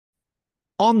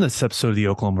On this episode of the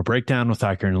Oklahoma Breakdown with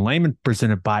Iker and Lehman,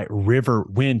 presented by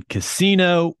Riverwind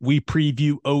Casino, we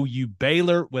preview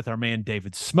OU-Baylor with our man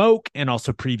David Smoak and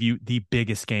also preview the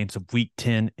biggest games of Week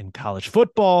 10 in college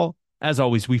football. As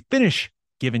always, we finish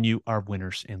giving you our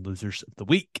winners and losers of the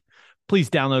week. Please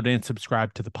download and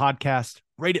subscribe to the podcast,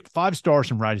 rate it 5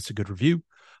 stars, and write us a good review.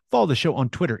 Follow the show on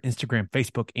Twitter, Instagram,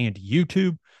 Facebook, and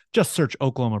YouTube. Just search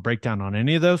Oklahoma Breakdown on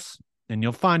any of those, and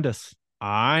you'll find us. All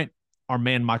right. Our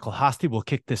man Michael Hosty will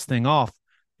kick this thing off.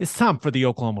 It's time for the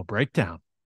Oklahoma Breakdown.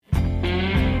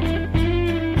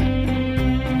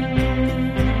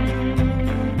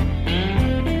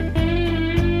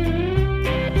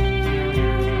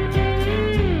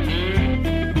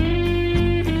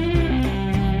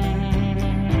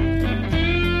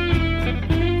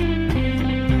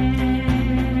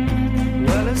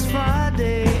 Well, it's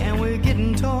Friday and we're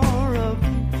getting tore up.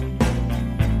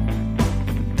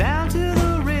 Down to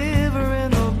the river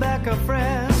in the back of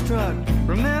Fred's truck.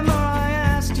 Remember I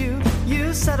asked you,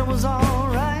 you said it was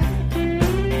alright.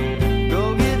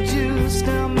 Go get juice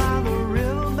down by the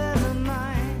riverbed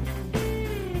tonight.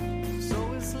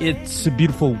 It's a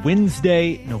beautiful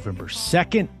Wednesday, November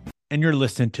 2nd, and you're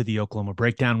listening to the Oklahoma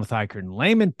Breakdown with Iker and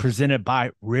Lehman, presented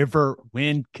by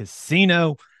Riverwind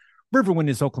Casino. Riverwind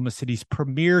is Oklahoma City's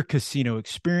premier casino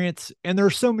experience, and there are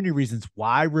so many reasons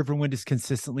why Riverwind is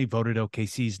consistently voted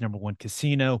OKC's #1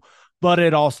 casino, but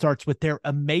it all starts with their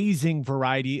amazing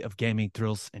variety of gaming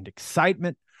thrills and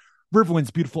excitement.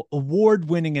 Riverwind's beautiful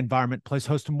award-winning environment plays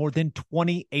host to more than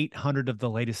 2,800 of the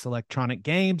latest electronic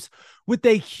games with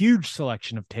a huge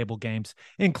selection of table games,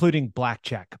 including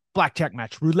blackjack, blackjack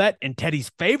match, roulette, and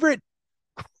Teddy's favorite,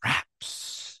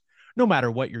 craps. No matter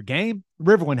what your game,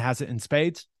 Riverwind has it in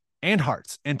spades and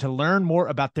hearts. And to learn more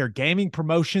about their gaming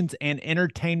promotions and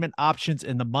entertainment options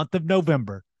in the month of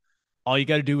November, all you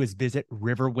got to do is visit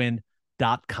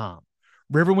riverwind.com.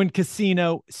 Riverwind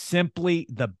Casino, simply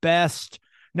the best.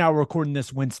 Now we're recording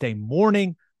this Wednesday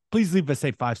morning. Please leave us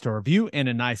a 5-star review and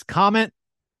a nice comment.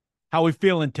 How we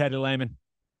feeling, Teddy Lehman?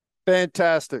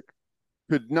 Fantastic.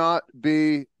 Could not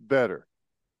be better.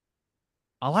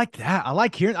 I like that. I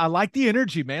like the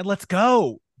energy, man. Let's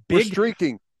go. We're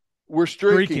streaking.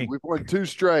 Streaking. We've won 2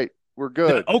 straight. We're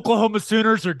good. The Oklahoma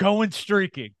Sooners are going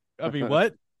streaking. I mean,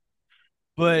 what?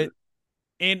 But,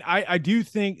 and I do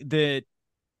think that,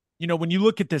 when you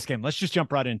look at this game, let's just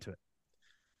jump right into it.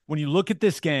 When you look at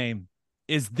this game,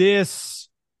 is this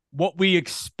what we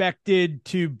expected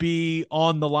to be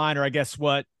on the line? Or I guess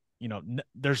what,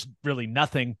 there's really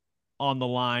nothing on the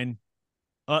line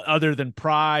other than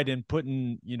pride and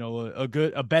putting,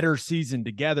 a better season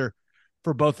together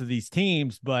for both of these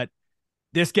teams. But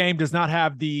this game does not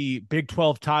have the Big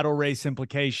 12 title race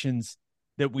implications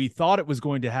that we thought it was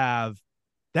going to have.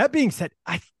 That being said,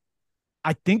 I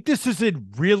think this is a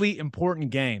really important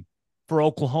game for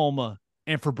Oklahoma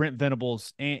and for Brent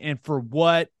Venables and for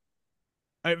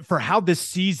how this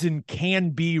season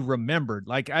can be remembered.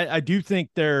 Like, I do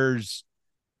think there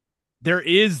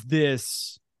is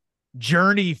this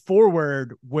journey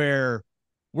forward where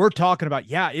we're talking about,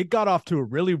 it got off to a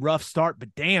really rough start,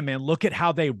 but damn, man, look at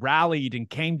how they rallied and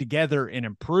came together and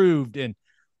improved. And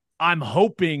I'm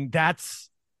hoping that's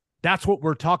what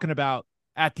we're talking about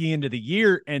at the end of the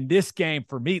year. And this game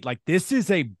for me, like, this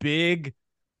is a big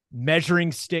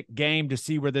measuring stick game to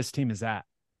see where this team is at.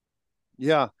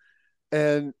 Yeah.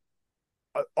 And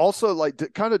also, like,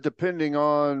 kind of depending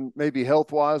on maybe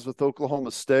health-wise with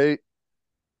Oklahoma State,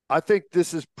 I think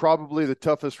this is probably the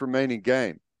toughest remaining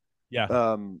game.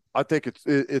 Yeah. I think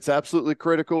it's absolutely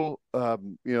critical.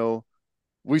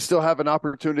 We still have an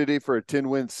opportunity for a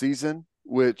 10-win season,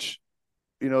 which,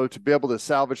 to be able to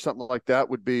salvage something like that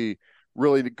would be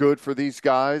really good for these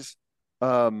guys.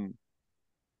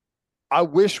 I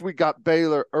wish we got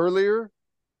Baylor earlier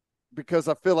because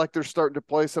I feel like they're starting to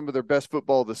play some of their best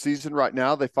football of the season right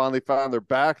now. They finally found their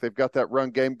back. They've got that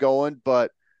run game going,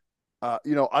 but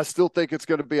I still think it's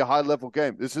going to be a high-level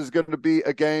game. This is going to be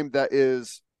a game that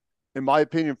is, in my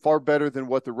opinion, far better than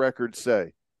what the records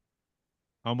say.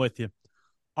 I'm with you.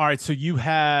 All right, so you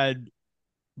had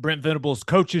Brent Venables'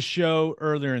 coach's show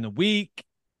earlier in the week.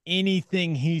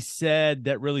 Anything he said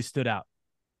that really stood out?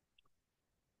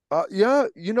 He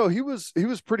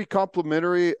was pretty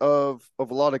complimentary of a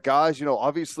lot of guys.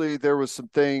 Obviously there was some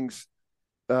things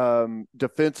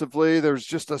defensively. There's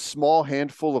just a small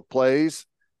handful of plays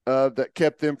that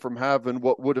kept them from having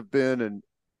what would have been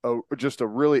just a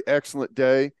really excellent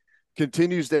day.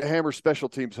 Continues to hammer special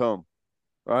teams home,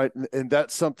 right? And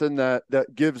that's something that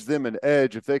gives them an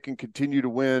edge. If they can continue to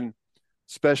win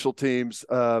special teams,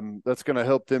 that's going to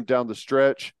help them down the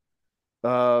stretch.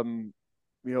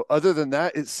 Other than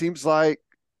that, it seems like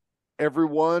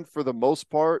everyone, for the most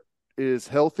part, is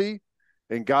healthy,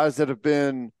 and guys that have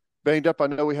been banged up. I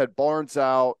know we had Barnes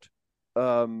out,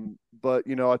 but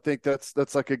I think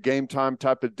that's like a game time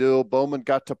type of deal. Bowman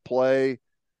got to play.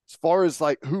 As far as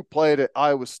like who played at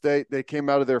Iowa State, they came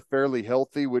out of there fairly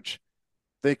healthy, which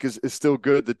I think is still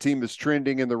good. The team is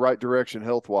trending in the right direction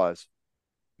health wise.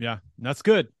 Yeah, that's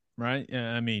good, right?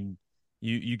 I mean,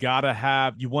 you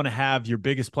want to have your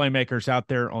biggest playmakers out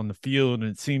there on the field, and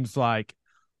it seems like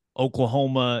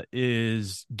Oklahoma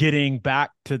is getting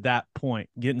back to that point,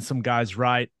 getting some guys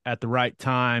right at the right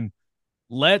time.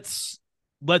 Let's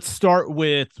start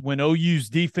with when OU's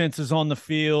defense is on the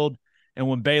field and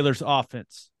when Baylor's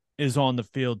offense is on the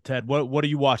field. Ted, what are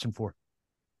you watching for?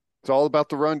 It's all about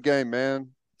the run game, man.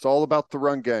 It's all about the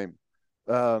run game.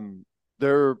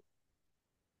 They're,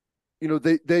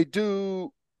 they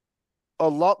do a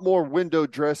lot more window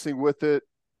dressing with it,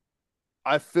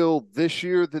 I feel, this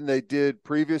year than they did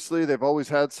previously. They've always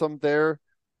had some there,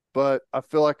 but I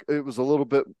feel like it was a little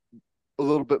bit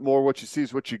more what you see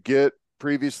is what you get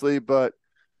previously. But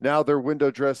now they're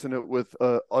window dressing it with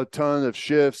a ton of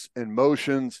shifts and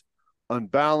motions,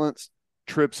 unbalanced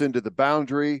trips into the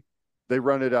boundary. They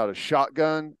run it out of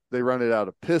shotgun. They run it out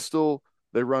of pistol.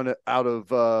 They run it out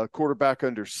of quarterback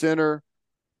under center.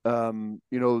 They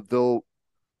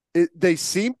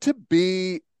seem to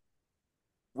be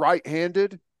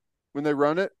right-handed when they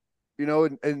run it,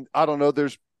 and I don't know,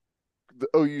 the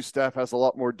OU staff has a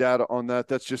lot more data on that.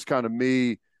 That's just kind of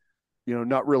me,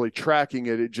 not really tracking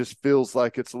it. It just feels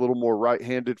like it's a little more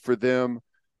right-handed for them.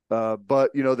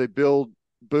 But they build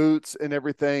boots and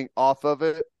everything off of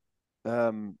it.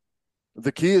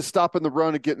 The key is stopping the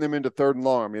run and getting them into third and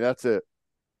long. I mean, that's it.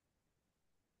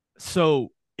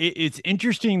 So it's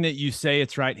interesting that you say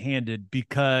it's right-handed,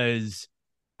 because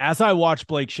as I watch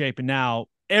Blake Shapen now,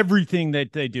 everything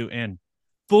that they do, and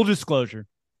full disclosure,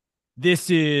 this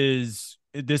is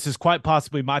quite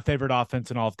possibly my favorite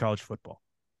offense in all of college football,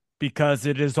 because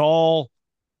it is all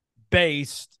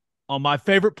based on my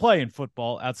favorite play in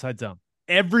football, outside zone.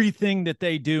 Everything that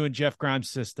they do in Jeff Grimes'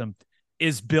 system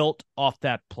is built off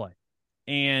that play.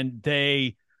 And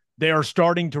they are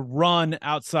starting to run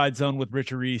outside zone with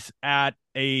Richard Reese at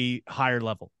a higher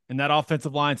level. And that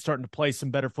offensive line starting to play some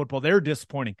better football. They're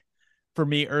disappointing for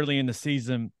me early in the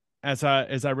season as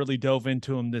I really dove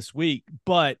into them this week.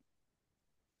 But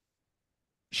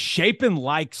Shapen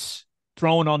likes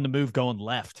throwing on the move, going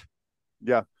left.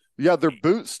 Yeah. Yeah, their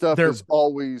boot stuff is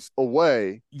always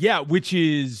away. Yeah, which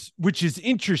is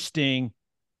interesting,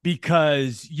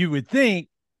 because you would think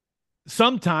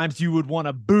sometimes you would want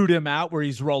to boot him out where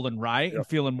he's rolling right and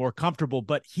feeling more comfortable,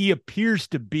 but he appears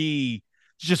to be,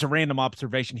 it's just a random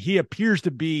observation, he appears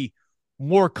to be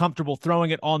more comfortable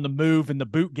throwing it on the move in the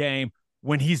boot game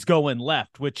when he's going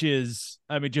left, which is,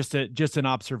 I mean, just an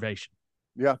observation.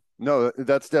 Yeah, no,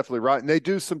 that's definitely right. And they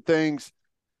do some things.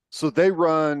 So they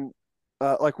run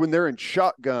like when they're in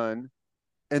shotgun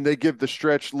and they give the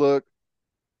stretch look,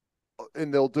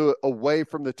 and they'll do it away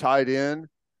from the tight end.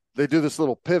 They do this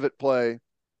little pivot play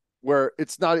where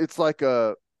it's like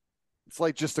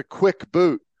just a quick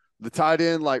boot. The tight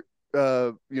end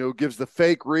gives the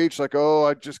fake reach, like, oh,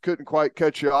 I just couldn't quite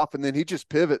cut you off. And then he just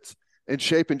pivots, and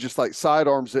Shapen just like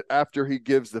sidearms it after he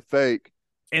gives the fake.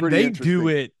 And they do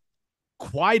it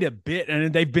quite a bit,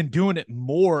 and they've been doing it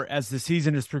more as the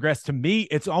season has progressed. To me,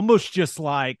 it's almost just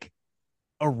like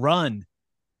a run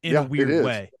in a weird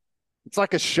way. It's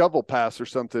like a shovel pass or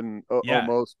something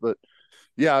almost, but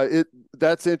yeah,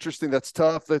 that's interesting. That's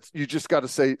tough. You just got to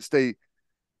stay,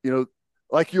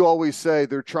 like you always say,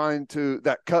 they're trying to,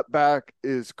 that cutback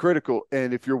is critical.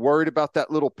 And if you're worried about that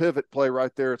little pivot play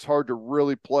right there, it's hard to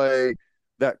really play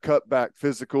that cutback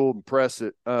physical and press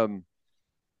it. I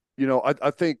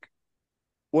think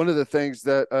one of the things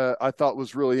that I thought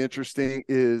was really interesting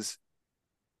is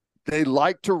they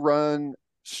like to run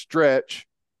stretch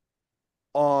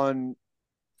on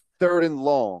third and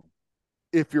long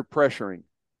if you're pressuring,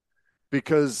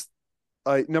 because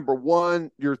number one,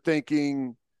 you're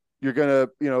thinking you're going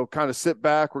to, kind of sit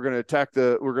back. We're going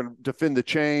to defend the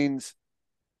chains.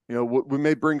 We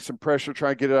may bring some pressure, try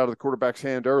and get it out of the quarterback's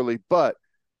hand early, but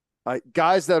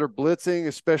guys that are blitzing,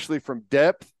 especially from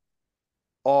depth,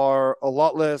 are a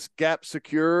lot less gap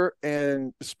secure,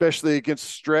 and especially against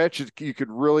stretch, you could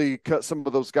really cut some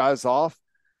of those guys off.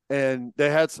 And they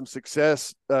had some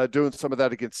success doing some of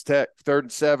that against Tech. 3rd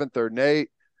and 7, 3rd and 8.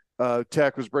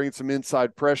 Tech was bringing some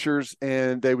inside pressures,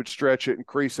 and they would stretch it and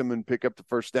crease them and pick up the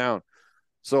first down.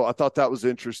 So I thought that was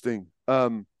interesting. I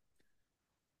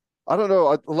don't know.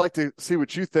 I'd like to see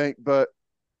what you think, but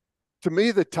to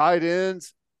me, the tight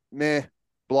ends,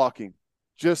 blocking,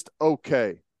 just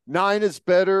okay. 9 is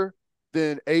better,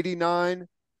 than 89,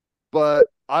 but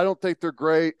I don't think they're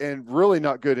great and really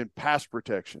not good in pass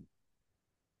protection.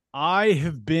 I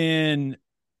have been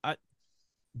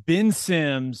Ben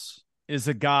Sims is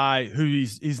a guy who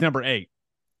he's number 8.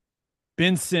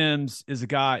 Ben Sims is a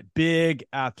guy, big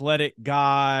athletic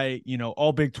guy,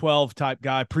 all Big 12 type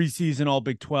guy, preseason all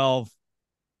Big 12.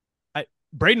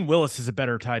 Braden Willis is a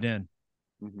better tight end.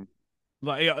 Mm-hmm.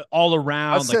 Like all I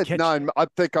around, like said catch. 9. I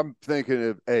think I'm thinking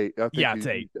of 8. I think Yeah, it's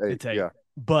 8. 8. It's 8. Yeah.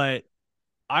 But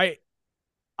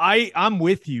I'm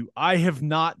with you. I have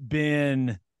not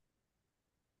been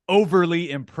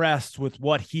overly impressed with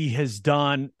what he has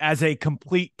done as a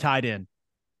complete tight end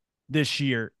this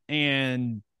year.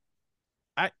 And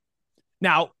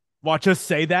now watch us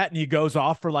say that, and he goes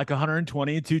off for like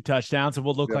 120 and 2 touchdowns, and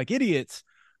we'll look Yeah. like idiots.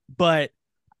 But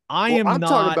I'm not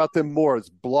talking about them more as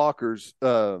blockers.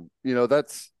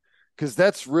 That's because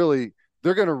that's really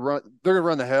they're going to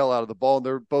run the hell out of the ball, and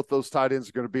they're both those tight ends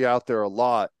are going to be out there a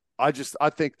lot. I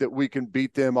think that we can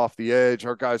beat them off the edge.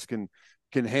 Our guys can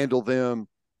handle them.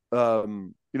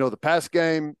 The pass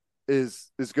game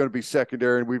is going to be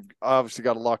secondary, and we've obviously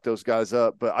got to lock those guys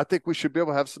up. But I think we should be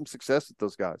able to have some success with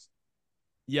those guys.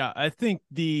 Yeah, I think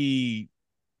the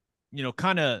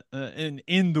kind of an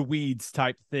in the weeds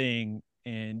type thing,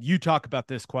 and you talk about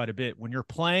this quite a bit when you're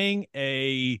playing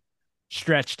a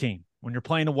stretch team, when you're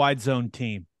playing a wide zone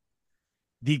team,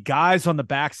 the guys on the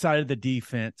backside of the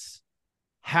defense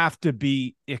have to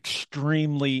be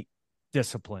extremely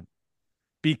disciplined,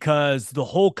 because the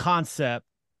whole concept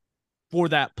for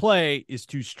that play is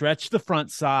to stretch the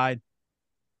front side,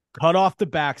 cut off the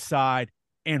backside,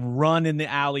 and run in the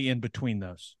alley in between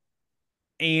those.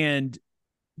 And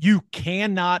you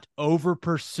cannot over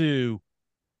pursue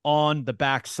on the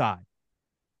backside.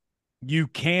 You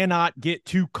cannot get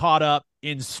too caught up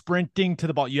in sprinting to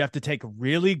the ball. You have to take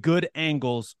really good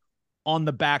angles on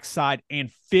the backside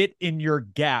and fit in your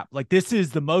gap. Like, this is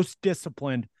the most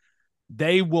disciplined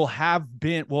they will have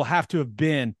to have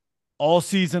been all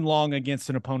season long against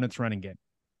an opponent's running game.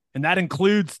 And that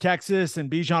includes Texas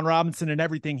and Bijan Robinson and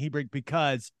everything he brings,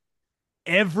 because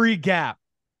every gap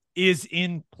is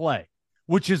in play,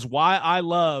 which is why I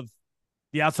love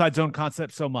the outside zone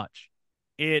concept so much.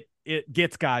 It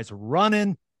gets guys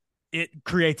running. It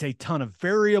creates a ton of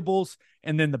variables.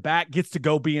 And then the back gets to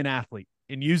go be an athlete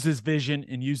and use his vision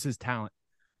and use his talent.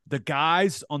 The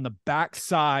guys on the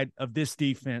backside of this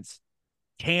defense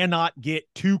cannot get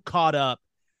too caught up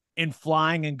in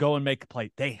flying and go and make a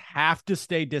play. They have to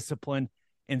stay disciplined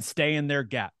and stay in their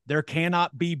gap. There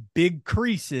cannot be big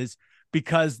creases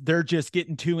because they're just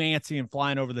getting too antsy and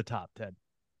flying over the top, Ted.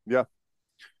 Yeah.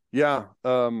 Yeah.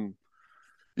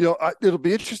 It'll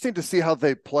be interesting to see how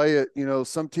they play it.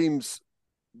 Some teams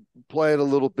play it a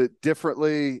little bit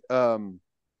differently.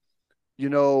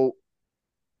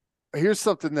 Here's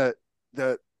something that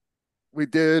we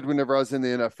did whenever I was in the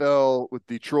NFL with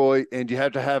Detroit, and you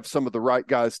had to have some of the right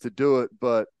guys to do it.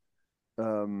 But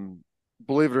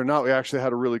believe it or not, we actually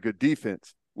had a really good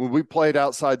defense. When we played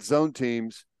outside zone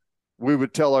teams, we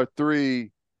would tell our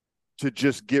 3 to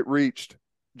just get reached,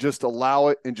 just allow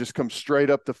it, and just come straight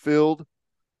up the field.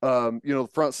 The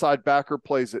front side backer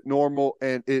plays it normal,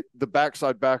 and the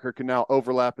backside backer can now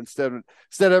overlap instead of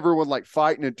everyone like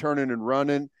fighting and turning and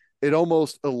running. It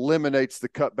almost eliminates the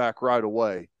cutback right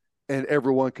away, and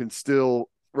everyone can still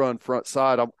run front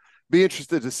side. I'll be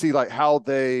interested to see like how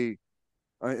they,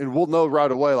 and we'll know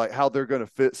right away like how they're going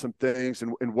to fit some things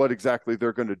and what exactly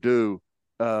they're going to do.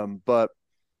 But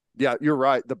yeah, you're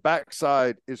right. The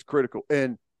backside is critical,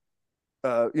 and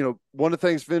one of the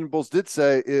things Venables did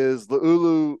say is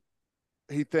Laulu,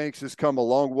 he thinks, has come a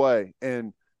long way.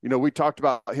 And, we talked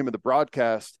about him in the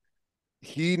broadcast.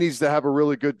 He needs to have a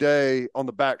really good day on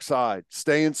the backside,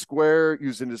 staying square,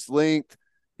 using his length,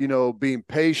 being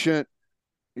patient.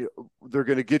 They're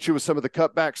going to get you with some of the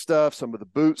cutback stuff, some of the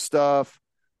boot stuff.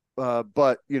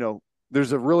 But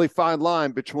there's a really fine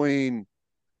line between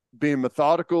being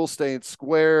methodical, staying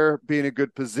square, being in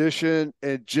good position,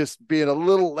 and just being a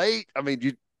little late. I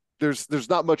mean, there's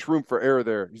not much room for error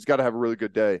there. He's got to have a really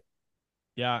good day.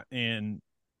 Yeah, and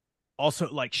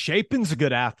also like Shapen's a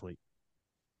good athlete.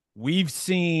 We've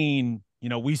seen,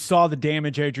 we saw the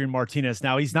damage Adrian Martinez.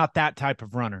 Now he's not that type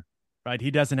of runner, right?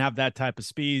 He doesn't have that type of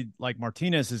speed like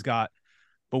Martinez has got,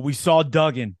 but we saw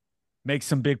Duggan make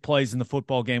some big plays in the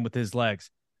football game with his legs.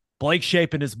 Blake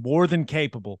Shapen is more than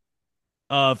capable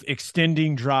of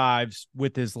extending drives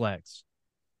with his legs.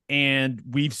 And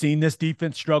we've seen this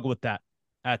defense struggle with that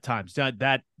at times.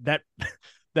 That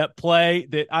play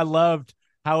that I loved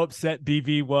how upset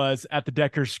BV was at the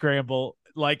Decker scramble.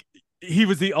 Like, he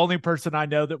was the only person I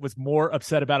know that was more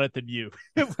upset about it than you.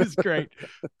 It was great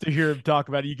to hear him talk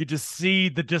about it. You could just see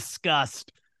the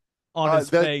disgust on his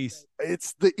That face.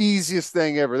 it's the easiest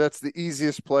thing ever. That's the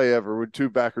easiest play ever when two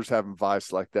backers having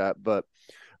vice like that. But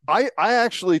I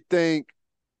actually think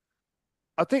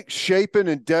Shapen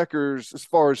and Deckers, as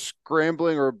far as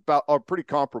scrambling, are pretty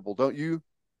comparable, don't you?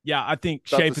 Yeah, I think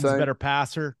About the Shapen's a same. better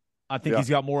passer. I think Yeah. he's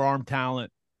got more arm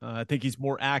talent. I think he's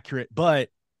more accurate. But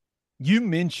you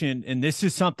mentioned, and this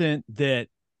is something that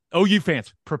OU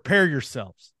fans, prepare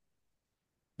yourselves.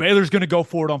 Baylor's going to go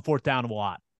for it on fourth down a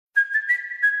lot.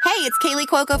 Hey, it's Kaylee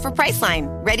Cuoco for Priceline.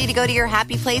 Ready to go to your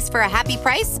happy place for a happy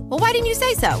price? Well, why didn't you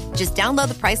say so? Just download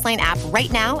the Priceline app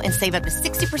right now and save up to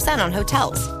 60% on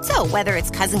hotels. So whether it's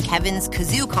Cousin Kevin's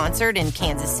Kazoo concert in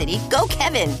Kansas City, go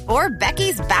Kevin, or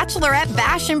Becky's Bachelorette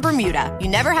Bash in Bermuda, you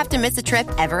never have to miss a trip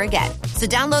ever again. So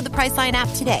download the Priceline app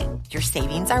today. Your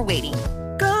savings are waiting.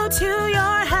 Go to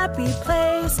your happy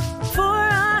place for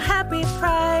a happy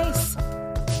price.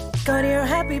 Go to your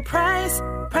happy price,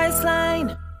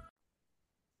 Priceline.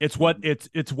 It's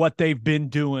what they've been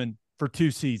doing for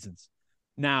 2 seasons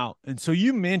now. And so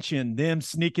you mentioned them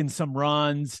sneaking some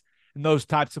runs and those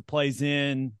types of plays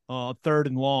in third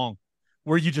and long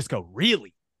where you just go,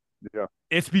 really? Yeah.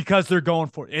 It's because they're going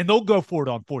for it. And they'll go for it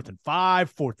on 4th and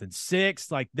 5, 4th and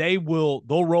 6. Like they'll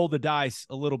roll the dice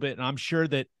a little bit. And I'm sure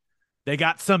that they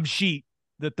got some sheet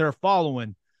that they're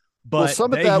following. But well,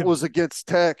 some of that was against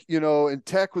Tech, and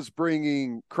Tech was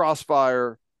bringing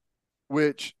crossfire,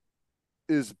 which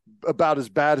is about as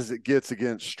bad as it gets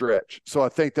against stretch. So I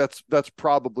think that's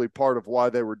probably part of why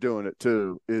they were doing it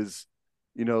too, is,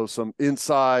 some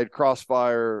inside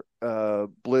crossfire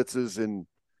blitzes, and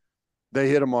they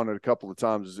hit them on it a couple of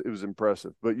times. It was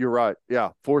impressive, but you're right.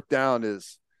 Yeah. Fourth down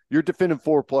you're defending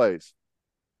 4 plays.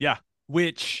 Yeah.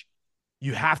 Which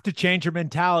you have to change your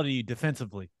mentality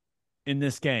defensively in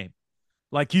this game.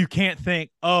 Like you can't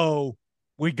think, oh,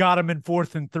 we got him in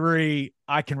 4th and 3.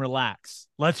 I can relax.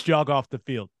 Let's jog off the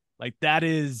field. Like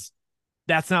that's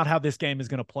not how this game is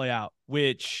going to play out,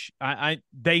 which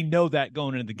they know that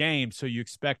going into the game. So you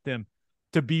expect them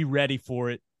to be ready for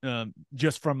it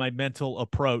just from a mental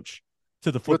approach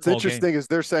to the football What's interesting is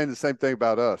they're saying the same thing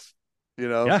about us,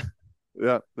 Yeah.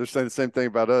 Yeah. They're saying the same thing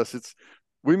about us.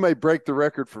 We may break the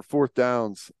record for fourth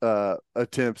downs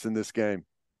attempts in this game.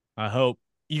 I hope.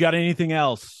 You got anything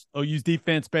else? OU's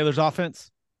defense, Baylor's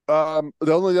offense? The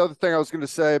only other thing I was going to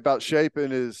say about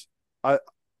Shapen is I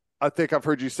think I've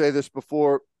heard you say this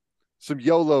before, some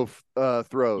YOLO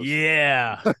throws.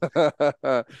 Yeah.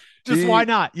 Why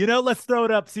not? Let's throw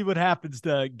it up, see what happens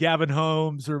to Gavin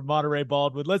Holmes or Monterey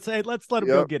Baldwin. Let's let him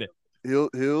go get it.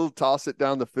 He'll toss it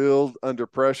down the field under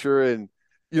pressure, and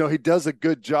he does a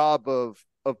good job of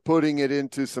putting it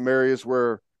into some areas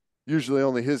where usually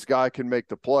only his guy can make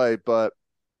the play. But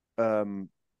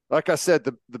like I said,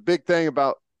 the big thing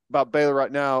about Baylor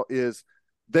right now is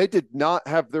they did not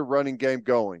have their running game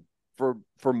going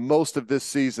for most of this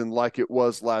season like it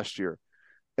was last year.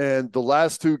 And the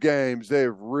last 2 games, they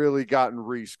have really gotten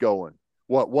Reese going.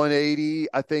 180,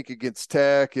 I think, against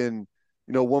Tech, and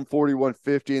 140,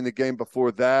 150 in the game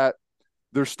before that.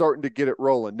 They're starting to get it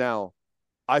rolling. Now,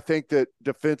 I think that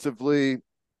defensively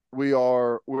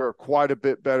we're quite a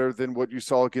bit better than what you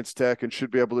saw against Tech and should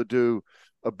be able to do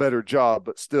a better job.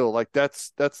 But still, like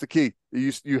that's the key.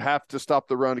 You have to stop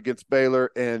the run against Baylor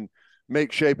and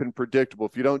make Shapen predictable.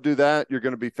 If you don't do that, you're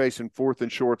going to be facing 4th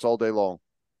and shorts all day long.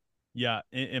 Yeah,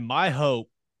 and my hope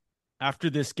after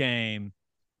this game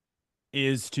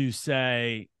is to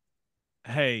say,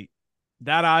 hey,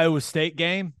 that Iowa State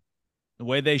game, the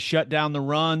way they shut down the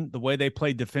run, the way they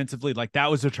played defensively, like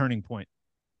that was a turning point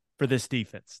for this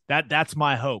defense. That's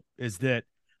my hope, is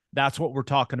that's what we're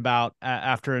talking about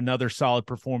after another solid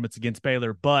performance against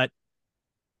Baylor. But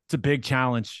it's a big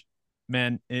challenge,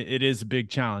 man. It is a big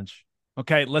challenge.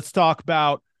 Okay, let's talk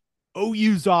about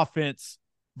OU's offense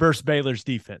versus Baylor's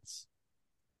defense.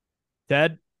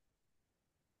 Ted,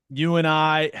 you and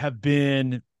I have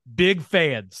been big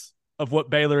fans of what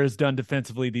Baylor has done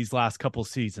defensively these last couple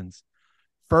seasons.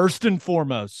 First and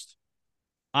foremost,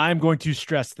 I'm going to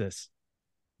stress this.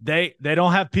 They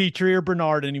don't have Petrie or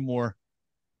Bernard anymore.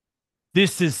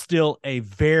 This is still a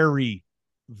very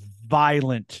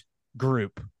violent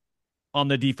group on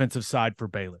the defensive side for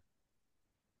Baylor.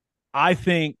 I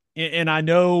think, and I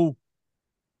know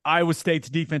Iowa State's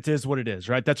defense is what it is,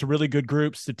 right? That's a really good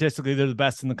group. Statistically, they're the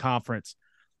best in the conference.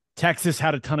 Texas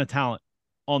had a ton of talent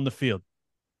on the field.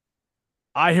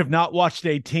 I have not watched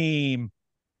a team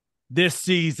this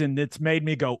season that's made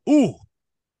me go, ooh,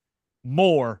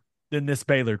 more than this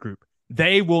Baylor group.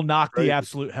 They will knock the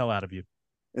absolute hell out of you.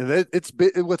 And it's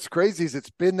been, what's crazy is it's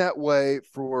been that way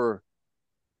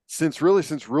since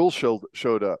Rule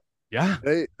showed up. Yeah.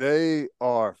 They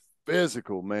are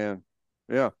physical, man.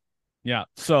 Yeah. Yeah.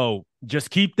 So just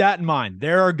keep that in mind.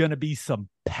 There are going to be some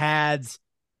pads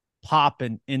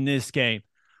popping in this game.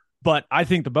 But I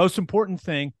think the most important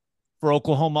thing for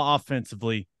Oklahoma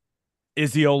offensively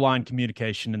is the O-line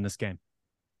communication in this game,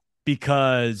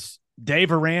 because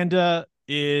Dave Aranda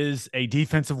is a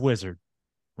defensive wizard,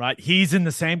 right? He's in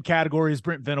the same category as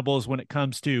Brent Venables when it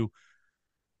comes to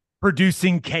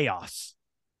producing chaos.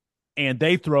 And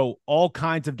they throw all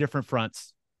kinds of different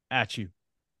fronts at you.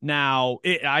 Now,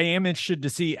 I am interested to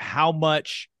see how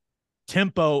much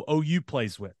tempo OU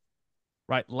plays with,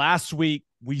 right? Last week,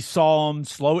 we saw them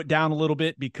slow it down a little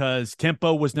bit because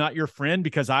tempo was not your friend,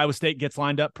 because Iowa State gets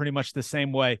lined up pretty much the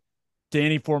same way to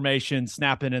any formation,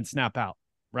 snap in and snap out,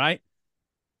 right?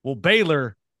 Well,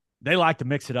 Baylor, they like to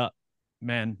mix it up,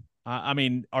 man. I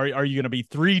mean, are you going to be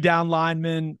 3 down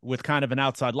linemen with kind of an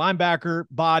outside linebacker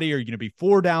body? Or are you going to be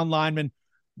 4 down linemen?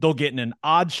 They'll get in an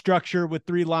odd structure with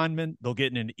 3 linemen. They'll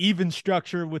get in an even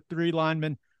structure with 3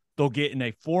 linemen. They'll get in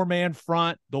a 4-man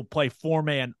front. They'll play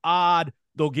 4-man odd.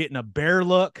 They'll get in a bear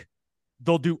look.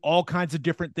 They'll do all kinds of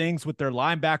different things with their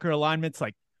linebacker alignments.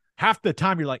 Like, half the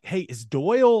time you're like, hey, is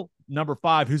Doyle, number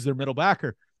 5, who's their middle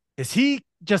backer, is he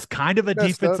just kind of a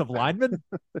defensive lineman?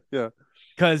 Yeah.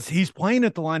 Because he's playing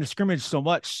at the line of scrimmage so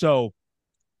much. So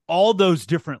all those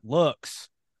different looks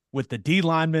with the D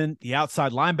linemen, the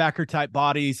outside linebacker type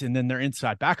bodies, and then their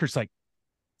inside backers, like,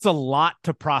 it's a lot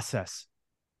to process.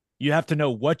 You have to know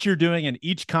what you're doing in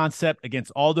each concept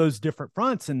against all those different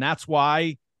fronts. And that's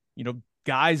why,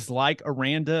 guys like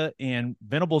Aranda and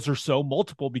Venables are so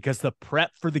multiple, because the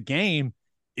prep for the game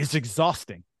is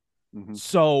exhausting. Mm-hmm.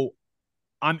 So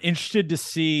I'm interested to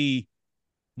see,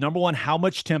 number one, how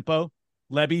much tempo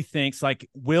Lebby thinks. Like,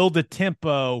 will the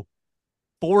tempo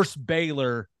force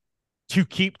Baylor to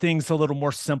keep things a little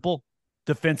more simple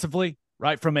defensively,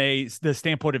 right? From the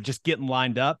standpoint of just getting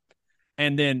lined up.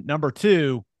 And then number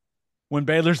 2, when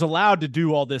Baylor's allowed to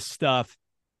do all this stuff,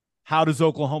 how does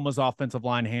Oklahoma's offensive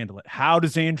line handle it? How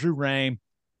does Andrew Rame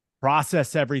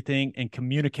process everything and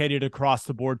communicate it across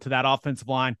the board to that offensive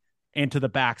line and to the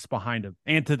backs behind him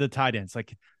and to the tight ends?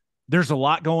 Like, there's a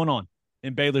lot going on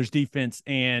in Baylor's defense,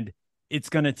 and it's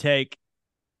going to take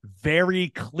very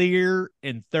clear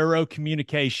and thorough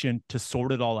communication to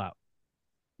sort it all out.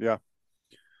 Yeah.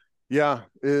 Yeah.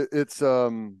 It's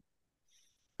a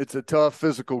tough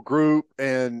physical group,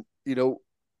 and,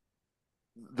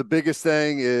 the biggest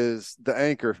thing is the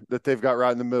anchor that they've got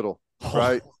right in the middle,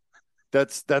 right?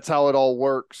 That's how it all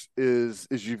works is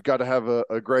you've got to have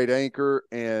a great anchor.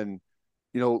 And,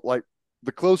 like,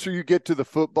 the closer you get to the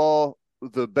football,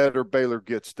 the better Baylor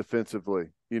gets defensively,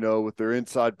 with their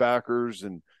inside backers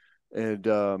and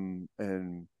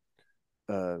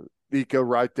Ika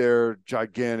right there,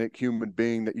 gigantic human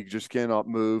being that you just cannot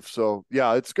move. So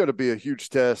yeah, it's going to be a huge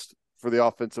test for the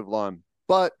offensive line.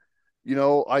 But,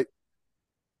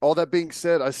 all that being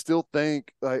said, I still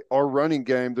think, like, our running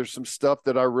game, there's some stuff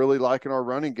that I really like in our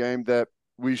running game that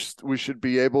we should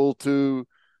be able to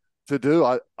do.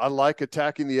 I like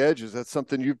attacking the edges. That's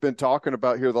something you've been talking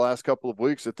about here the last couple of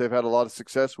weeks that they've had a lot of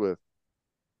success with.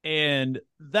 And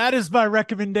that is my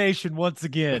recommendation once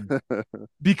again,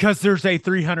 because there's a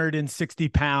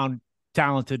 360-pound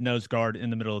talented nose guard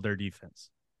in the middle of their defense.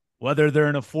 Whether they're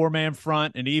in a 4-man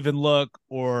front, an even look,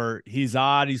 or he's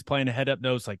odd, he's playing a head-up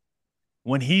nose, like,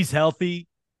 when he's healthy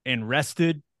and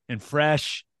rested and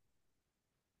fresh,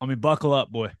 I mean, buckle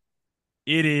up, boy.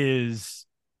 It's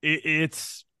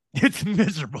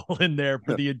miserable in there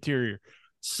for the interior.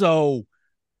 So,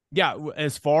 yeah,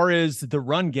 as far as the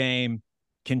run game,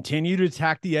 continue to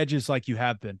attack the edges like you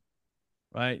have been,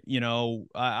 right?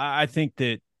 I think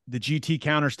that the GT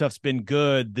counter stuff's been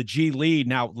good. The G lead,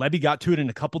 now Lebby got to it in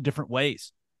a couple different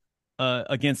ways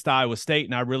against Iowa State,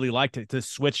 and I really liked it. To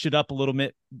switch it up a little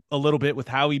bit with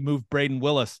how he moved Braden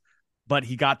Willis, but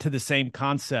he got to the same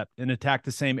concept and attacked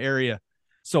the same area.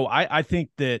 So I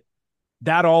think that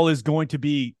all is going to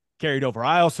be carried over.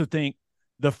 I also think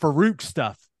the Farouk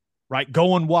stuff, right,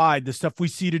 going wide, the stuff we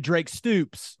see to Drake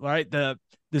Stoops, right, the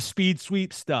speed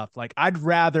sweep stuff. Like, I'd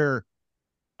rather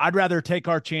take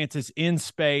our chances in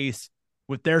space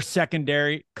with their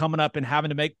secondary coming up and having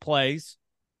to make plays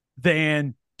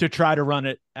than to try to run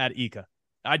it at Ika.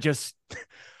 I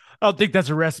don't think that's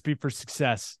a recipe for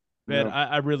success, man. No.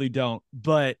 I really don't.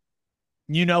 But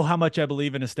how much I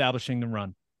believe in establishing the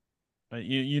run.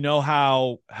 You know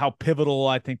how pivotal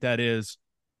I think that is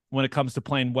when it comes to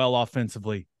playing well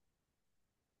offensively.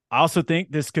 I also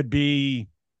think this could be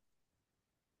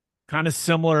kind of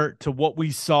similar to what we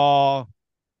saw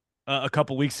a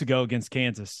couple weeks ago against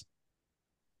Kansas.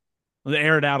 They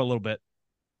air it out a little bit.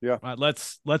 Yeah. Right,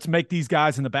 let's make these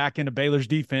guys in the back end of Baylor's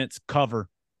defense cover.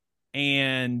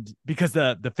 And because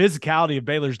the physicality of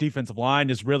Baylor's defensive line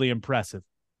is really impressive.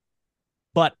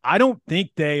 But I don't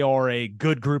think they are a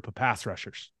good group of pass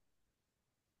rushers.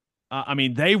 I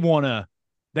mean, they want to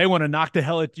knock the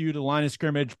hell at you to the line of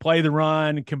scrimmage, play the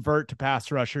run, convert to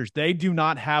pass rushers. They do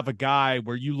not have a guy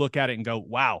where you look at it and go,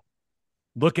 wow,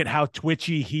 look at how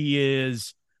twitchy he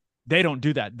is. They don't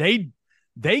do that.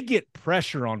 They get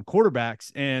pressure on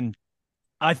quarterbacks, and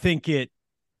I think it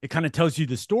kind of tells you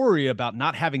the story about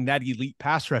not having that elite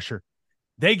pass rusher.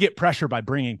 They get pressure by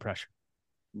bringing pressure.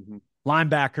 Mm-hmm.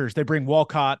 Linebackers, they bring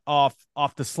Walcott off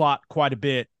the slot quite a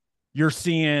bit. You're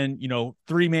seeing,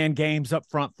 3-man games up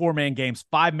front, 4-man games,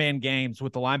 5-man games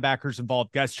with the linebackers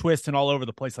involved, guys twisting all over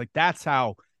the place. Like, that's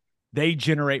how they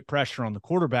generate pressure on the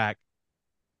quarterback.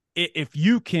 If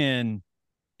you can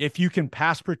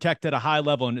pass protect at a high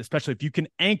level, and especially if you can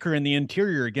anchor in the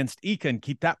interior against Ika and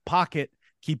keep that pocket,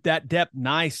 keep that depth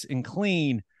nice and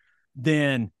clean,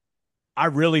 then I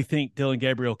really think Dylan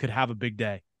Gabriel could have a big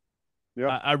day. Yeah,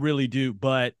 I really do.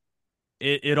 But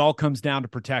it all comes down to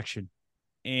protection.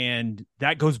 And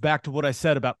that goes back to what I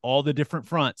said about all the different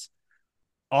fronts,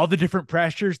 all the different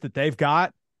pressures that they've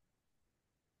got.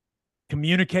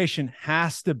 Communication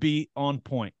has to be on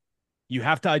point. You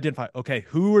have to identify, okay,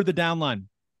 who are the down line?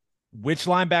 Which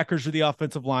linebackers are the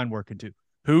offensive line working to?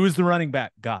 Who is the running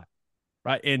back guy?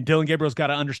 Right. And Dylan Gabriel's got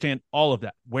to understand all of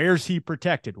that. Where is he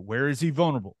protected? Where is he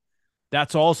vulnerable?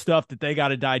 That's all stuff that they got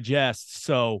to digest.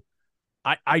 So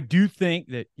I do think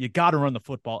that you got to run the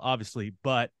football, obviously,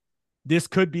 but this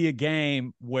could be a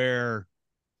game where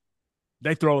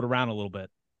they throw it around a little bit.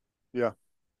 Yeah.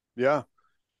 Yeah.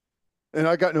 And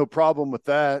I got no problem with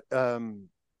that. And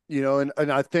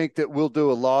I think that we'll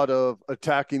do a lot of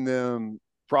attacking them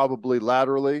probably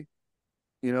laterally,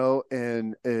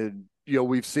 and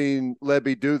we've seen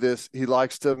Lebby do this. He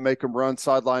likes to make them run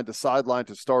sideline to sideline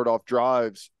to start off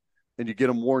drives, and you get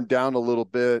them worn down a little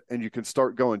bit, and you can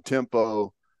start going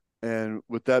tempo. And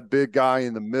with that big guy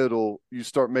in the middle, you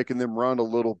start making them run a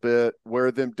little bit,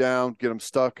 wear them down, get them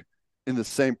stuck in the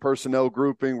same personnel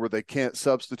grouping where they can't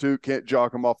substitute, can't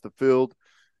jog them off the field.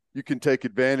 You can take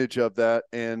advantage of that.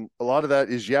 And a lot of that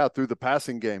is, through the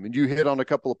passing game. And you hit on a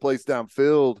couple of plays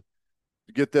downfield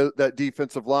to get that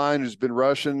defensive line who's been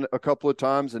rushing a couple of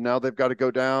times, and now they've got to go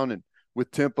down and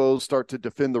with tempo start to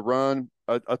defend the run.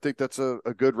 I think that's a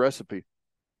good recipe.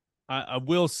 I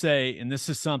will say, and this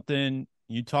is something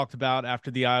you talked about after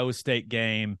the Iowa State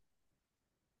game,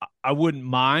 I wouldn't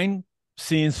mind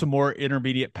seeing some more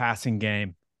intermediate passing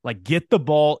game. Like, get the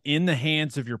ball in the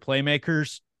hands of your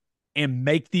playmakers and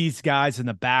make these guys in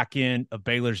the back end of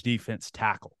Baylor's defense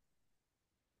tackle.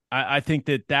 I think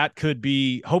that could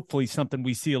be hopefully something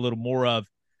we see a little more of.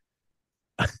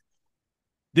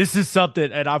 This is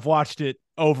something, and I've watched it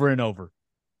over and over.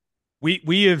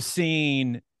 We have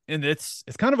seen, and it's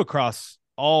kind of across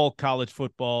all college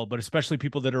football, but especially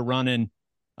people that are running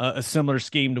a similar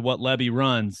scheme to what Lebby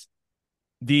runs.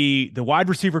 The wide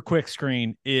receiver quick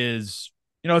screen is,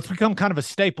 it's become kind of a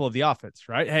staple of the offense,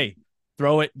 right? Hey,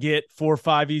 throw it, get 4 or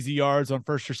 5 easy yards on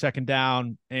first or second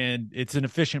down, and it's an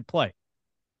efficient play.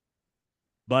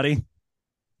 Buddy,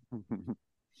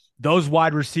 those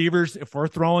wide receivers, if we're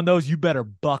throwing those, you better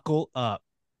buckle up,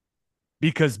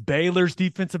 because Baylor's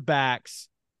defensive backs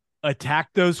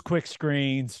attack those quick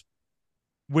screens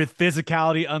with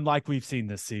physicality unlike we've seen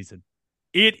this season.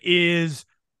 It is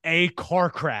a car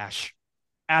crash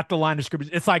at the line of scrimmage.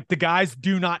 It's like the guys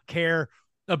do not care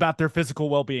about their physical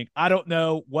well-being. I don't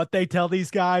know what they tell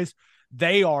these guys.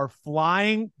 They are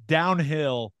flying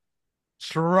downhill,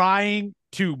 trying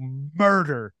to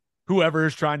murder whoever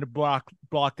is trying to block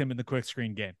them in the quick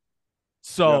screen game.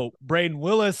 So Braden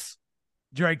Willis,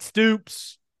 Drake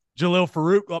Stoops, Jalil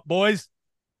Farouk, boys,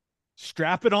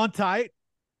 strap it on tight,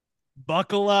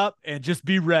 buckle up, and just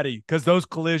be ready, because those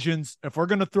collisions, if we're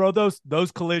going to throw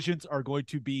those collisions are going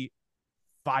to be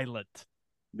violent.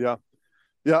 Yeah.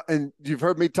 Yeah, and you've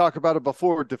heard me talk about it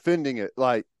before, defending it.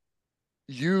 Like,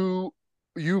 you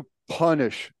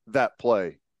punish that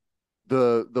play.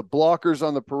 The blockers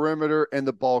on the perimeter and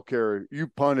the ball carrier, you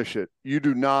punish it. You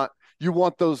do not – you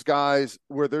want those guys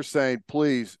where they're saying,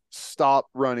 please stop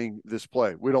running this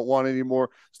play. We don't want any more.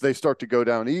 So they start to go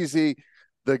down easy.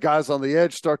 The guys on the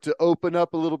edge start to open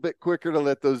up a little bit quicker to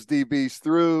let those DBs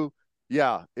through.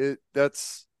 Yeah,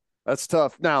 that's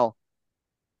tough. Now,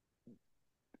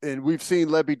 and we've seen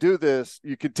Lebby do this,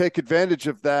 you can take advantage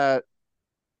of that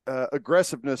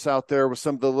aggressiveness out there with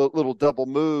some of the little double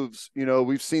moves.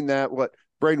 We've seen that,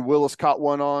 Braden Willis caught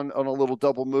one on a little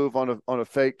double move on a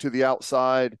fake to the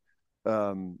outside.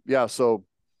 So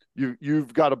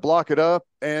you've got to block it up,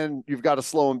 and you've got to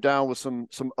slow them down with some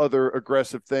other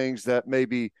aggressive things that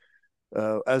maybe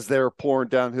as they're pouring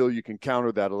downhill, you can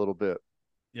counter that a little bit.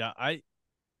 Yeah,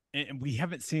 and we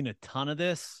haven't seen a ton of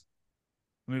this.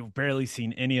 We've barely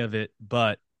seen any of it,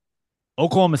 but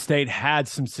Oklahoma State had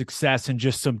some success in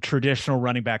just some traditional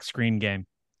running back screen game.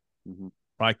 Mm-hmm.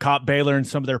 Right, caught Baylor in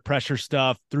some of their pressure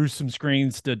stuff, threw some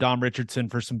screens to Dom Richardson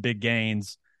for some big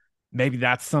gains. Maybe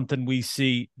that's something we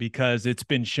see because it's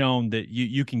been shown that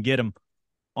you can get them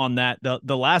on that.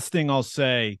 The last thing I'll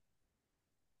say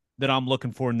that I'm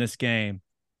looking for in this game,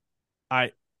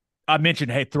 I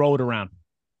mentioned, hey, throw it around.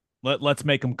 Let's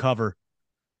make them cover.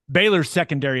 Baylor's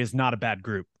secondary is not a bad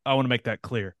group. I want to make that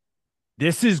clear.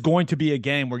 This is going to be a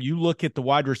game where you look at the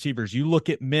wide receivers, you look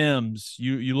at Mims,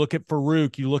 you look at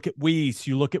Farouk, you look at Weiss,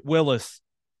 you look at Willis.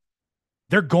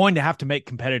 They're going to have to make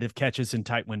competitive catches in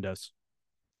tight windows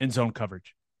in zone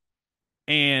coverage.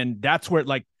 And that's where,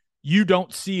 like, you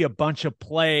don't see a bunch of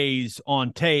plays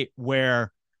on tape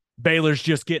where Baylor's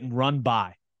just getting run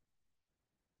by.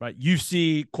 Right? You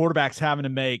see quarterbacks having to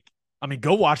make,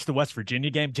 go watch the West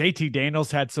Virginia game. JT Daniels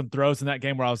had some throws in that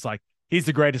game where I was like, he's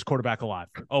the greatest quarterback alive.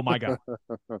 Oh, my God.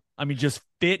 Just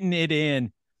fitting it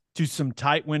in to some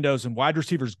tight windows and wide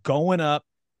receivers going up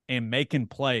and making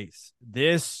plays.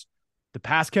 The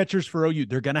pass catchers for OU,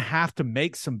 they're going to have to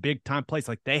make some big-time plays.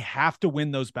 Like, they have to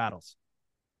win those battles.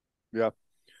 Yeah.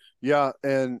 Yeah,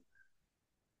 and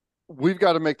we've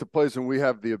got to make the plays when we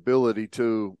have the ability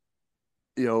to.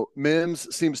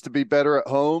 Mims seems to be better at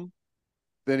home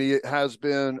than he has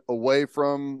been away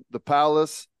from the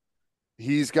Palace.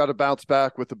 He's got to bounce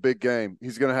back with a big game.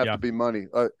 He's going to have to be money.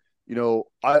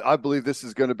 I believe this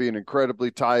is going to be an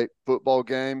incredibly tight football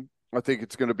game. I think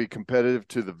it's going to be competitive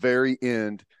to the very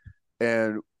end,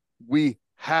 and we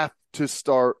have to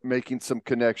start making some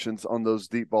connections on those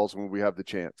deep balls when we have the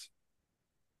chance.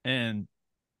 And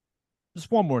just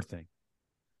one more thing.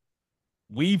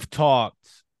 We've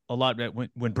talked a lot about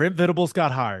when Brent Venables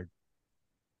got hired,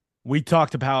 we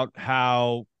talked about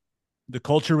how the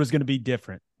culture was going to be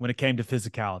different when it came to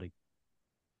physicality.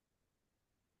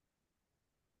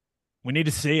 We need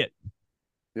to see it.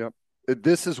 Yep.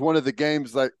 This is one of the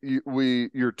games that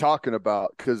you're talking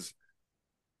about because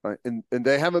and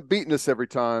they haven't beaten us every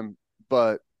time,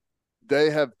 but they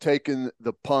have taken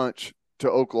the punch to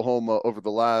Oklahoma over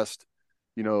the last,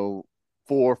 4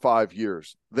 or 5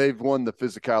 years. They've won the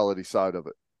physicality side of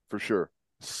it for sure.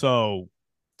 So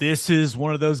this is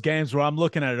one of those games where I'm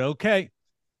looking at it. Okay,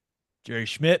 Jerry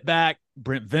Schmidt back,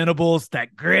 Brent Venables,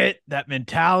 that grit, that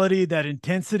mentality, that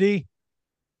intensity.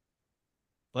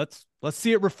 Let's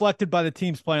see it reflected by the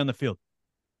teams play on the field.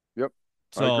 Yep,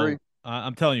 so, I agree.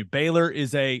 I'm telling you, Baylor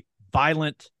is a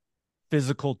violent,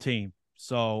 physical team.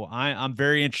 So I'm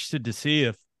very interested to see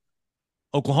if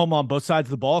Oklahoma on both sides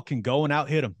of the ball can go and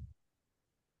out-hit them.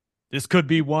 This could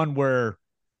be one where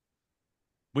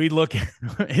we look at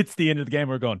it's the end of the game.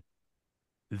 We're going,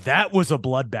 that was a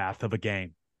bloodbath of a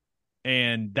game.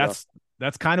 And that's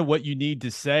kind of what you need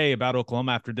to say about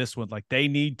Oklahoma after this one. Like they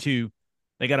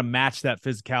got to match that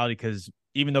physicality because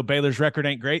even though Baylor's record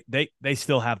ain't great, they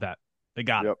still have that. They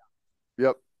got it.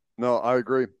 Yep. No, I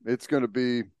agree. It's going to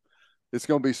be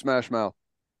smash mouth.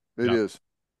 It is.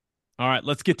 All right,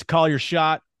 let's get to call your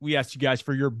shot. We asked you guys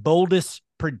for your boldest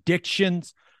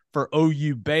predictions for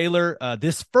OU-Baylor.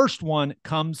 This first one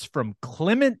comes from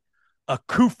Clement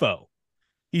Akufo.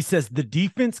 He says the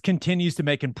defense continues to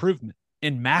make improvement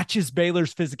and matches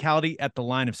Baylor's physicality at the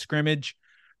line of scrimmage.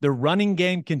 The running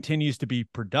game continues to be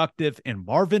productive, and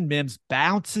Marvin Mims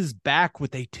bounces back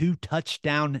with a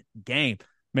 2-touchdown game.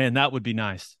 Man, that would be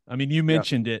nice. You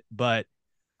mentioned it, but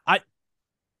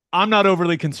I'm not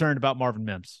overly concerned about Marvin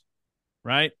Mims,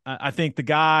 right? I think the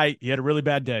guy, he had a really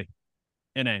bad day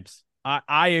in Ames.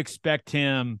 I expect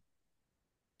him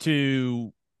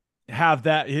to have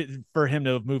that, for him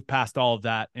to have moved past all of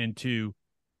that and to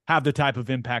have the type of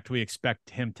impact we expect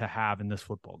him to have in this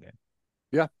football game.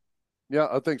 Yeah,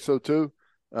 I think so too.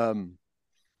 I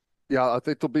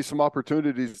think there'll be some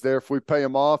opportunities there if we pay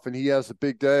him off and he has a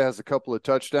big day, has a couple of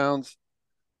touchdowns.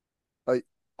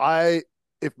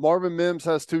 If Marvin Mims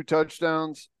has 2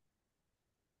 touchdowns,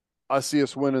 I see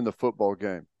us winning the football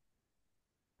game.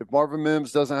 If Marvin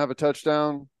Mims doesn't have a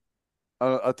touchdown,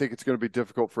 I think it's going to be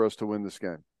difficult for us to win this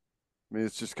game.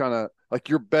 It's just kind of like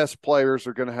your best players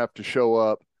are going to have to show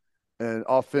up, and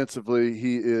offensively,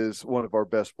 he is one of our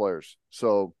best players.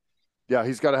 So, yeah,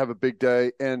 he's got to have a big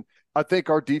day, and I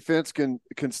think our defense can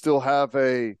still have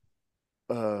a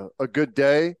good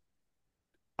day.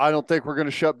 I don't think we're going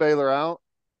to shut Baylor out.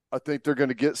 I think they're going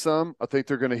to get some. I think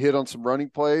they're going to hit on some running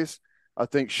plays. I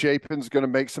think Shapen's going to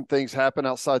make some things happen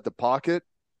outside the pocket.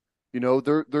 They're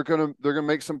going to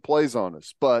make some plays on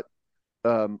us, but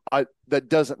that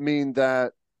doesn't mean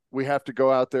that we have to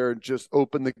go out there and just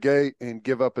open the gate and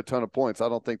give up a ton of points. I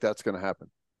don't think that's going to happen.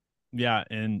 Yeah,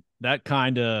 and that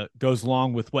kind of goes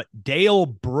along with what Dale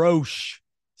Broche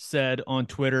said on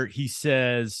Twitter. He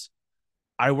says,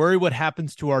 I worry what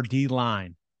happens to our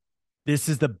D-line. This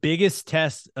is the biggest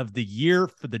test of the year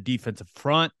for the defensive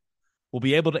front. We'll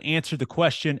be able to answer the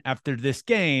question after this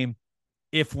game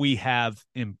if we have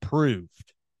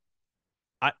improved.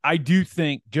 I do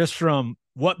think, just from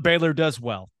what Baylor does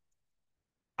well,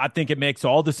 I think it makes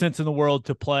all the sense in the world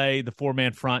to play the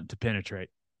four-man front to penetrate.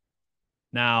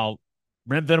 Now,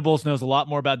 Brent Venables knows a lot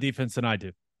more about defense than I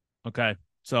do. Okay.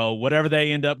 So whatever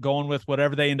they end up going with,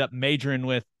 whatever they end up majoring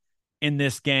with in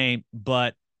this game,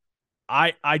 but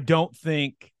I don't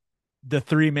think the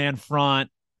three-man front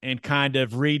and kind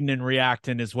of reading and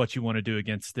reacting is what you want to do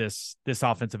against this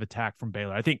offensive attack from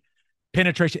Baylor. I think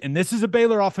penetration, and this is a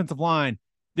Baylor offensive line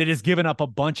that has given up a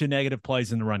bunch of negative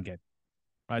plays in the run game.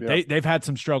 Right? Yeah. They've had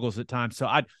some struggles at times. So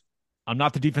I'm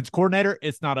not the defense coordinator.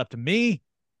 It's not up to me,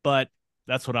 but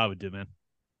that's what I would do, man.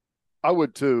 I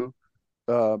would too.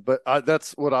 But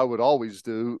that's what I would always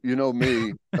do. You know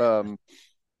me. The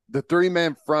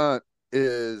three-man front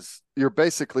is, you're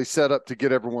basically set up to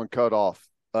get everyone cut off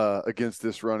against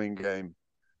this running game.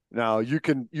 Now you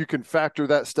can factor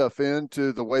that stuff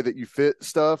into the way that you fit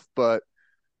stuff, but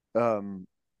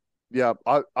yeah,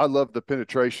 I love the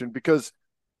penetration, because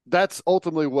that's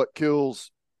ultimately what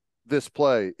kills this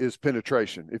play is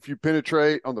penetration. If you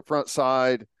penetrate on the front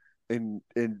side and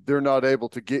they're not able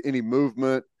to get any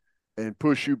movement and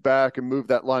push you back and move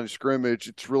that line of scrimmage,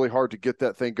 it's really hard to get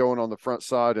that thing going on the front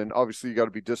side. And obviously you got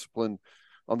to be disciplined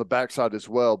on the backside as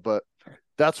well. But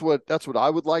that's what I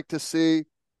would like to see,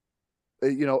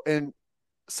 and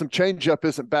some change up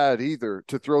isn't bad either,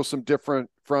 to throw some different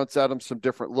fronts at them, some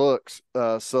different looks.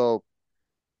 So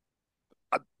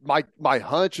my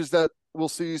hunch is that we'll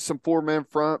see some four-man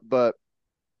front, but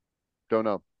don't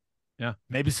know. Yeah.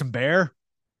 Maybe some bear,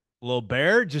 a little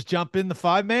bear, just jump in the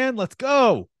five-man. Let's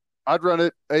go. I'd run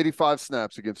it 85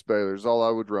 snaps against Baylor is all I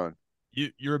would run.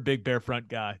 You're a big bear front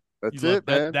guy. That's it,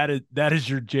 man. That is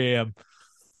your jam.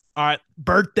 All right.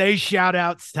 Birthday shout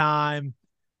outs time.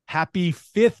 Happy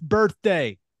 5th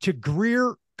birthday to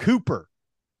Greer Cooper.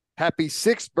 Happy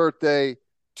 6th birthday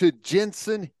to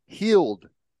Jensen Heald.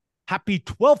 Happy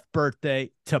 12th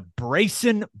birthday to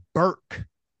Brayson Burke.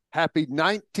 Happy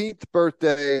 19th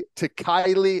birthday to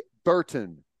Kylie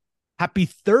Burton. Happy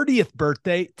 30th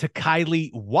birthday to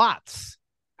Kylie Watts.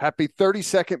 Happy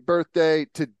 32nd birthday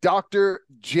to Dr.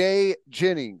 Jay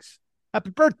Jennings.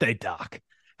 Happy birthday, Doc.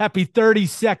 Happy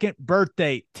 32nd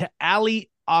birthday to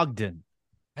Allie Ogden.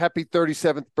 Happy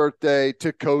 37th birthday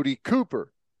to Cody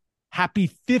Cooper. Happy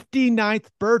 59th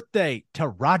birthday to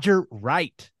Roger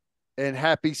Wright. And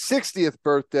happy 60th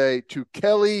birthday to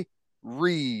Kelly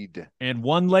Reed. And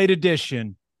one late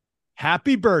addition,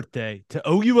 happy birthday to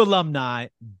OU alumni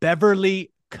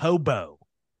Beverly Cobo.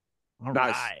 All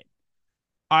nice. right.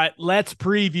 All right, let's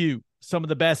preview some of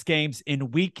the best games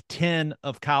in week 10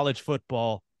 of college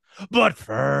football. But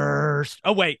first,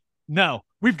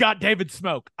 we've got David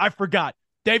Smoak. I forgot.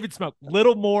 David Smoak,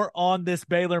 little more on this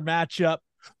Baylor matchup.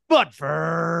 But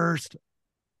first,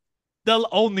 the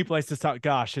only place to talk,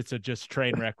 gosh, it's a just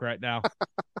train wreck right now.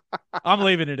 I'm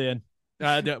leaving it in.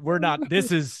 We're not,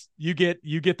 this is, you get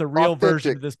the real authentic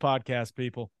version of this podcast,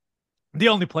 people. The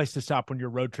only place to stop when you're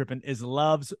road tripping is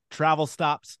Love's Travel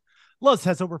Stops. Love's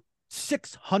has over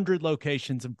 600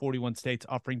 locations in 41 states,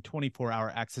 offering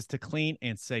 24-hour access to clean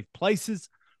and safe places.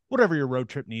 Whatever your road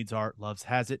trip needs are, Love's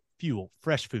has it. Fuel,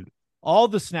 fresh food, all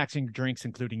the snacks and drinks,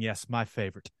 including, yes, my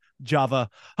favorite, Java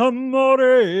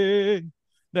Amore.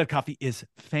 That coffee is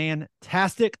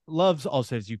fantastic. Love's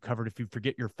also has you covered if you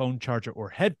forget your phone charger or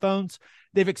headphones.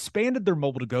 They've expanded their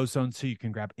mobile to-go zone so you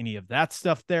can grab any of that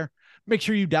stuff there. Make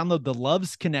sure you download the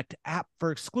Love's Connect app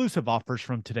for exclusive offers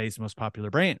from today's most popular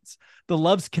brands. The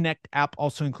Love's Connect app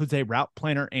also includes a route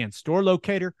planner and store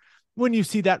locator. When you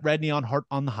see that red neon heart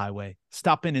on the highway,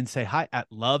 stop in and say hi at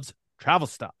Love's Travel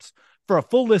Stops. For a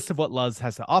full list of what Love's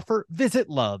has to offer, visit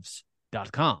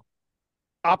loves.com.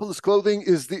 Opolis Clothing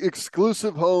is the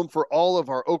exclusive home for all of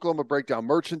our Oklahoma Breakdown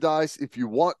merchandise. If you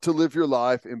want to live your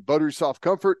life in buttery soft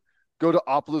comfort, go to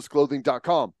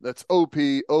opolisclothing.com. That's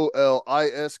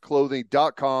OPOLIS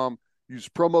clothing.com. Use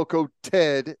promo code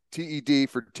TED, T-E-D,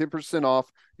 for 10%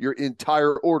 off your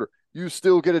entire order. You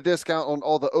still get a discount on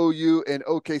all the OU and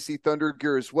OKC Thunder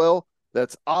gear as well.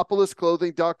 That's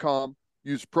opolisclothing.com.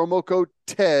 Use promo code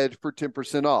TED for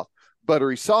 10% off.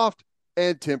 Buttery soft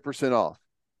and 10% off.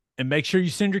 And make sure you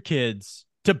send your kids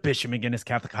to Bishop McGuinness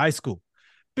Catholic High School.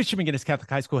 Bishop McGuinness Catholic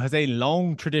High School has a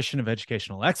long tradition of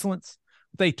educational excellence.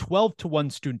 With a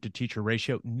 12-to-1 student-to-teacher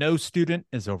ratio, no student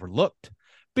is overlooked.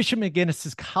 Bishop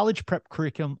McGuinness's college prep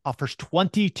curriculum offers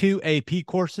 22 AP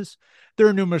courses. There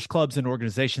are numerous clubs and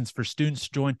organizations for students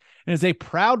to join. And as a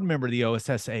proud member of the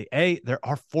OSSAA, there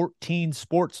are 14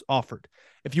 sports offered.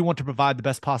 If you want to provide the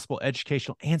best possible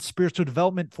educational and spiritual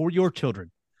development for your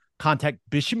children, contact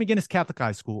Bishop McGuinness Catholic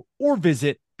High School or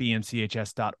visit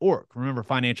bmchs.org. Remember,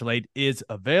 financial aid is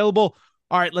available.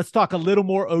 All right, let's talk a little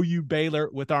more OU-Baylor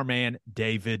with our man,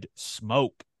 David Smoak.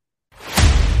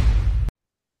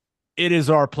 It is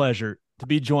our pleasure to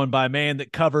be joined by a man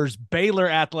that covers Baylor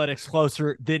athletics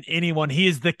closer than anyone. He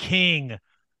is the king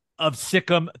of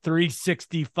Sikkim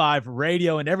 365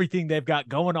 radio and everything they've got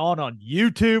going on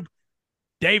YouTube.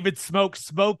 David Smoak.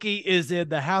 Smokey is in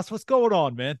the house. What's going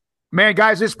on, man? Man,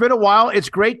 guys, it's been a while. It's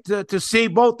great to see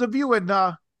both of you.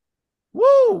 And,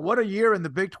 what a year in the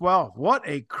Big 12. What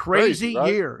a crazy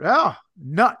year. Yeah,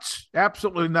 nuts.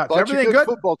 Absolutely nuts. Everything good?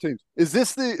 Football teams. Is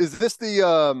this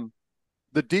the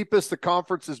deepest the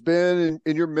conference has been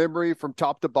in your memory from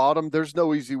top to bottom? There's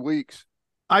no easy weeks.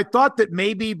 I thought that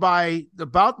maybe by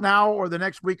about now or the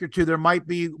next week or two, there might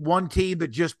be one team that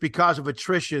just because of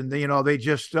attrition, they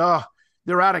just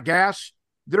they're out of gas.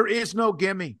 There is no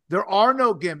gimme. There are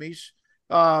no gimmies.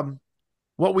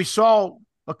 What we saw,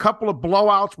 a couple of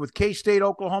blowouts with K-State,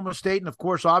 Oklahoma State, and, of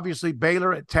course, obviously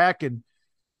Baylor at Tech and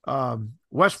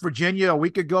West Virginia a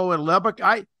week ago in Lubbock.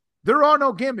 There are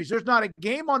no gimmies. There's not a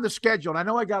game on the schedule. And I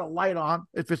know I got a light on.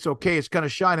 If it's okay, it's kind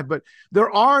of shining. But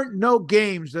there are no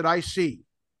games that I see,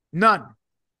 none,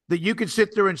 that you can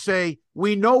sit there and say,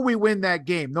 we know we win that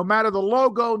game. No matter the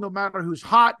logo, no matter who's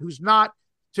hot, who's not,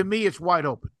 to me, it's wide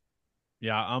open.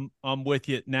 Yeah, I'm with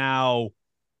you. Now,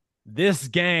 this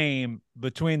game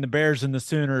between the Bears and the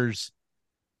Sooners,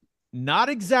 not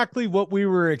exactly what we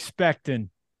were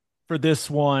expecting for this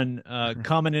one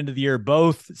coming into the year.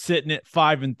 Both sitting at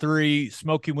 5-3.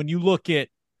 Smokey, when you look at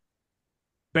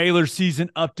Baylor's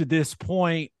season up to this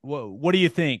point, what do you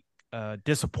think?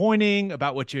 Disappointing,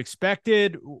 about what you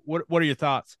expected? What are your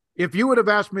thoughts? If you would have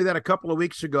asked me that a couple of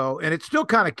weeks ago, and it still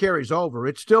kind of carries over,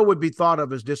 it still would be thought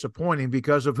of as disappointing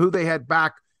because of who they had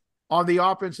back on the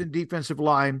offense and defensive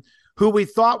line, who we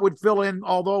thought would fill in,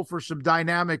 although for some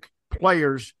dynamic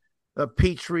players,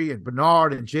 Petrie and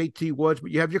Bernard and JT Woods,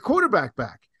 but you have your quarterback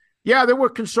back. Yeah, there were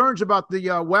concerns about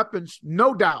the weapons,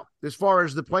 no doubt, as far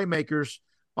as the playmakers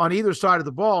on either side of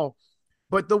the ball.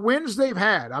 But the wins they've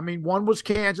had, I mean, one was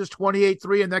Kansas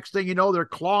 28-3, and next thing you know, they're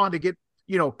clawing to get,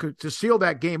 to seal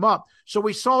that game up. So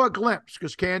we saw a glimpse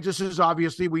because Kansas is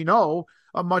obviously, we know,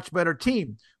 a much better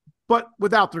team, but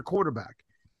without their quarterback.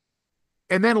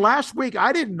 And then last week,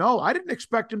 I didn't know. I didn't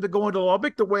expect them to go into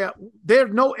Lubbock the way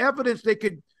there's no evidence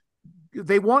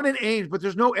they won in Ames, but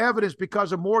there's no evidence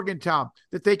because of Morgantown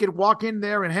that they could walk in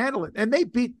there and handle it. And they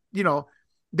beat,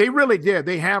 they really did.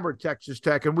 They hammered Texas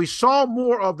Tech. And we saw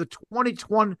more of the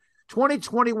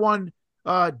 2021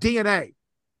 DNA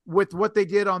with what they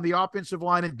did on the offensive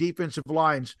line and defensive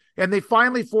lines. And they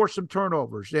finally forced some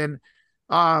turnovers. And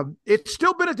it's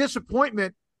still been a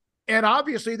disappointment. And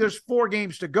obviously there's 4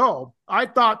 games to go. I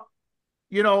thought,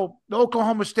 the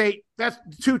Oklahoma State, that's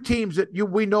two teams that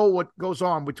we know what goes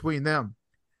on between them.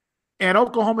 And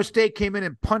Oklahoma State came in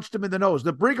and punched them in the nose.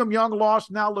 The Brigham Young loss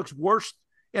now looks worse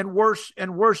and worse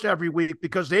and worse every week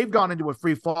because they've gone into a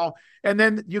free fall. And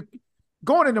then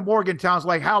going into Morgantown's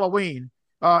like Halloween,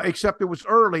 except it was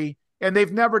early, and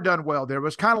they've never done well there. It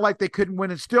was kind of like they couldn't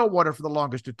win in Stillwater for the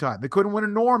longest of time. They couldn't win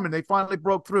in Norman. They finally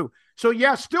broke through. So,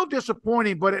 yeah, still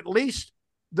disappointing, but at least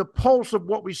the pulse of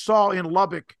what we saw in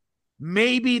Lubbock,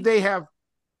 maybe they have,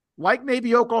 like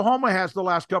maybe Oklahoma has the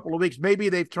last couple of weeks, maybe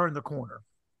they've turned the corner.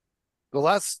 The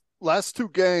last 2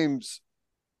 games,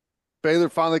 Baylor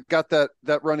finally got that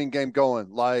running game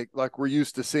going, like we're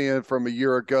used to seeing from a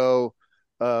year ago,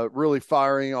 really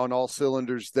firing on all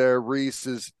cylinders there. Reese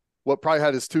is what probably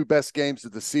had his 2 best games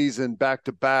of the season back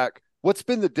to back. What's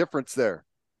been the difference there?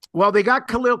 Well, they got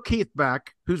Khalil Keith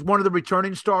back, who's one of the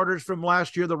returning starters from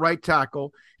last year, the right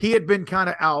tackle. He had been kind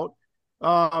of out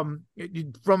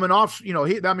from an off, he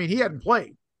hadn't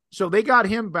played. So they got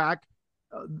him back.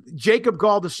 Jacob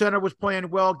Gall, the center, was playing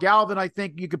well. Galvin, I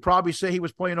think you could probably say he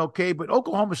was playing okay, but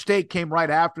Oklahoma State came right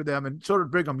after them, and so did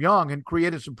Brigham Young, and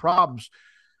created some problems.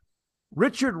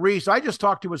 Richard Reese, I just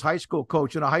talked to his high school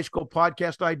coach in a high school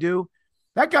podcast I do.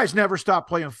 That guy's never stopped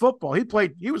playing football.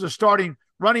 He was a starting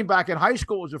running back in high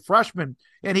school as a freshman,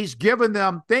 and he's given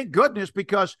them, thank goodness,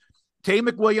 because Tay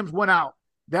McWilliams went out.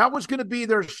 That was going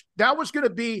to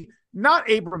be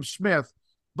not Abram Smith,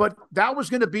 but that was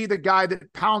going to be the guy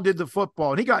that pounded the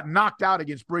football. And he got knocked out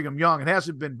against Brigham Young and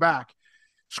hasn't been back.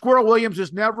 Squirrel Williams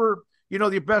is never,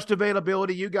 the best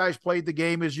availability. You guys played the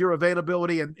game is your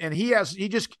availability. And he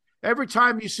just, every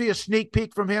time you see a sneak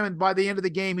peek from him and by the end of the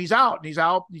game, he's out. He's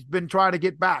been trying to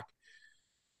get back.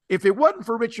 If it wasn't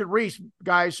for Richard Reese,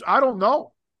 guys, I don't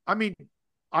know. I mean,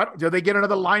 do they get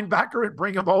another linebacker and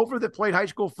bring him over that played high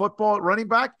school football at running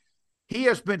back? He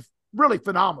has been really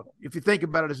phenomenal, if you think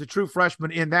about it, as a true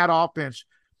freshman in that offense.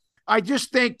 I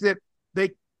just think that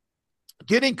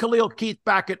getting Khalil Keith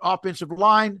back at offensive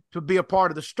line to be a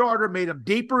part of the starter made him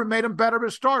deeper and made him better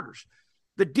as starters.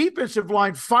 The defensive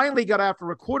line finally got after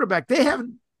a quarterback. They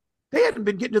hadn't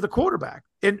been getting to the quarterback.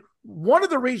 And one of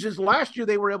the reasons last year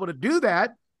they were able to do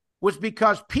that was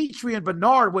because Petrie and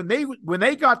Bernard, when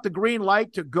they got the green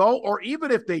light to go, or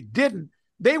even if they didn't,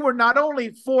 they were not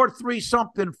only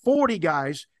 4.3-something 40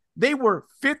 guys, they were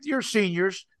fifth-year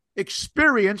seniors,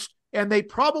 experienced, and they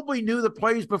probably knew the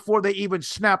plays before they even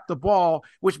snapped the ball,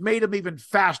 which made them even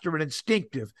faster and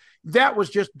instinctive. That was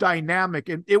just dynamic.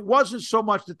 And it wasn't so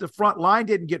much that the front line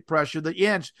didn't get pressure. The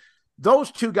ends,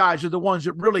 those two guys are the ones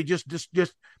that really just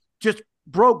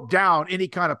broke down any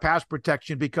kind of pass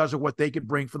protection because of what they could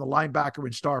bring from the linebacker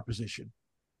and star position.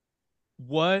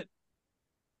 What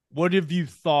have you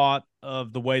thought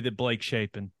of the way that Blake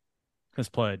Shapen has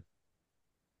played?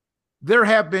 There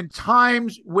have been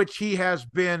times which he has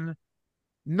been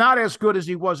not as good as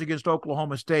he was against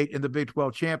Oklahoma State in the Big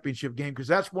 12 championship game, because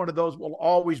that's one of those will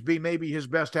always be maybe his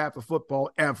best half of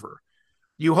football ever.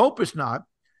 You hope it's not.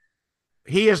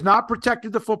 He has not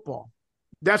protected the football.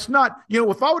 That's not,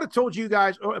 if I would have told you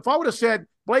guys, or if I would have said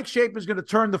Blake Shapen is going to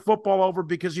turn the football over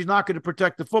because he's not going to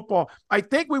protect the football, I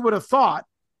think we would have thought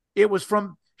it was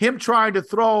from him trying to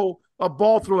throw a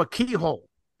ball through a keyhole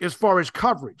as far as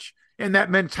coverage. And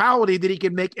that mentality that he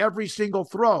can make every single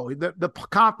throw, the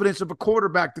confidence of a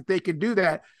quarterback that they can do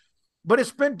that. But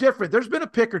it's been different. There's been a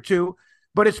pick or two,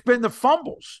 but it's been the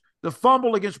fumbles. The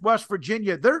fumble against West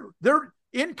Virginia. They're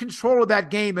in control of that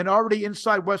game and already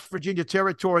inside West Virginia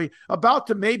territory, about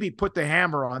to maybe put the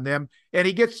hammer on them. And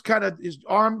he gets kind of his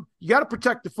arm. You got to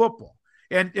protect the football.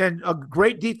 And a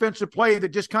great defensive play that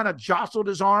just kind of jostled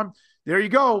his arm. There you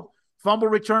go. Fumble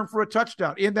return for a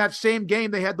touchdown. In that same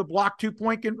game, they had the block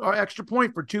 2-point extra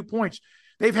point for 2 points.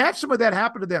 They've had some of that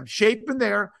happen to them. Shapen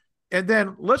there. And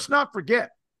then let's not forget,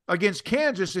 against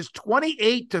Kansas is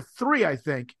 28-3, I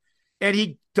think. And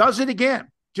he does it again,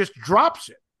 just drops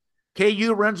it.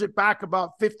 KU runs it back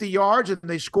about 50 yards, and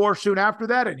they score soon after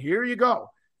that, and here you go.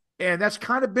 And that's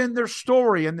kind of been their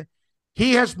story. And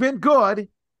he has been good.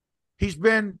 He's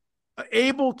been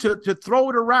able to throw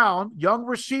it around. Young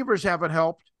receivers haven't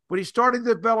helped. But he's starting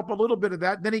to develop a little bit of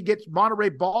that. Then he gets Monterey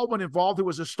Baldwin involved, who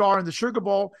was a star in the Sugar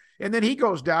Bowl, and then he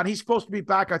goes down. He's supposed to be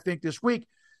back, I think, this week.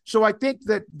 So I think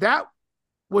that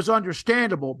was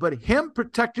understandable. But him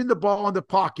protecting the ball in the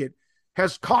pocket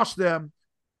has cost them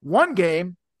one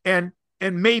game and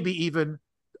maybe even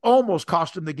almost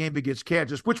cost them the game against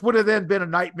Kansas, which would have then been a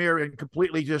nightmare and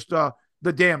completely just the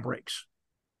dam breaks.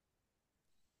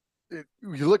 You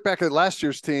look back at last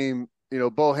year's team,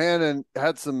 Bohannon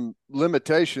had some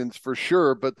limitations for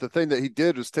sure, but the thing that he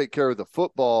did was take care of the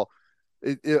football.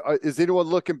 Is anyone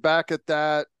looking back at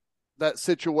that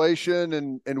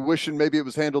situation and wishing maybe it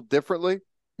was handled differently?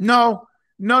 No,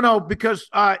 because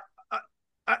I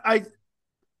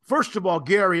first of all,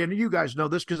 Gary, and you guys know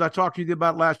this because I talked to you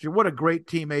about last year. What a great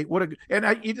teammate!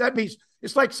 That means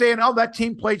it's like saying, "Oh, that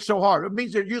team played so hard." It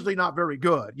means they're usually not very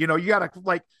good. You got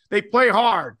to they play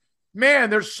hard. Man,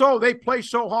 they play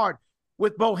so hard.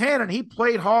 With Bohannon, he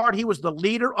played hard. He was the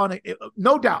leader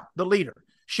no doubt, the leader.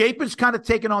 Shapen's kind of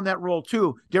taken on that role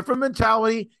too. Different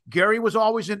mentality. Gary was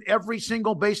always in every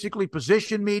single basically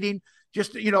position meeting.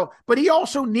 But he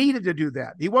also needed to do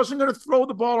that. He wasn't going to throw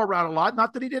the ball around a lot.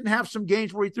 Not that he didn't have some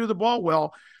games where he threw the ball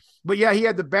well, but yeah, he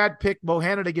had the bad pick,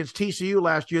 Bohannon, against TCU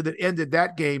last year that ended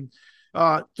that game.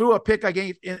 Threw a pick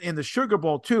against in the Sugar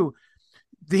Bowl too.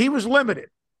 He was limited.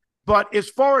 But as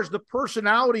far as the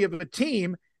personality of a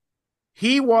team,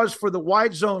 he was for the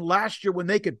wide zone last year when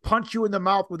they could punch you in the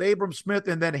mouth with Abram Smith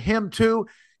and then him too.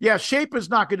 Yeah, Shapen's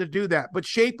not going to do that, but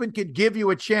Shapen can give you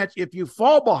a chance if you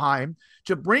fall behind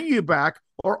to bring you back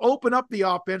or open up the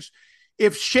offense.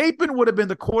 If Shapen would have been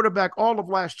the quarterback all of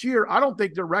last year, I don't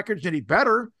think their record's any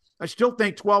better. I still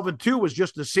think 12-2 was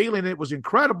just the ceiling, and it was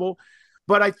incredible.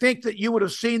 But I think that you would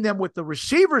have seen them with the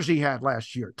receivers he had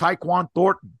last year. Tyquan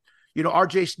Thornton,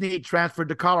 R.J. Snead transferred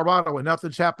to Colorado, and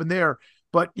nothing's happened there.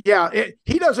 But, yeah,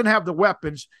 he doesn't have the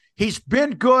weapons. He's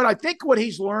been good. I think what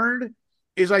he's learned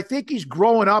is I think he's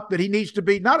growing up, that he needs to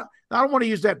be not, I don't want to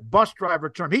use that bus driver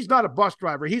term. He's not a bus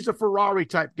driver. He's a Ferrari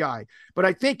type guy. But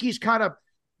I think he's kind of,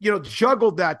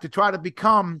 juggled that to try to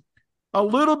become a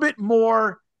little bit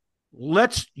more,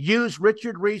 let's use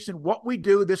Richard Reese and what we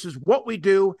do. This is what we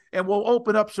do. And we'll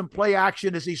open up some play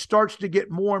action as he starts to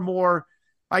get more and more,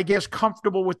 I guess,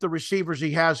 comfortable with the receivers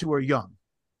he has who are young.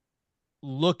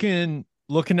 Looking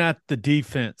at the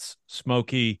defense,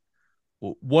 Smokey,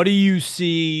 what do you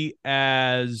see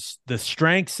as the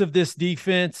strengths of this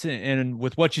defense? And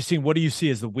with what you've seen, what do you see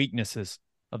as the weaknesses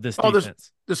of this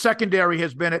defense? The secondary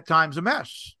has been at times a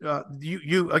mess.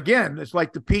 Again, it's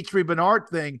like the Petrie Bernard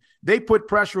thing. They put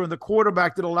pressure on the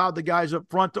quarterback that allowed the guys up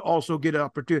front to also get an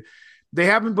opportunity. They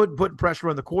haven't put pressure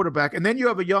on the quarterback. And then you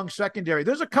have a young secondary.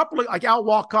 There's a couple of, like Al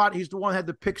Walcott, he's the one who had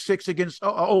the pick six against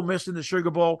Ole Miss in the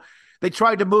Sugar Bowl. They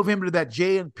tried to move him to that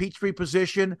Jay and Petrie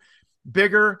position,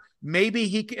 bigger. Maybe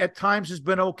he at times has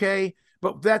been okay,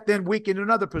 but that then weakened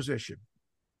another position.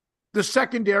 The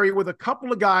secondary with a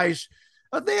couple of guys,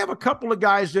 they have a couple of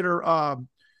guys that are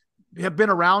have been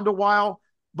around a while.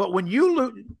 But when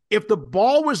if the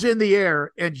ball was in the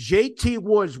air and JT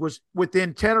Woods was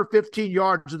within 10 or 15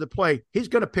 yards of the play, he's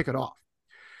going to pick it off.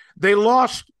 They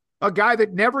lost a guy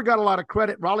that never got a lot of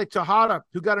credit, Raleigh Tejada,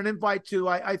 who got an invite to,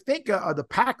 I think, the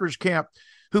Packers camp,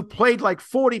 who played like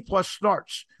 40-plus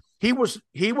starts. He was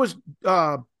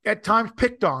at times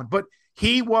picked on, but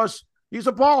he's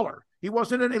a baller. He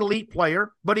wasn't an elite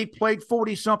player, but he played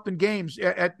 40-something games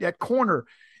at corner.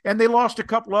 And they lost a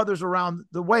couple others around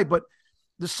the way. But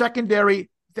the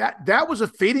secondary, that was a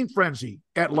feeding frenzy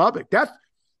at Lubbock.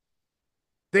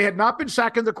 They had not been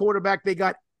sacking the quarterback. They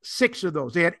got 6 of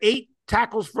those. They had 8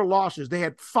 tackles for losses. They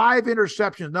had 5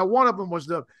 interceptions. Now, one of them was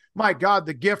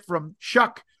the gift from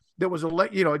Shuck that was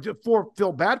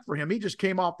feel bad for him. He just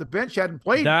came off the bench, hadn't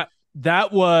played.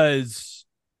 That was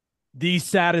the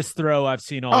saddest throw I've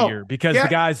seen all year, because the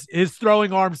guy's, his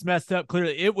throwing arms messed up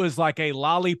clearly. It was like a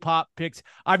lollipop pick.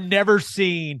 I've never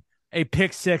seen a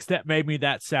pick six that made me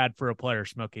that sad for a player,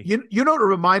 Smokey. You know what it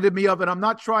reminded me of, and I'm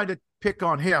not trying to pick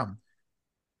on him,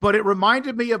 but it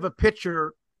reminded me of a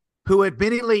pitcher who had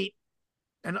been elite,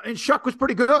 and Shuck was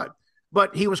pretty good,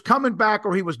 but he was coming back,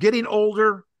 or he was getting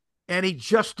older, and he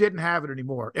just didn't have it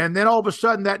anymore. And then all of a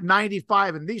sudden that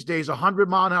 95, and these days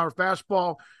 100-mile-an-hour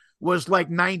fastball was like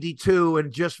 92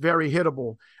 and just very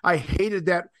hittable. I hated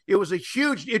that. It was a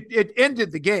huge, it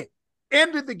ended the game.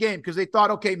 Because they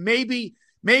thought, okay, maybe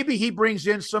he brings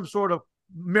in some sort of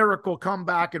miracle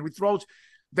comeback and we throws.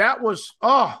 That was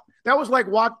like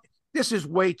this is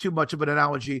way too much of an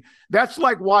analogy. That's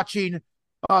like watching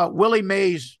Willie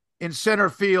Mays in center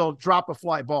field drop a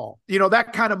fly ball.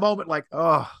 That kind of moment, like,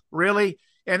 oh, really?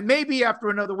 And maybe after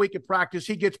another week of practice,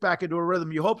 he gets back into a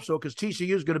rhythm. You hope so, because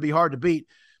TCU is going to be hard to beat.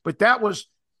 But that was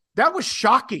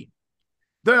shocking.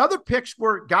 The other picks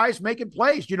were guys making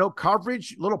plays,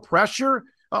 coverage, little pressure,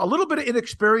 a little bit of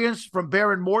inexperience from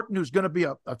Baron Morton, who's going to be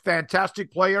a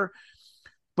fantastic player.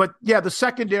 But, yeah, the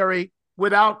secondary,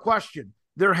 without question,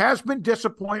 there has been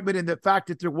disappointment in the fact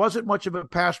that there wasn't much of a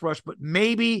pass rush. But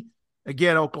maybe,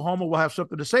 again, Oklahoma will have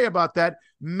something to say about that.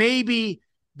 Maybe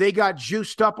they got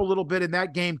juiced up a little bit and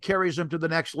that game carries them to the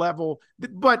next level.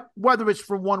 But whether it's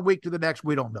from one week to the next,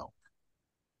 we don't know.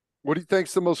 What do you think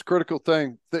is the most critical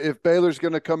thing? If Baylor's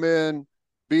going to come in,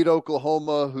 beat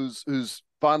Oklahoma, who's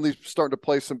finally starting to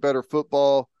play some better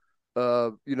football,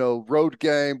 road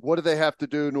game, what do they have to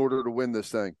do in order to win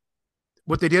this thing?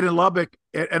 What they did in Lubbock,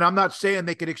 and I'm not saying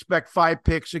they could expect 5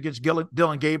 picks against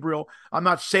Dylan Gabriel. I'm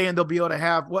not saying they'll be able to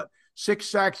have 6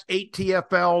 sacks, 8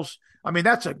 TFLs. I mean,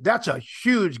 that's a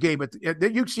huge game.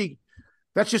 You see,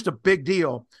 that's just a big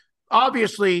deal.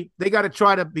 Obviously, they got to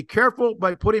try to be careful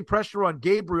by putting pressure on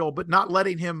Gabriel, but not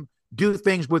letting him do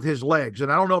things with his legs.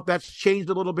 And I don't know if that's changed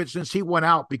a little bit since he went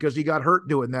out, because he got hurt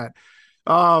doing that.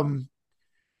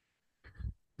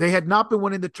 They had not been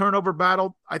winning the turnover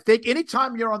battle. I think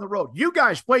anytime you're on the road, you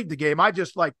guys played the game. I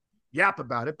just yap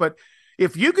about it. But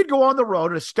if you could go on the road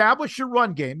and establish your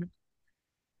run game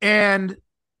and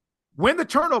win the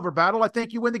turnover battle, I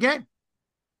think you win the game.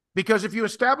 Because if you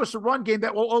establish a run game,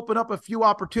 that will open up a few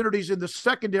opportunities in the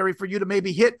secondary for you to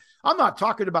maybe hit. I'm not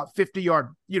talking about 50-yard,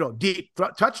 deep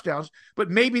touchdowns, but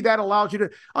maybe that allows you to.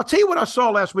 I'll tell you what I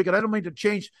saw last week, and I don't mean to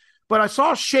change, but I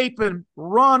saw Shapen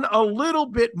run a little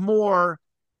bit more.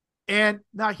 And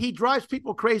now he drives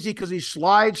people crazy because he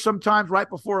slides sometimes right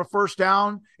before a first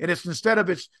down. And it's instead of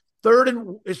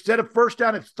first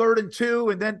down, it's 3rd and 2.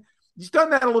 And then He's done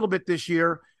that a little bit this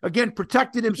year. Again,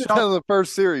 protected himself. In the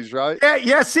first series, right? Yeah,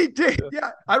 yes, he did.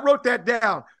 Yeah, I wrote that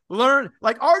down. Learn,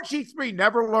 like RG3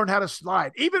 never learned how to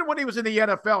slide. Even when he was in the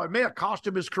NFL, it may have cost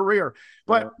him his career.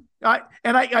 But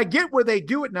I get where they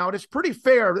do it now, and it's pretty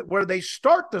fair that where they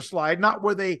start the slide, not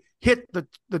where they hit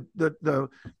the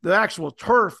actual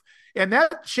turf. And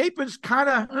that Chapin's kind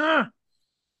of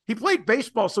he played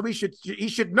baseball, so he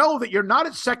should know that you're not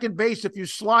at second base if you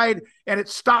slide and it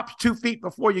stops 2 feet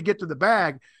before you get to the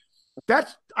bag.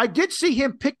 I did see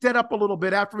him pick that up a little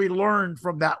bit after he learned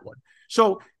from that one.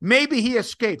 So maybe he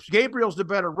escapes. Gabriel's the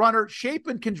better runner.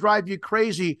 Chapin can drive you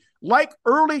crazy like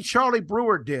early Charlie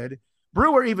Brewer did.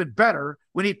 Brewer even better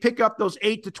when he'd pick up those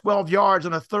 8 to 12 yards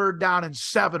on a 3rd down and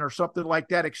 7 or something like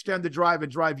that, extend the drive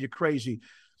and drive you crazy.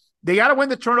 They got to win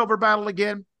the turnover battle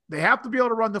again. They have to be able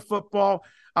to run the football.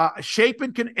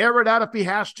 Chapin can air it out if he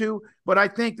has to, but I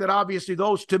think that obviously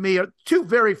those to me are two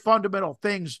very fundamental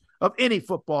things of any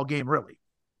football game, really.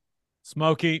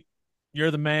 Smokey,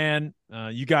 you're the man.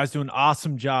 You guys do an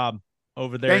awesome job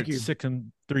over there at 6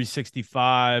 and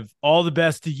 365. All the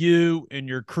best to you and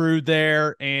your crew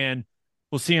there, and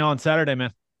we'll see you on Saturday,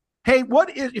 man. Hey,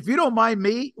 if you don't mind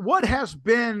me, what has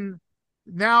been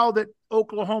now that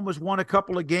Oklahoma's won a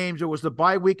couple of games, it was the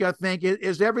bye week, I think,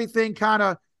 is everything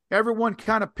everyone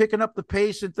kind of picking up the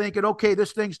pace and thinking, okay,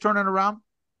 this thing's turning around?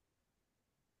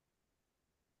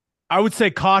 I would say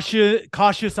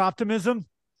cautious optimism.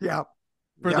 Yeah.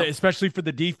 Especially for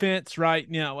the defense, right?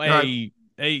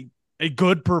 A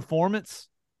good performance,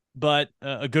 but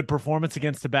a good performance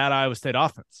against a bad Iowa State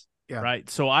offense. Yeah. Right.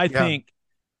 So I think,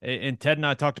 and Ted and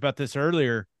I talked about this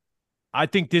earlier, I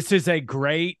think this is a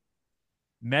great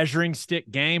measuring stick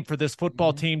game for this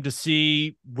football team to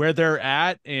see where they're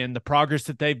at and the progress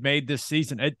that they've made this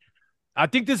season. I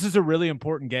think this is a really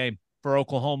important game for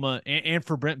Oklahoma and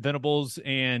for Brent Venables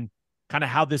and kind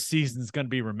of how this season is going to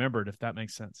be remembered, if that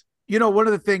makes sense. One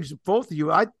of the things, both of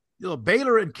you,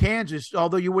 Baylor and Kansas,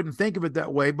 although you wouldn't think of it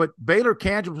that way, but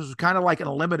Baylor-Kansas was kind of like an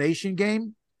elimination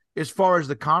game as far as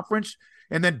the conference.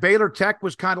 And then Baylor Tech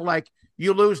was kind of like,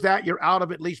 you lose that, you're out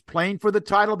of at least playing for the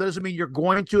title. That doesn't mean you're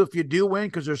going to if you do win,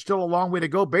 because there's still a long way to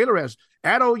go. Baylor has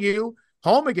at OU,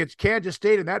 home against Kansas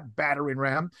State in that battering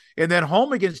ram, and then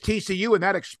home against TCU in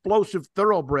that explosive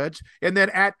thoroughbreds, and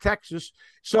then at Texas.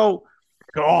 So,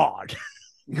 God.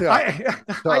 Yeah.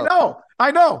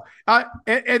 I know.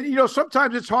 And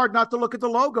sometimes it's hard not to look at the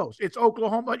logos. It's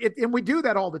Oklahoma, and we do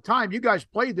that all the time. You guys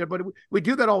played there, but we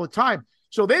do that all the time.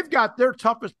 So they've got their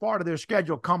toughest part of their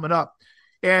schedule coming up.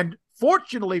 And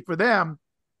fortunately for them,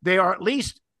 they are at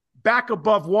least back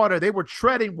above water. They were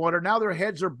treading water. Now their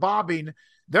heads are bobbing.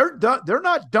 They're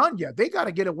not done yet. They got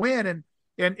to get a win.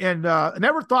 And I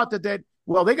never thought that they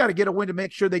got to get a win to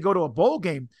make sure they go to a bowl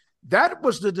game. That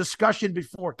was the discussion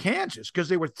before Kansas, because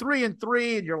they were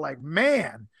 3-3, and you're like,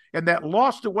 man. And that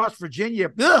loss to West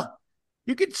Virginia,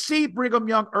 you could see Brigham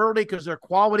Young early because their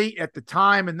quality at the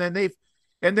time, and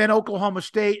then Oklahoma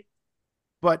State.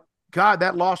 But God,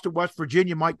 that loss to West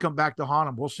Virginia might come back to haunt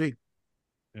them. We'll see.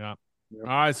 Yeah. All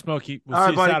right, Smokey. We'll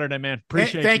see you Saturday, man.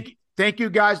 Appreciate you. Thank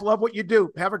you, guys. Love what you do.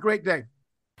 Have a great day.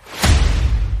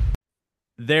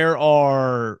 There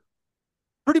are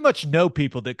pretty much no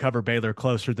people that cover Baylor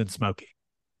closer than Smokey.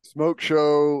 Smoak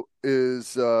Show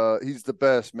is he's the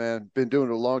best, man. Been doing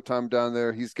it a long time down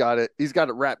there. He's got it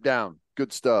wrapped down.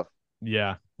 Good stuff.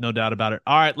 Yeah, no doubt about it.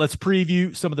 All right, let's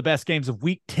preview some of the best games of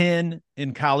Week 10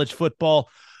 in college football.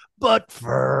 But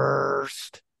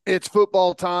first, it's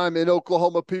football time in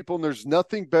Oklahoma, people, and there's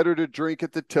nothing better to drink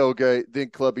at the tailgate than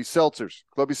Clubby Seltzers.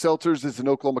 Clubby Seltzers is an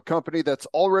Oklahoma company that's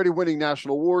already winning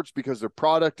national awards because their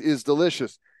product is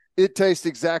delicious. It tastes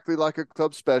exactly like a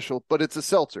club special, but it's a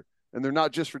seltzer. And they're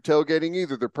not just for tailgating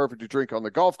either. They're perfect to drink on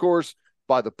the golf course,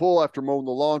 by the pool, after mowing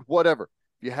the lawn, whatever.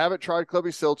 If you haven't tried Clubby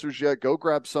Seltzers yet, go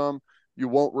grab some. You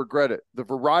won't regret it. The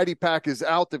variety pack is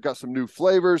out. They've got some new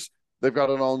flavors. They've got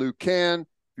an all-new can.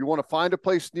 If you want to find a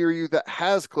place near you that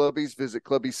has Clubbies, visit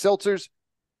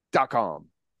clubbyseltzers.com.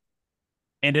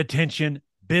 And attention,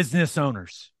 business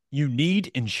owners. You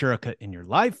need Insurica in your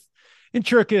life.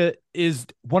 Insurica is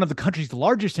one of the country's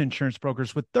largest insurance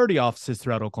brokers with 30 offices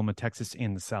throughout Oklahoma, Texas,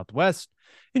 and the Southwest.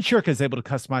 Insurica is able to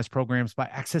customize programs by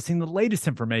accessing the latest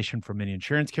information from many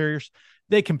insurance carriers.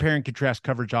 They compare and contrast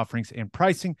coverage offerings and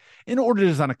pricing in order to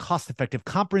design a cost-effective,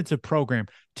 comprehensive program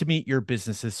to meet your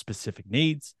business's specific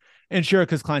needs.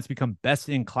 Insurica's clients become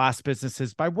best-in-class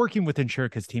businesses by working with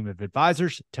Insurica's team of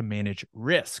advisors to manage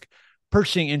risk.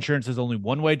 Purchasing insurance is only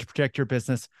one way to protect your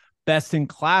business.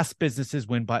 Best-in-class businesses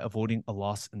win by avoiding a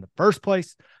loss in the first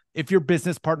place. If your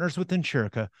business partners with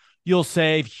Insurica, you'll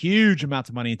save huge amounts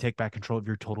of money and take back control of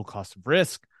your total cost of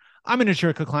risk. I'm an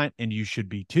Insurica client, and you should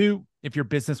be too. If your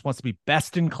business wants to be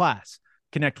best in class,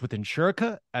 connect with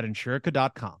Insurica at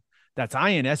Insurica.com. That's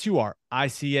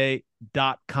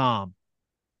INSURICA.com.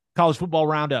 College football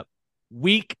roundup,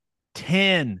 week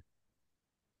 10.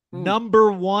 Number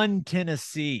 1,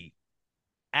 Tennessee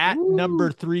at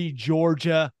number 3,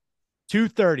 Georgia,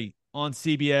 2:30 on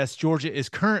CBS. Georgia is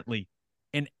currently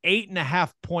an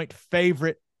 8.5-point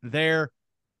favorite there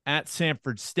at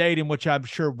Sanford Stadium, which I'm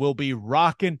sure will be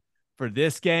rocking for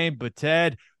this game. But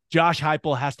Ted, Josh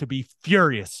Heupel has to be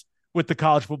furious with the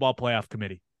College Football Playoff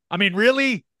Committee. I mean,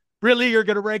 really, you're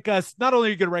going to rank us, not only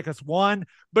are you going to rank us 1,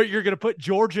 but you're going to put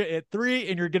Georgia at 3,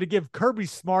 and you're going to give Kirby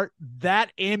Smart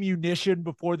that ammunition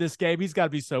before this game. He's got to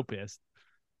be so pissed.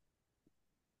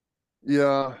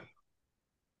 Yeah.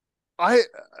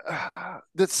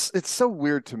 It's so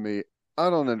weird to me. I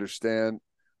don't understand.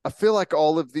 I feel like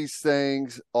all of these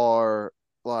things are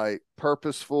like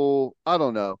purposeful. I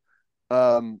don't know.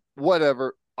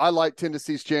 Whatever. I like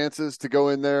Tennessee's chances to go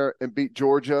in there and beat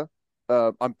Georgia.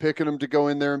 I'm picking them to go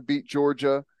in there and beat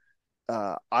Georgia.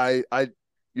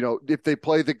 If they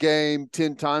play the game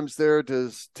 10 times there,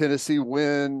 does Tennessee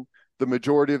win the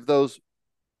majority of those?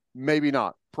 Maybe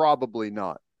not. Probably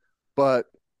not. But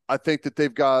I think that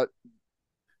they've got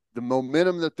the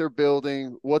momentum that they're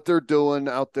building. What they're doing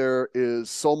out there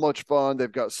is so much fun. They've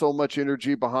got so much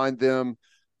energy behind them,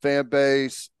 fan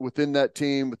base, within that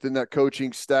team, within that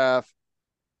coaching staff.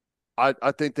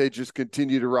 I think they just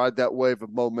continue to ride that wave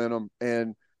of momentum.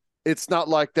 And it's not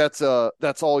like that's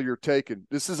all you're taking.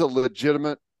 This is a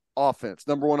legitimate offense,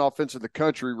 number 1 offense in the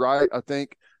country, right? I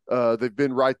think they've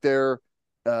been right there.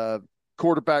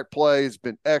 Quarterback play has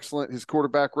been excellent. His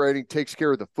quarterback rating takes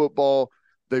care of the football.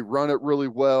 They run it really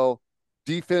well.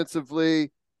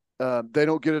 Defensively, they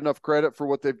don't get enough credit for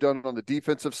what they've done on the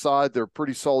defensive side. They're a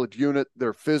pretty solid unit.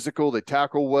 They're physical. They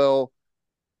tackle well.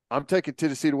 I'm taking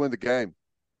Tennessee to win the game.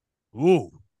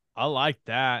 Ooh, I like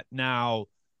that. Now,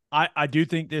 I do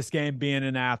think this game being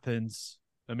in Athens,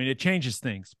 I mean, it changes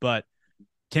things, but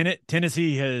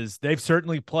Tennessee they've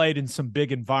certainly played in some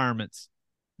big environments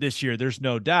this year. There's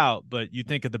no doubt, but you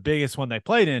think of the biggest one they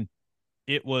played in,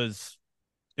 it was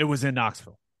in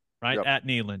Knoxville, right? Yep. At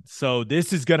Neyland. So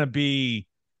this is going to be,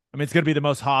 it's going to be the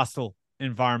most hostile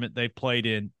environment they played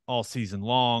in all season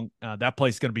long. That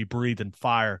place is going to be breathing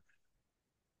fire.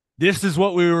 This is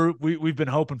what we've been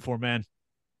hoping for, man.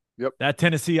 Yep. That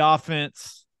Tennessee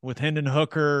offense with Hendon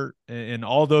Hooker and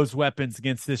all those weapons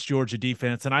against this Georgia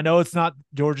defense. And I know it's not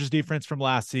Georgia's defense from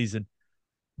last season,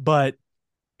 but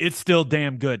it's still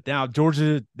damn good. Now,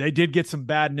 Georgia, they did get some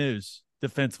bad news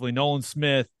defensively. Nolan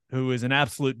Smith, who is an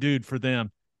absolute dude for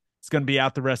them, is going to be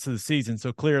out the rest of the season.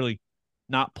 So clearly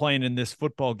not playing in this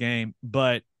football game.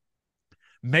 But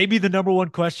maybe the number 1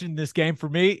 question in this game for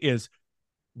me is,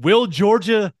 will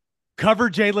Georgia cover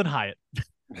Jalen Hyatt?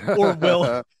 Or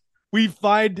will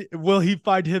he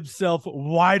find himself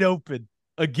wide open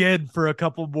again for a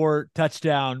couple more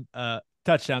touchdowns? I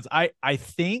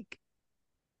think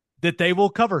that they will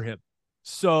cover him.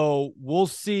 So we'll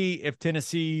see if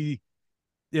Tennessee,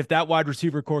 if that wide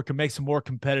receiver core can make some more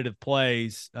competitive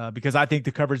plays, because I think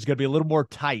the coverage is going to be a little more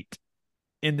tight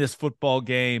in this football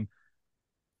game.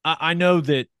 I know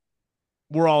that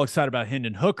we're all excited about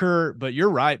Hendon Hooker, but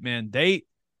you're right, man.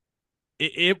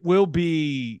 It will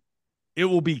be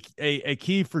a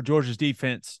key for Georgia's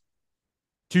defense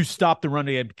to stop the run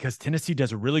game, because Tennessee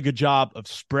does a really good job of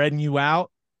spreading you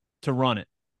out to run it.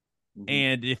 Mm-hmm.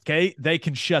 And if they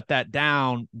can shut that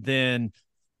down, then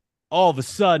all of a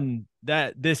sudden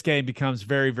that this game becomes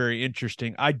very, very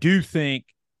interesting. I do think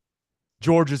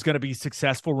Georgia's going to be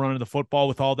successful running the football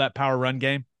with all that power run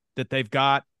game that they've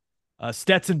got.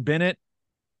 Stetson Bennett,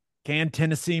 can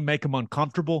Tennessee make him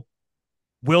uncomfortable?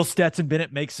 Will Stetson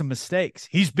Bennett make some mistakes?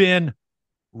 He's been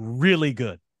really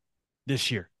good this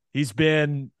year. He's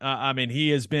been, he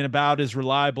has been about as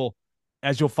reliable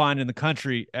as you'll find in the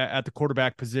country at the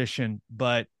quarterback position.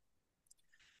 But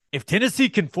if Tennessee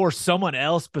can force someone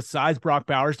else besides Brock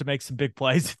Bowers to make some big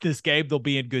plays in this game, they'll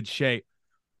be in good shape.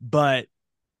 But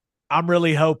I'm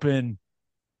really hoping,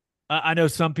 I know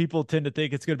some people tend to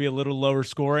think it's going to be a little lower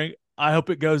scoring. I hope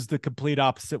it goes the complete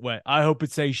opposite way. I hope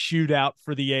it's a shootout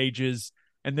for the ages,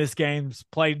 and this game's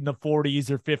played in the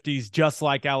 40s or 50s, just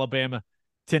like Alabama,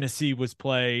 Tennessee was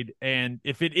played. And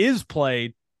if it is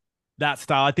played that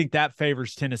style, I think that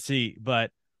favors Tennessee.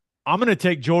 But I'm going to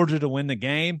take Georgia to win the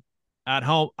game at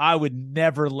home. I would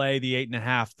never lay the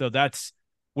 8.5, though. That's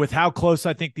with how close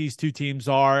I think these two teams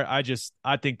are. I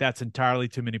think that's entirely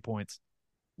too many points.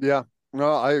 Yeah,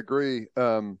 no, I agree.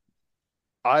 I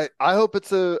hope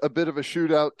it's a bit of a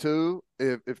shootout too.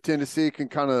 If Tennessee can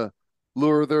kind of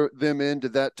lure them into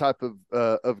that type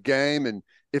of game. And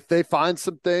if they find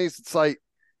some things, it's like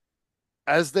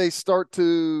as they start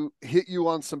to hit you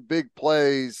on some big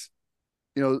plays,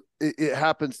 it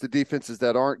happens to defenses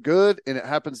that aren't good, and it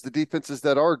happens to defenses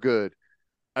that are good.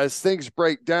 As things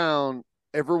break down,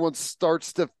 everyone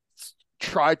starts to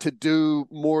try to do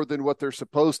more than what they're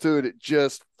supposed to, and it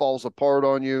just falls apart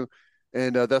on you.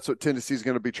 And that's what Tennessee's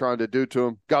going to be trying to do to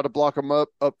them. Got to block them up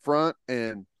front,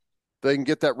 and they can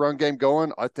get that run game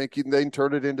going. I think they can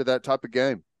turn it into that type of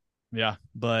game. Yeah,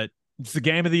 but it's the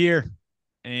game of the year,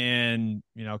 and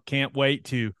can't wait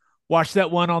to watch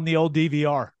that one on the old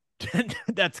DVR.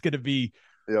 That's going to be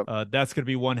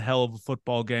one hell of a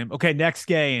football game. Okay, next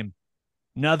game,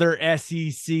 another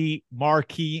SEC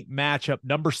marquee matchup.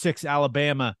 Number 6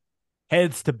 Alabama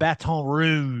heads to Baton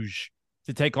Rouge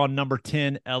to take on number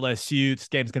 10 LSU. This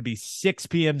game's going to be 6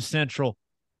 p.m. Central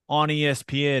on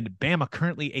ESPN. Bama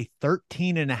currently a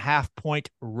 13.5-point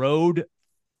road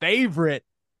favorite.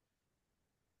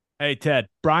 Hey, Ted,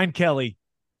 Brian Kelly,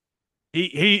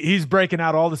 he's breaking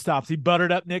out all the stops. He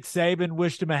buttered up Nick Saban,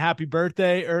 wished him a happy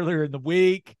birthday earlier in the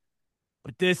week.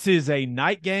 But this is a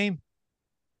night game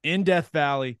in Death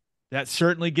Valley. That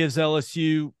certainly gives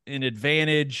LSU an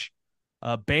advantage.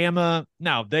 Bama,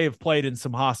 now they have played in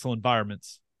some hostile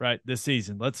environments, right, this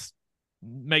season. Let's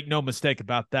make no mistake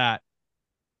about that.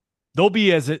 They'll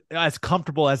be as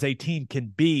comfortable as a team can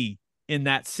be in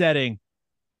that setting.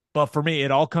 But for me,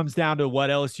 it all comes down to what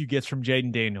LSU gets from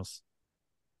Jaden Daniels.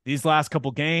 These last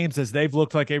couple games, as they've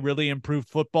looked like a really improved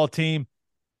football team,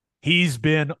 he's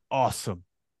been awesome.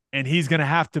 And he's going to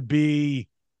have to be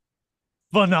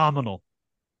phenomenal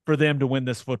for them to win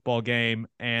this football game.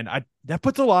 And that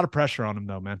puts a lot of pressure on him,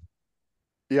 though, man.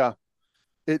 Yeah,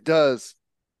 it does.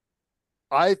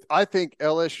 I think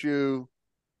LSU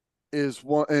is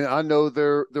one, and I know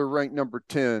they're ranked number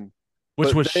 10.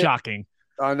 Which was shocking.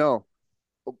 I know.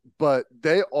 But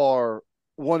they are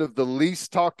one of the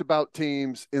least talked about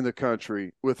teams in the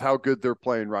country with how good they're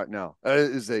playing right now. It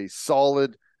is a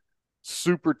solid,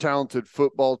 super talented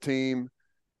football team.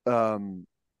 I'll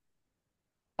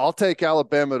take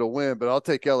Alabama to win, but I'll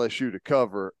take LSU to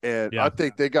cover. And I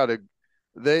think it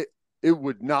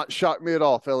would not shock me at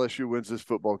all if LSU wins this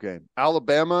football game.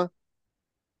 Alabama,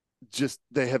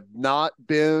 they have not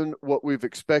been what we've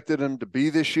expected them to be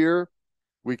this year.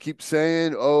 We keep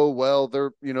saying, oh, well,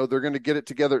 they're going to get it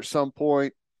together at some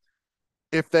point.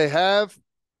 If they have,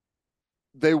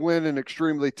 they win an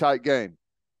extremely tight game.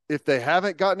 If they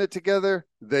haven't gotten it together,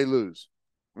 they lose.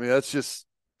 I mean, that's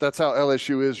how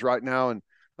LSU is right now. And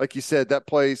like you said, that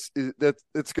place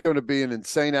it's going to be an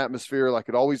insane atmosphere, like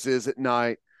it always is at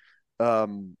night.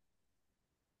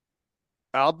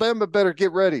 Alabama better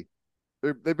get ready.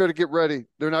 They better get ready.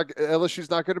 LSU's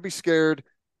not going to be scared,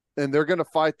 and they're going to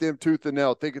fight them tooth and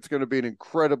nail. I think it's going to be an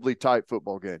incredibly tight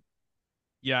football game.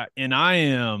 Yeah, and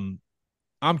I'm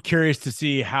curious to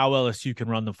see how LSU can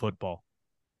run the football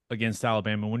against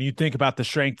Alabama. When you think about the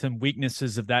strengths and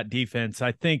weaknesses of that defense,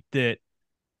 I think that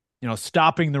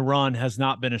stopping the run has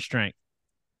not been a strength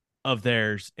of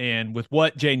theirs. And with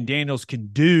what Jaden Daniels can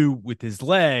do with his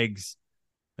legs,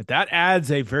 that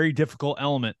adds a very difficult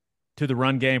element to the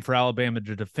run game for Alabama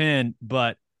to defend.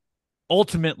 But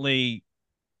ultimately,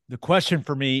 the question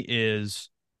for me is,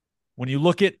 when you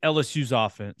look at LSU's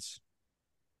offense,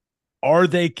 are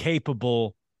they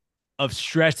capable of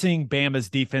stressing Bama's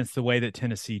defense the way that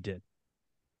Tennessee did?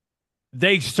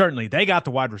 They got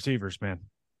the wide receivers, man.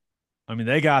 I mean,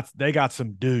 they got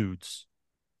some dudes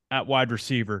at wide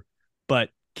receiver, but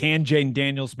can Jaden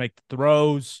Daniels make the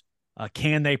throws?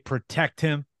 Can they protect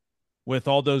him with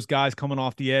all those guys coming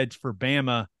off the edge for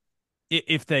Bama?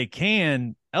 If they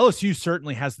can, LSU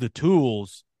certainly has the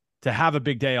tools to have a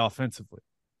big day offensively.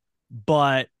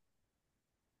 But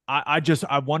I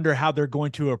wonder how they're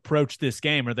going to approach this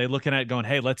game. Are they looking at it going,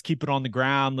 hey, let's keep it on the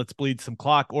ground, let's bleed some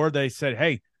clock? Or they said,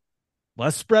 hey,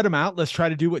 let's spread them out. Let's try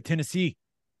to do what Tennessee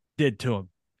did to them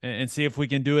and see if we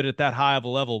can do it at that high of a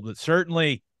level. But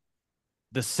certainly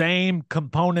the same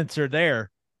components are there,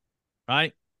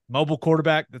 right? Mobile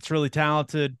quarterback that's really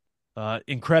talented,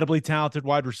 incredibly talented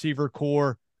wide receiver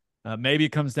core. Maybe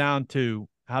it comes down to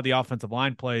how the offensive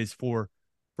line plays for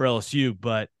LSU.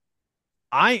 But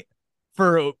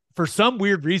for some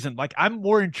weird reason, like, I'm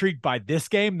more intrigued by this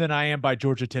game than I am by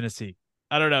Georgia Tennessee.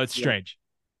 I don't know. It's strange.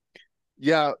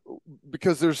 Yeah,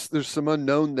 because there's some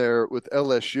unknown there with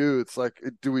LSU. It's like,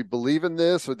 do we believe in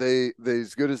this? Are they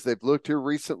as good as they've looked here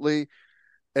recently?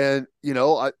 And,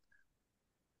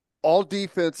 all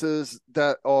defenses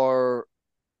that are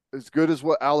as good as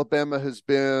what Alabama has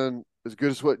been, as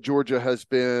good as what Georgia has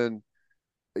been,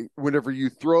 whenever you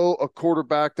throw a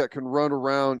quarterback that can run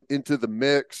around into the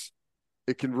mix,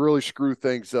 it can really screw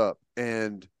things up.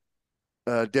 And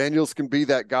Daniels can be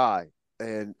that guy.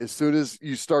 And as soon as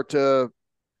you start to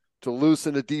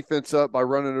loosen the defense up by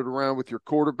running it around with your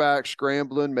quarterback,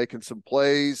 scrambling, making some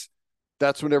plays,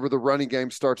 that's whenever the running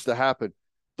game starts to happen.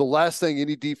 The last thing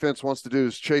any defense wants to do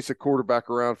is chase a quarterback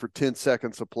around for 10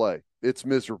 seconds of play. It's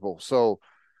miserable. So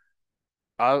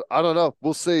I don't know.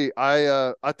 We'll see.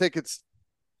 I think it's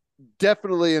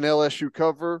definitely an LSU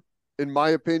cover, in my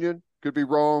opinion. Could be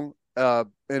wrong,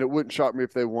 and it wouldn't shock me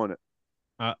if they won it.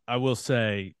 I will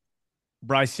say,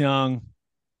 Bryce Young,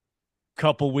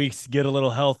 couple weeks to get a little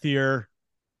healthier.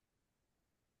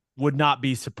 Would not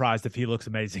be surprised if he looks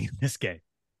amazing in this game.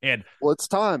 And well, it's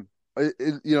time.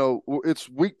 It's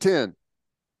week 10.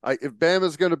 If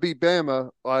Bama's going to be Bama,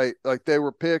 like they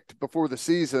were picked before the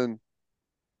season,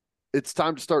 it's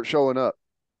time to start showing up.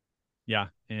 Yeah,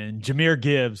 and Jahmyr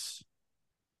Gibbs,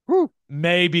 Whew.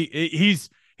 maybe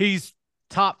he's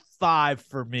top 5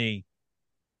 for me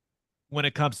when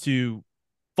it comes to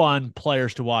fun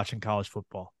players to watch in college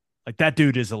football. Like, that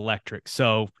dude is electric.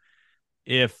 So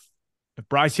if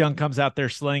Bryce Young comes out there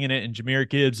slinging it and Jahmyr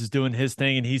Gibbs is doing his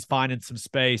thing and he's finding some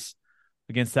space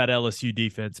against that LSU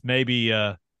defense, maybe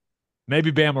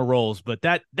Bama rolls. But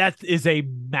that is a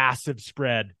massive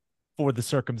spread for the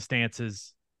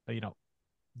circumstances.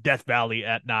 Death Valley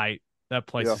at night. That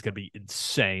place is going to be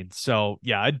insane. So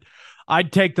yeah,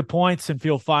 I'd take the points and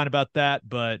feel fine about that.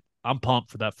 But I'm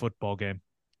pumped for that football game.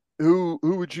 Who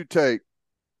would you take?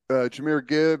 Jahmyr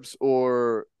Gibbs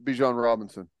or Bijan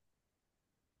Robinson?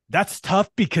 That's tough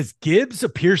because Gibbs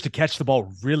appears to catch the ball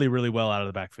really, really well out of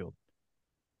the backfield.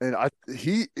 And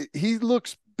he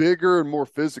looks bigger and more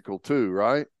physical too,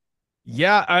 right?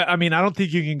 Yeah, I mean, I don't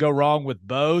think you can go wrong with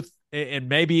both. And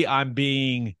maybe I'm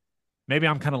kind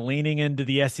of leaning into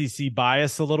the SEC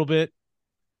bias a little bit.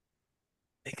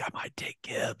 I think I might take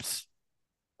Gibbs.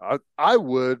 I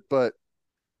would, but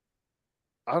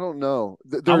I don't know.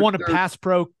 I want a pass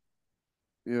pro.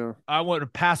 Yeah. I want a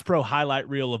pass pro highlight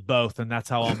reel of both, and that's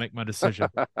how I'll make my decision.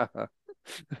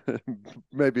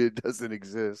 Maybe it doesn't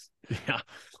exist. Yeah.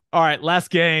 All right. Last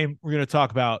game we're going to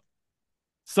talk about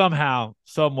somehow,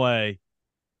 some way,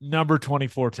 number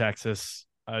 24 Texas.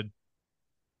 Let's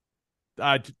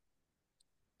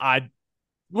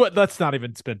not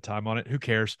even spend time on it. Who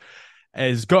cares?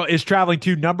 Is traveling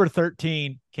to number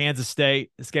 13 Kansas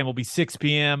State. This game will be 6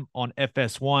 p.m. on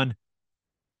FS1.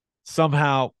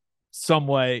 Somehow, some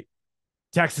way,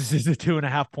 Texas is a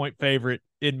 2.5-point favorite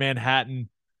in Manhattan.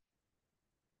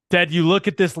 Ted, you look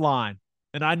at this line,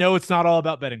 and I know it's not all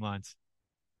about betting lines.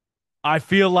 I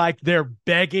feel like they're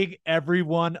begging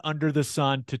everyone under the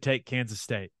sun to take Kansas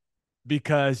State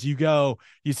because you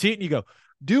see it and you go,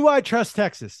 do I trust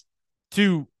Texas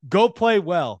to go play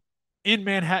well in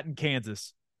Manhattan,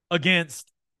 Kansas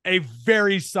against a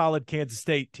very solid Kansas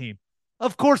State team?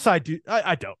 Of course I do.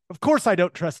 I don't. Of course I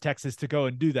don't trust Texas to go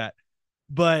and do that.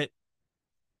 But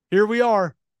here we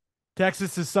are.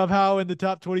 Texas is somehow in the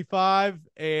top 25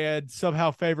 and somehow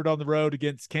favored on the road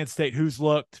against Kansas State, who's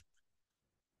looked,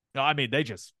 they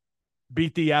just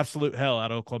beat the absolute hell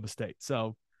out of Oklahoma State.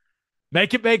 So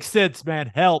make it make sense,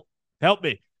 man. Help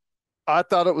me. I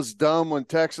thought it was dumb when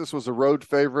Texas was a road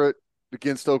favorite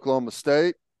against Oklahoma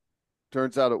State.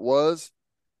 Turns out it was.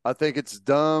 I think it's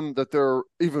dumb that they're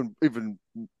even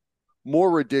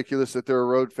more ridiculous that they're a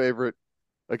road favorite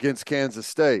against Kansas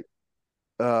State.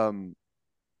 One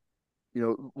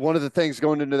of the things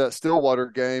going into that Stillwater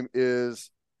game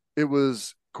is it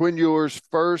was Quinn Ewers'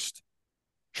 first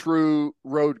true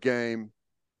road game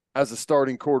as a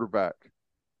starting quarterback.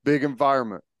 Big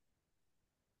environment.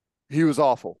 He was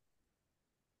awful.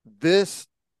 This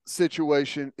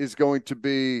situation is going to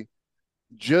be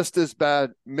just as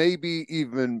bad, maybe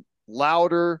even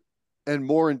louder and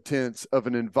more intense of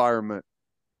an environment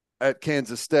at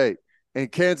Kansas State.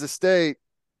 And Kansas State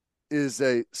is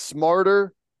a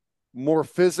smarter, more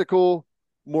physical,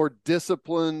 more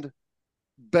disciplined,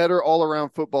 better all-around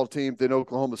football team than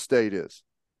Oklahoma State is.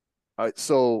 All right,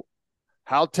 so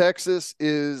how Texas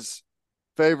is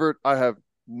favored, I have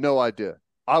no idea.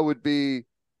 I would be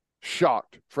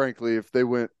shocked, frankly, if they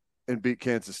went and beat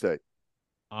Kansas State.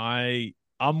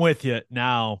 I'm with you.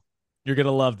 Now, you're going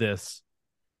to love this.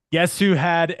 Guess who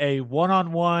had a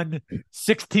one-on-one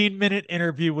 16-minute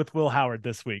interview with Will Howard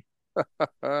this week?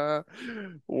 Wow.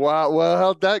 Well,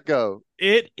 how'd that go?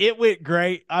 It went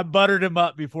great. I buttered him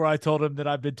up before I told him that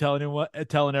I've been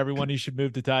telling everyone he should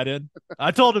move to tight end.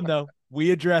 I told him, though.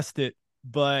 We addressed it.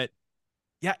 But,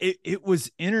 yeah, it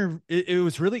was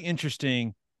really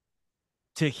interesting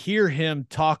to hear him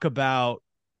talk about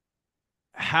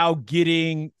how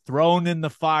getting thrown in the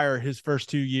fire his first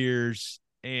 2 years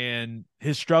and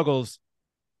his struggles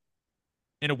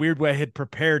in a weird way had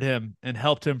prepared him and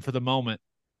helped him for the moment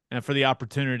and for the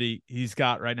opportunity he's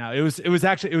got right now. It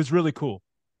was really cool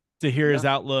to hear his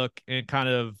outlook and kind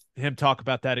of him talk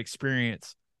about that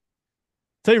experience.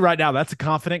 Tell you right now, that's a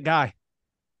confident guy.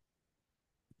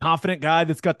 Confident guy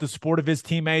that's got the support of his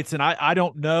teammates. And I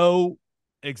don't know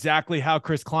exactly how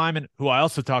Chris Kleiman, who I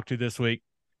also talked to this week,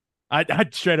 I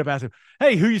straight up asked him,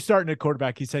 hey, who you starting at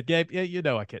quarterback? He said, Gabe, yeah, you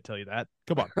know I can't tell you that.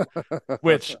 Come on.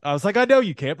 Which I was like, I know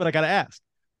you can't, but I got to ask.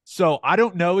 So I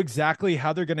don't know exactly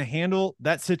how they're going to handle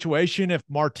that situation if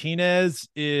Martinez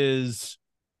is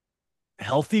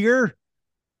healthier.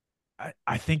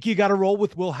 I think you got to roll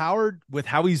with Will Howard with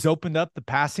how he's opened up the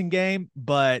passing game.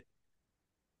 But,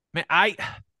 man, I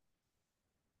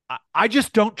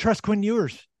just don't trust Quinn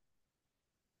Ewers.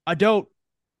 I don't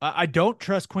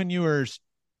trust Quinn Ewers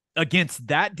against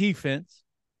that defense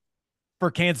for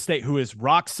Kansas State, who is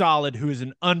rock solid, who is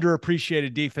an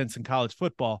underappreciated defense in college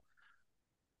football.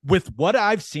 With what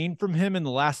I've seen from him in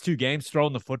the last 2 games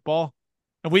throwing the football,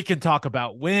 and we can talk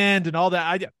about wind and all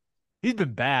that. He's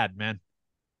been bad, man.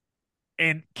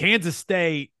 And Kansas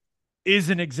State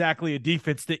isn't exactly a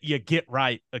defense that you get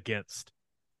right against.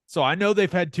 So I know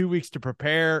they've had 2 weeks to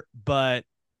prepare, but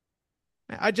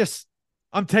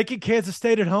I'm taking Kansas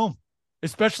State at home,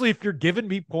 especially if you're giving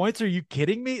me points. Are you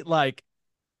kidding me? Like,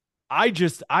 I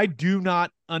do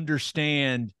not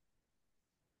understand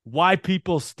why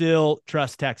people still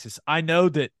trust Texas. I know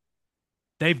that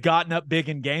they've gotten up big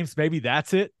in games. Maybe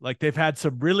that's it. Like, they've had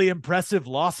some really impressive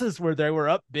losses where they were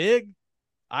up big.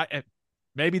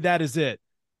 Maybe that is it.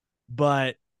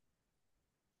 But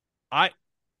I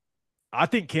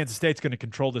think Kansas State's going to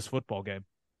control this football game.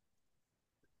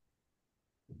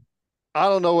 I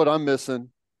don't know what I'm missing.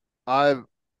 I've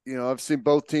seen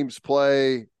both teams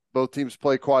play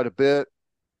quite a bit.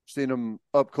 Seen them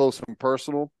up close and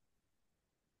personal.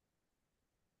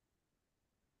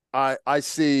 I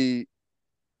see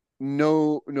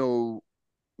no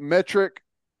metric,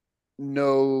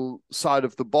 no side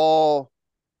of the ball.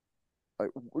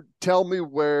 Tell me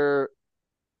where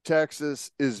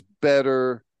Texas is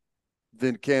better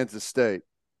than Kansas State.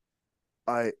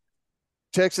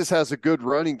 Texas has a good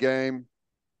running game,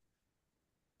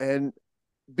 and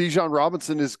Bijan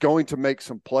Robinson is going to make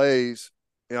some plays.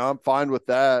 I'm fine with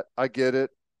that. I get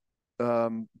it.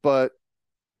 But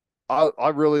I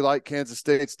really like Kansas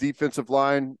State's defensive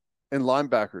line and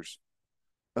linebackers.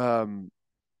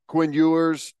 Quinn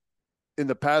Ewers in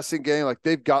the passing game, like,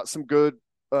 they've got some good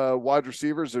wide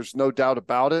receivers. There's no doubt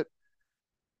about it.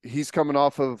 He's coming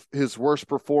off of his worst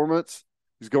performance.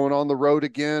 He's going on the road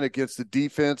again against a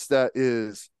defense that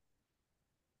is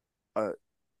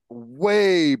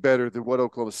way better than what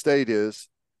Oklahoma State is.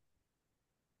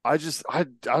 I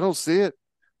don't see it.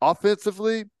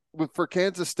 Offensively, for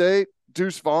Kansas State,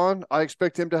 Deuce Vaughn, I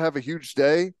expect him to have a huge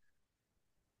day.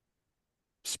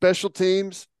 Special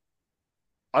teams,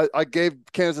 I gave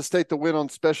Kansas State the win on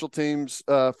special teams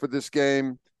for this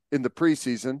game in the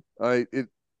preseason. They're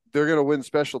going to win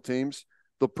special teams.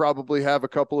 They'll probably have a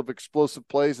couple of explosive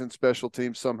plays in special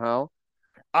teams somehow.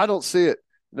 I don't see it.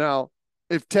 Now,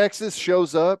 if Texas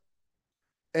shows up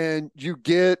and you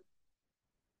get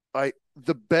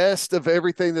the best of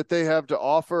everything that they have to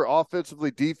offer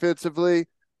offensively, defensively,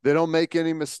 they don't make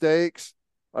any mistakes.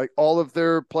 Like, all of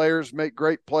their players make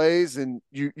great plays, and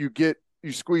you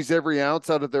squeeze every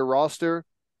ounce out of their roster.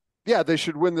 Yeah, they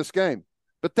should win this game.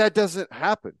 But that doesn't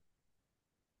happen.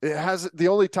 The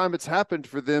only time it's happened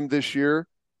for them this year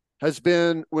has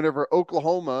been whenever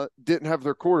Oklahoma didn't have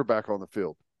their quarterback on the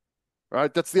field.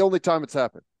 Right? That's the only time it's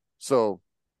happened. So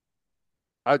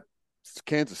it's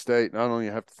Kansas State, and I don't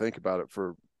even have to think about it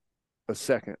for a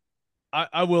second.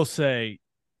 I will say,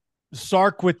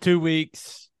 Sark with 2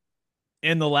 weeks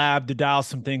in the lab to dial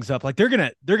some things up. Like, they're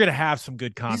gonna have some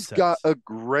good concepts. He's got a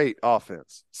great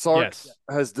offense. Sark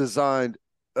has designed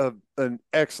an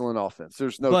excellent offense.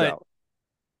 There's no doubt.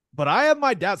 But I have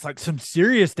my doubts, like some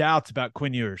serious doubts about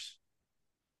Quinn Ewers.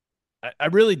 I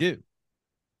really do.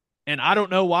 And I don't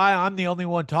know why I'm the only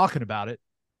one talking about it.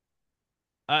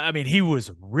 I mean, he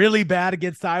was really bad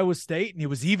against Iowa State, and he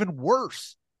was even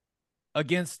worse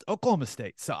against Oklahoma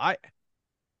State. So I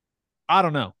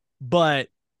don't know. But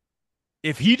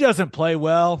if he doesn't play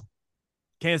well,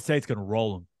 Kansas State's going to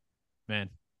roll him, man.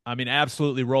 I mean,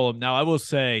 absolutely roll him. Now, I will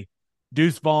say,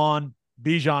 Deuce Vaughn,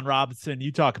 Bijan Robinson,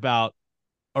 you talk about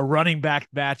a running back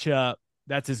matchup.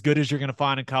 That's as good as you're going to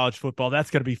find in college football.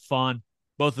 That's going to be fun.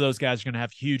 Both of those guys are going to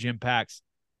have huge impacts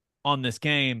on this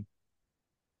game.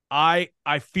 I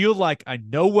feel like I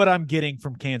know what I'm getting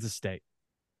from Kansas State.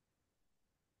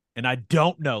 And I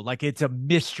don't know. Like, it's a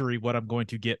mystery what I'm going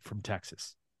to get from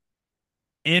Texas.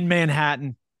 In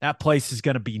Manhattan, that place is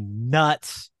going to be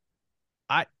nuts.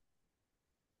 I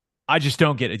I just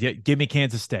don't get it. Give me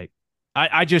Kansas State.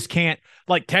 I just can't.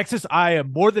 Like, Texas, I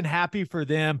am more than happy for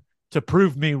them to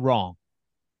prove me wrong.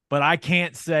 But I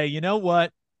can't say, you know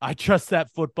what? I trust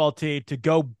that football team to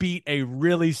go beat a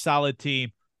really solid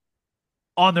team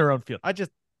on their own field.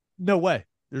 No way.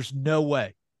 There's no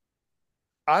way.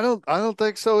 I don't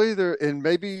think so either. And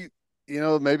maybe,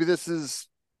 maybe this is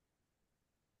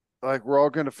like we're all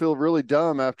going to feel really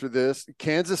dumb after this.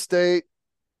 Kansas State,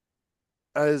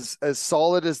 as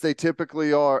solid as they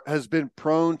typically are, has been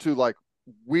prone to like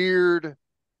weird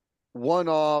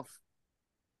one-off,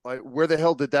 like where the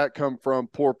hell did that come from?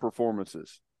 Poor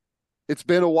performances. It's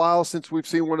been a while since we've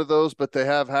seen one of those, but they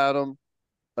have had them.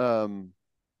 I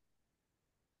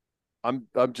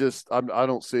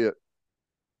don't see it.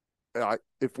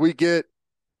 If we get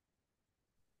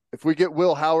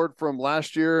Will Howard from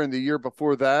last year and the year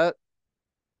before that,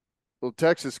 well,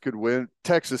 Texas could win.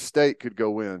 Texas State could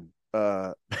go win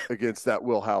against that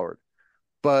Will Howard.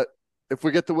 But if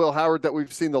we get the Will Howard that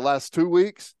we've seen the last 2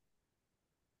 weeks,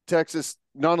 Texas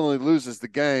not only loses the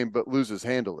game but loses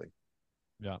handily.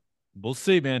 Yeah, we'll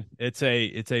see, man. It's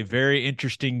a very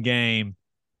interesting game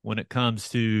when it comes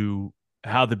to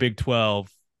how the Big 12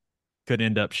 could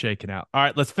end up shaking out. All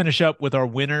right, let's finish up with our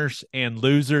winners and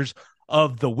losers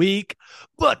of the week.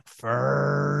 But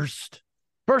first,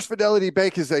 First Fidelity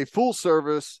Bank is a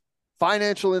full-service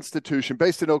financial institution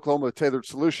based in Oklahoma with tailored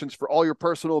solutions for all your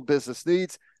personal and business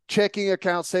needs. Checking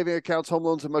accounts, saving accounts, home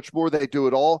loans, and much more. They do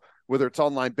it all. Whether it's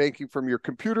online banking from your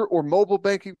computer or mobile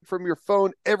banking from your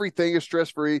phone, everything is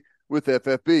stress-free with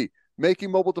FFB.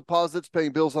 Making mobile deposits,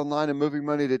 paying bills online, and moving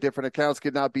money to different accounts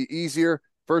could not be easier.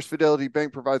 First Fidelity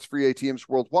Bank provides free ATMs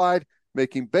worldwide,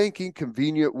 making banking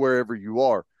convenient wherever you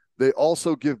are. They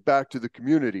also give back to the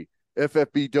community.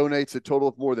 FFB donates a total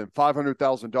of more than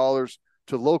 $500,000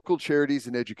 to local charities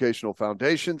and educational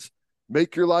foundations.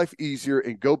 Make your life easier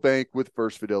and go bank with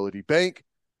First Fidelity Bank.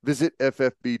 Visit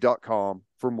ffb.com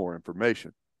for more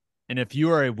information. And if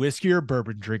you are a whiskey or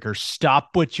bourbon drinker, stop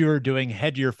what you are doing,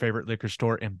 head to your favorite liquor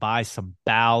store and buy some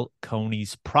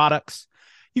Balcones products.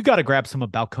 You got to grab some of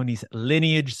Balcones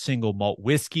Lineage single malt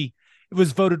whiskey. It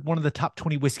was voted one of the top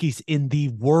 20 whiskeys in the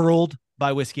world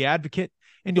by Whiskey Advocate,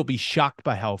 and you'll be shocked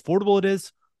by how affordable it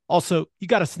is. Also, you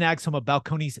got to snag some of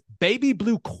Balcones Baby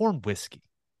Blue Corn whiskey.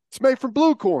 It's made from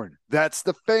blue corn. That's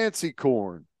the fancy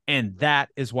corn. And that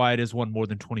is why it has won more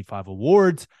than 25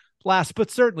 awards. Last but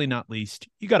certainly not least,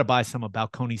 you got to buy some of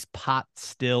Balcones Pot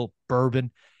Still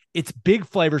Bourbon. Its big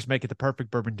flavors make it the perfect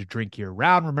bourbon to drink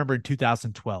year-round. Remember, in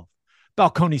 2012,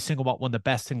 Balcones Single Malt won the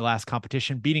best single glass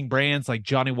competition, beating brands like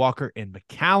Johnny Walker and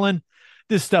Macallan.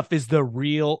 This stuff is the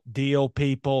real deal,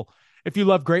 people. If you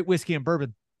love great whiskey and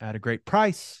bourbon at a great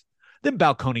price, then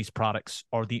Balcones products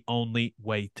are the only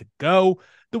way to go.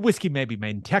 The whiskey may be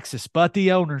made in Texas, but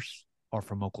the owners are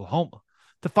from Oklahoma.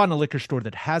 To find a liquor store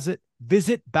that has it,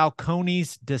 visit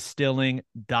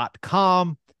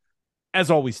balconesdistilling.com.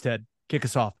 As always, Ted, kick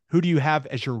us off. Who do you have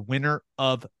as your winner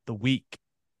of the week?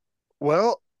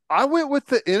 Well, I went with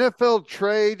the NFL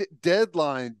trade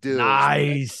deadline deal.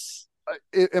 Nice.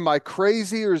 Am I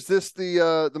crazy, or is this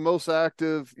the most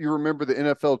active you remember the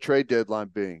NFL trade deadline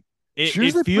being? It's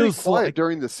usually feels pretty quiet like,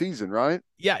 during the season, right?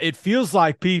 Yeah, it feels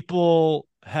like people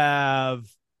have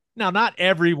now. Not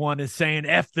everyone is saying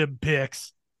 "F them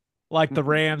picks" like the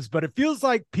Rams, but it feels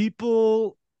like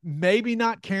people maybe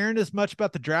not caring as much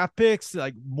about the draft picks,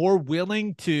 like more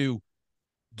willing to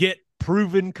get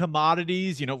proven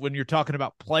commodities. You know, when you're talking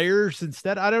about players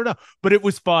instead. I don't know, but it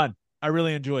was fun. I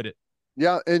really enjoyed it.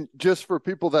 Yeah, and just for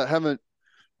people that haven't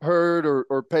heard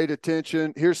or paid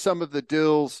attention, here's some of the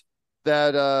deals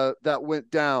that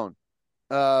went down.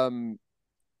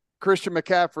 Christian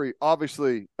McCaffrey,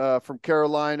 obviously, from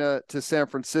Carolina to San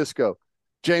Francisco.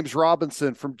 James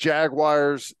Robinson from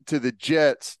Jaguars to the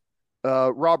Jets.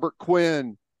 Robert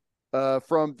Quinn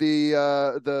from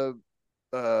the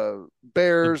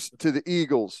Bears to the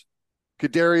Eagles.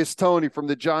 Kadarius Toney from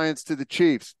the Giants to the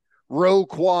Chiefs.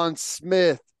 Roquan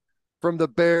Smith from the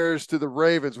Bears to the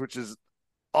Ravens, which is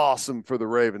awesome for the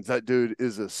Ravens. That dude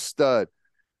is a stud.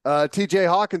 TJ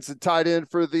Hawkinson, tight end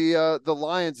for the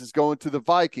Lions, is going to the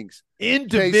Vikings. In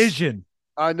division.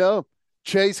 I know.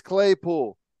 Chase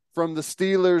Claypool from the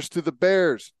Steelers to the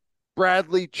Bears.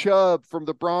 Bradley Chubb from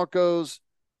the Broncos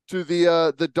to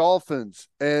the Dolphins.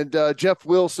 And Jeff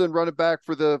Wilson, running back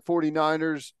for the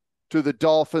 49ers, to the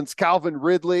Dolphins. Calvin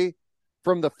Ridley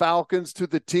from the Falcons to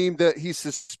the team that he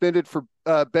suspended for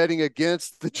betting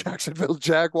against, the Jacksonville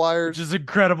Jaguars. Which is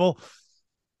incredible.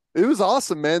 It was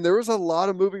awesome, man. There was a lot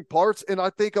of moving parts, and I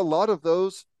think a lot of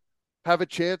those have a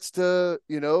chance to,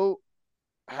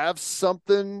 have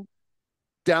something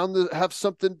down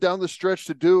the stretch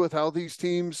to do with how these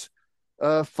teams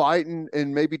fight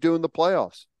and maybe doing the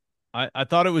playoffs. I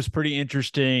thought it was pretty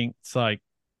interesting. It's like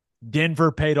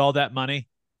Denver paid all that money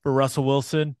for Russell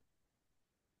Wilson,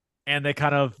 and they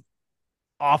kind of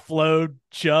offload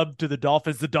Chubb to the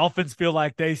Dolphins. The Dolphins feel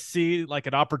like they see like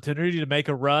an opportunity to make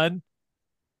a run,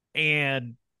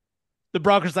 and the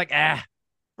Broncos like,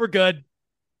 we're good.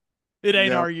 It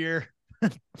ain't our year.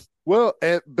 Well,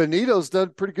 and Benito's done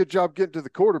a pretty good job getting to the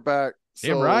quarterback. So,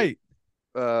 damn right.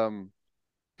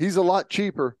 He's a lot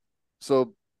cheaper.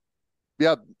 So,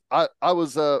 yeah, I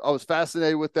was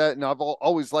fascinated with that, and I've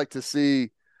always liked to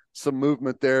see some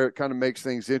movement there. It kind of makes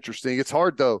things interesting. It's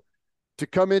hard though to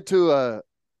come into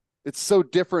it's so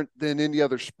different than any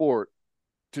other sport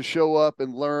to show up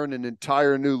and learn an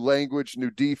entire new language,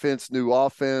 new defense, new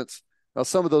offense. Now,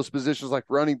 some of those positions like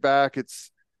running back,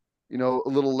 it's, a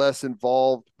little less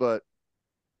involved, but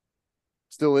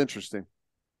still interesting.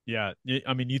 Yeah.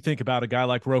 I mean, you think about a guy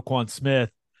like Roquan Smith.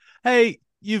 Hey,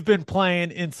 you've been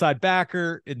playing inside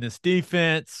backer in this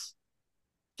defense.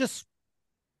 Just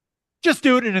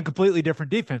do it in a completely different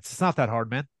defense. It's not that hard,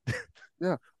 man.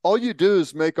 Yeah. All you do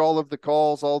is make all of the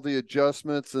calls, all the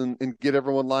adjustments, and get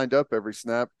everyone lined up every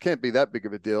snap. Can't be that big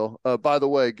of a deal. By the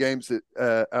way, game's at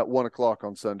 1:00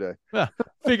 on Sunday. Yeah,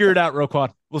 figure it out,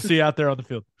 Roquan. We'll see you out there on the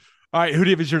field. All right, who do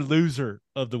you have as your loser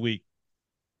of the week?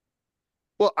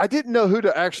 Well, I didn't know who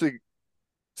to actually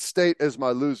state as my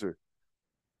loser,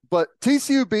 but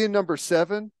TCU being number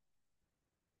 7,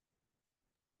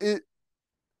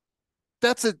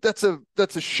 that's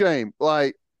a shame.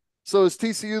 Like, so is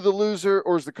TCU the loser,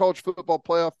 or is the College Football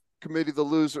Playoff Committee the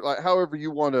loser? Like, however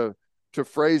you want to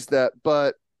phrase that,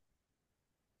 but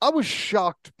I was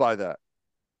shocked by that.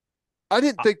 I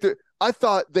didn't think that. I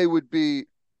thought they would be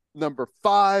number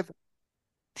 5,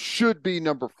 should be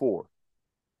number 4.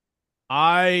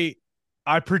 I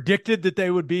predicted that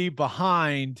they would be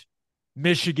behind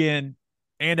Michigan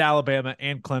and Alabama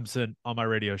and Clemson on my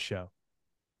radio show.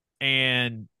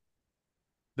 And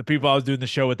the people I was doing the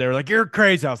show with, they were like, "You're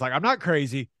crazy." I was like, "I'm not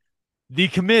crazy. The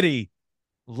committee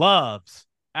loves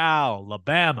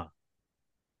Alabama."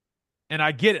 And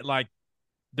I get it. Like,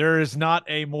 there is not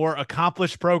a more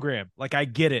accomplished program. Like, I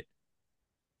get it.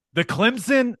 The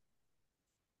Clemson,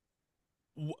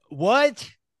 what?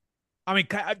 I mean,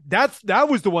 that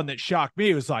was the one that shocked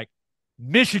me. It was like,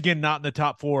 Michigan not in the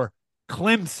top 4,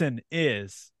 Clemson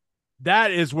is.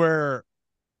 That is where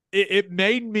it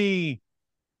made me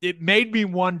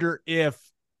wonder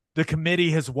if the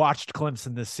committee has watched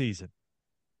Clemson this season,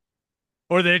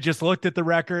 or they just looked at the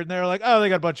record and they're like, "Oh, they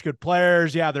got a bunch of good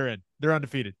players. Yeah, they're in. They're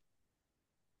undefeated."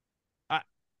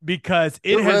 Because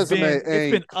it's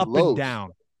been up and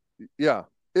down. Yeah.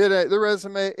 The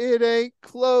resume, it ain't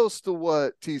close to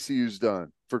what TCU's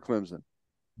done for Clemson.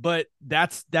 But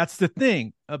that's the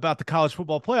thing about the College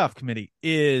Football Playoff Committee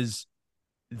is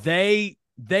they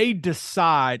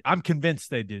decide. I'm convinced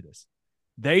they do this.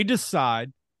 They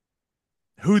decide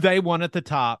who they want at the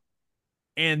top,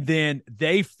 and then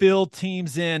they fill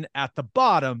teams in at the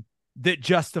bottom that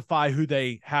justify who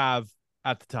they have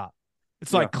at the top.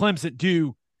 It's like Clemson.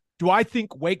 Do I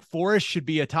think Wake Forest should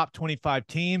be a top 25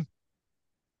 team?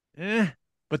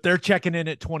 But they're checking in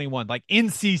at 21. Like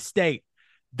NC State,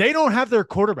 they don't have their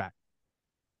quarterback.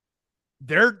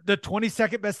 They're the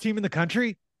 22nd best team in the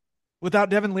country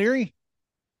without Devin Leary.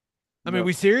 I mean,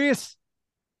 we serious?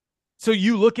 So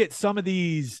you look at some of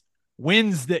these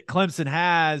wins that Clemson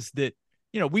has that,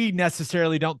 we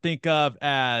necessarily don't think of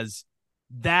as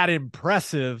that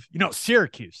impressive.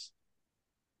 Syracuse.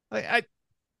 I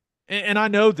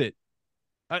know that.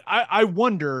 I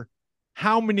wonder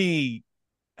how many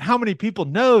people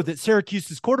know that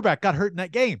Syracuse's quarterback got hurt in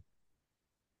that game.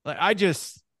 Like,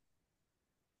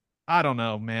 I don't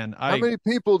know, man. How many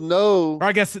people know? Or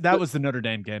I guess that was the Notre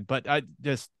Dame game, but how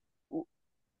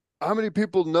many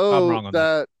people know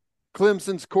that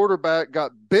Clemson's quarterback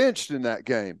got benched in that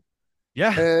game?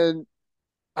 Yeah. And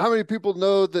how many people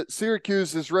know that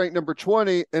Syracuse is ranked number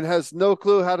 20 and has no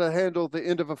clue how to handle the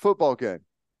end of a football game?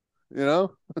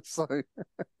 It's like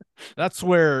that's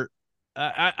where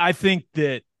I think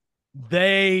that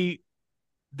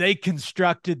they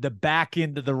constructed the back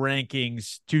end of the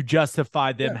rankings to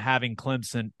justify them having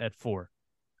Clemson at 4.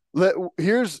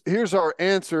 Here's our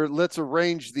answer. Let's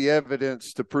arrange the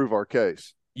evidence to prove our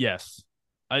case. Yes.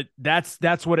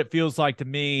 That's what it feels like to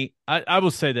me. I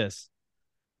will say this.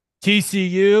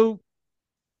 TCU,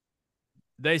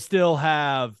 they still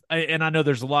have, and I know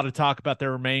there's a lot of talk about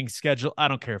their remaining schedule. I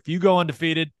don't care. If you go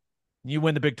undefeated, You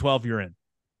win the Big 12, you're in.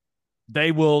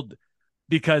 They will,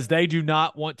 because they do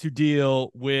not want to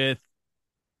deal with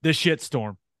the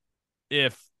shitstorm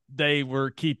if they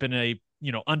were keeping a,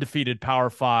 undefeated Power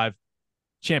 5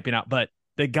 champion out. But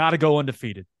they got to go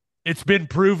undefeated. It's been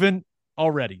proven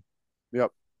already.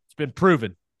 Yep. It's been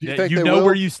proven. Do you think you they know will?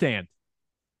 where you stand.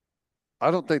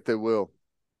 I don't think they will.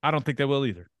 I don't think they will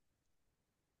either.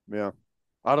 Yeah.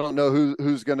 I don't know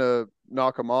who's going to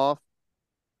knock them off.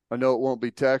 I know it won't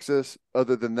be Texas.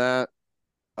 Other than that,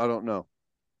 I don't know.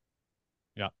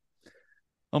 Yeah.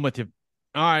 I'm with you.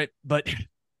 All right. But,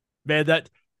 man, that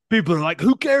people are like,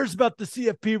 who cares about the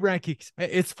CFP rankings?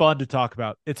 It's fun to talk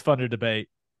about. It's fun to debate.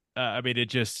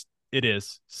 It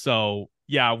is. So,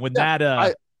 yeah,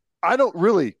 I don't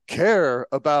really care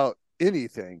about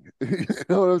anything. You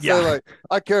know what I'm saying? Like,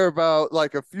 I care about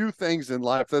like a few things in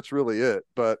life. That's really it.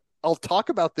 But I'll talk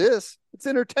about this. It's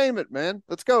entertainment, man.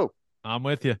 Let's go. I'm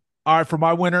with you. All right, for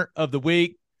my winner of the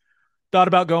week, thought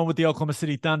about going with the Oklahoma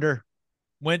City Thunder.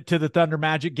 Went to the Thunder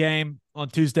Magic game on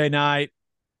Tuesday night.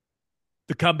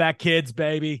 The comeback kids,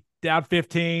 baby. Down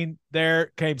 15.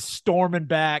 There, came storming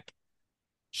back.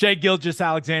 Shai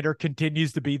Gilgeous-Alexander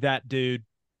continues to be that dude.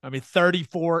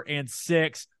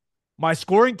 34-6. My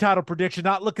scoring title prediction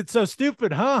not looking so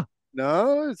stupid, huh?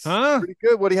 No, it's pretty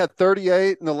good. What, he had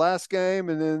 38 in the last game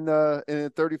and then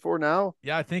 34 now?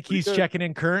 Yeah, I think he's checking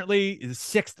in currently. His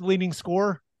 6th leading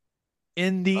scorer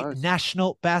in the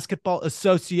National Basketball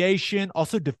Association.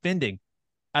 Also defending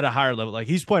at a higher level. Like,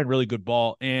 he's playing really good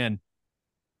ball. And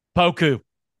Poku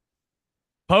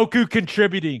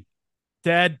contributing.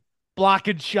 Ted,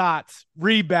 blocking shots,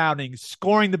 rebounding,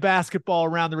 scoring the basketball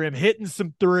around the rim, hitting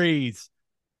some threes.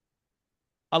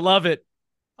 I love it.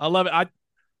 I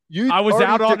was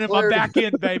out on him on back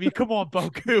end, baby. Come on,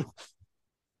 Poku.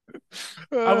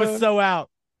 I was so out.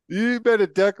 You made a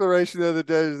declaration the other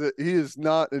day that he is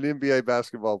not an NBA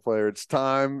basketball player. It's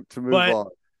time to move on.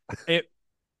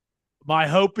 My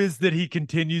hope is that he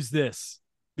continues this,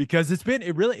 because it's been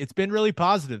really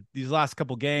positive these last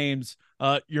couple games.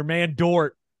 Your man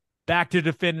Dort back to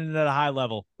defending at a high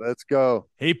level. Let's go.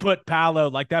 He put Paolo,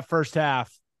 like that first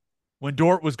half when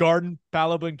Dort was guarding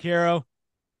Paolo Banchero,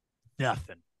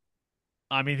 nothing.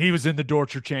 He was in the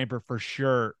torture chamber for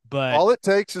sure. But all it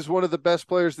takes is one of the best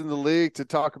players in the league to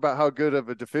talk about how good of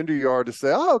a defender you are to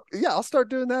say, oh, yeah, I'll start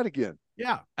doing that again.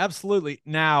 Yeah, absolutely.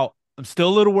 Now, I'm still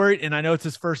a little worried, and I know it's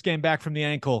his first game back from the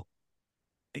ankle.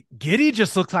 Giddey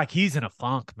just looks like he's in a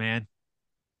funk, man.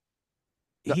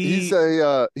 He's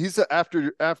a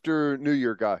after New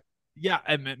Year guy. Yeah,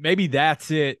 and maybe that's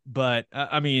it. But,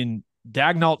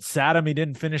 Dagnall sat him. He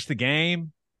didn't finish the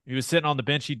game. He was sitting on the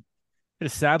bench. He had a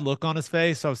sad look on his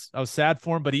face. I was sad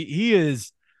for him, but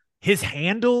his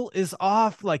handle is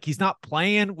off. Like, he's not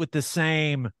playing with the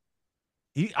same.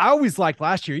 I always liked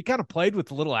last year. He kind of played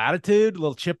with a little attitude, a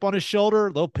little chip on his shoulder,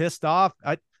 a little pissed off.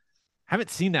 I haven't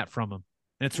seen that from him.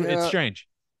 It's strange.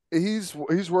 He's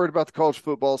worried about the college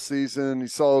football season. He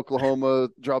saw Oklahoma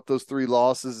drop those 3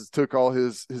 losses. It took all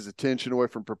his attention away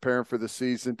from preparing for the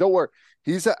season. Don't worry.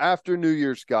 He's an after New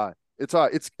Year's guy. It's all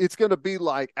right. It's going to be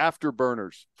like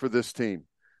afterburners for this team.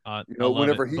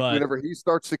 Whenever he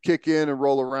starts to kick in and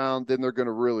roll around, then they're going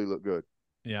to really look good.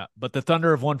 Yeah, but the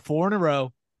Thunder have won 4 in a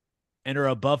row and are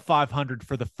above 500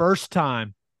 for the first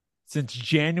time since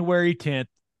January 10th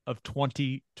of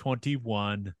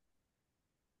 2021.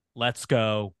 Let's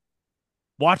go.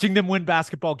 Watching them win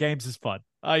basketball games is fun.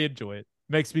 I enjoy it.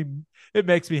 It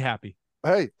makes me happy.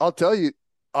 Hey, I'll tell you,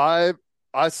 I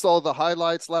saw the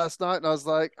highlights last night and I was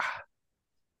like,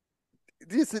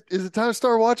 is it time to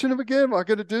start watching them again? Am I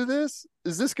going to do this?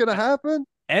 Is this going to happen?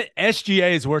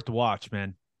 SGA is worth the watch,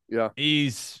 man. Yeah.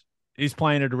 He's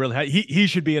playing at a really high. He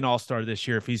should be an all-star this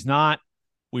year. If he's not,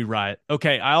 we riot.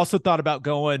 Okay, I also thought about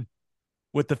going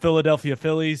with the Philadelphia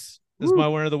Phillies as my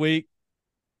winner of the week.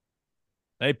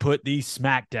 They put the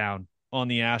smackdown on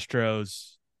the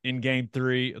Astros in Game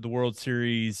 3 of the World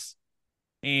Series,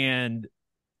 and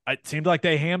it seemed like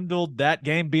they handled that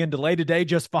game being delayed today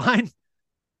just fine.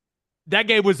 That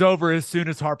game was over as soon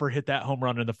as Harper hit that home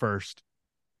run in the first.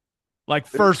 Like,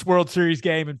 first World Series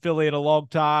game in Philly in a long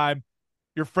time.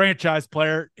 Your franchise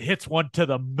player hits one to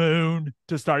the moon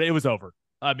to start. It was over.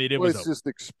 It was over. Just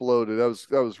exploded.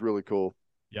 That was really cool.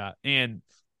 Yeah, and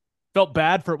felt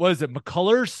bad for, what is it,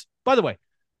 McCullers? By the way,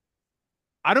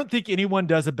 I don't think anyone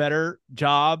does a better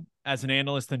job as an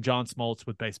analyst than John Smoltz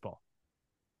with baseball.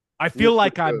 I feel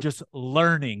like I'm just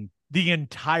learning the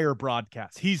entire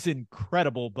broadcast. He's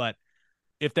incredible, but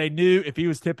if he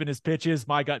was tipping his pitches,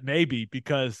 my gut, maybe,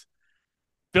 because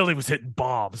Philly was hitting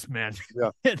bombs, man.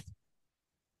 Yeah.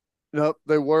 Nope,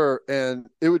 they were. And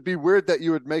it would be weird that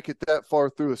you would make it that far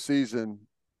through a season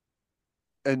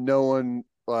and no one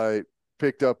like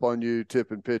picked up on you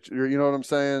tipping pitch. You know what I'm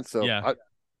saying? So Yeah.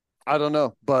 I don't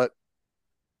know, but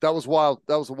that was wild.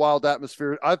 That was a wild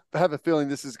atmosphere. I have a feeling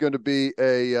this is going to be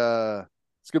a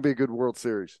good World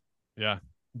Series. Yeah.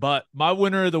 But my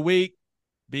winner of the week,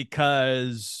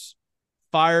 because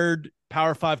fired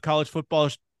Power 5 college football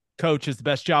coach is the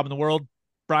best job in the world,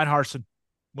 Bryan Harsin,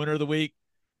 winner of the week.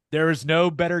 There is no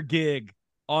better gig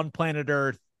on planet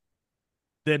Earth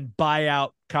than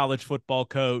buyout college football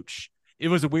coach. It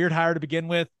was a weird hire to begin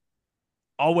with.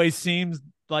 Always seems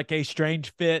like a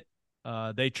strange fit.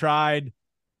 They tried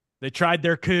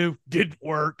their coup, didn't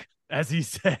work, as he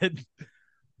said,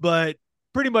 but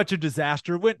pretty much a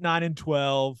disaster. Went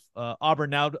 9-12. Auburn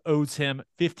now owes him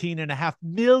 $15.5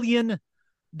 million,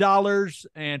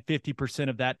 and 50%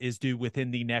 of that is due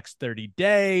within the next 30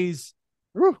 days.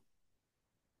 Woo.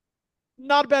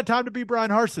 Not a bad time to be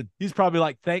Bryan Harsin. He's probably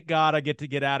like, thank God I get to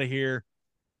get out of here.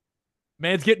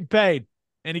 Man's getting paid,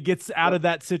 and he gets out of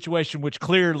that situation, which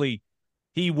clearly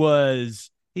he was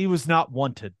not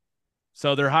wanted.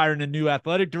 So they're hiring a new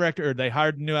athletic director, or they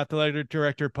hired a new athletic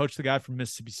director, poached the guy from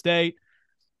Mississippi State,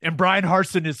 and Bryan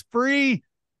Harsin is free,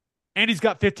 and he's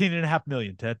got $15.5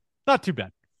 million, Ted. Not too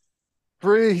bad.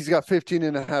 Free. He's got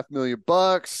 $15.5 million.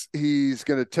 He's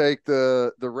going to take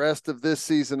the rest of this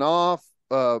season off.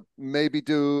 Maybe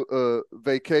do a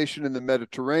vacation in the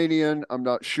Mediterranean. I'm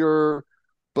not sure,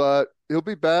 but he'll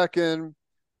be back and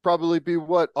probably be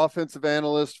offensive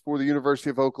analyst for the University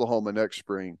of Oklahoma next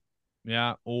spring.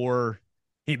 Yeah, or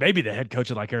he may be the head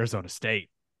coach of like Arizona State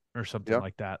or something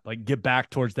like that. Like get back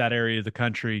towards that area of the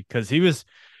country, because he was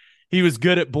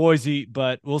good at Boise,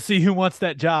 but we'll see who wants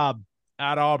that job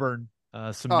at Auburn.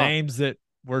 Some names that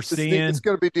we're seeing. It's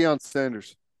going to be Deion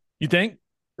Sanders. You think?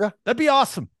 Yeah, that'd be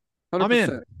awesome. 100%. I'm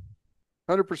in.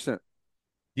 100%.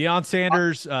 Deion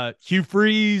Sanders, Hugh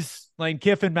Freeze, Lane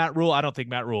Kiffin, Matt Rule. I don't think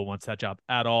Matt Rule wants that job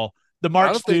at all. The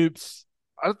Mark Stoops.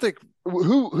 I don't think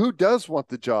who does want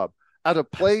the job at a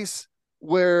place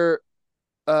where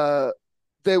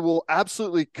they will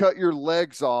absolutely cut your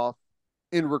legs off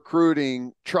in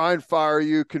recruiting, try and fire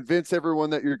you, convince everyone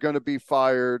that you're going to be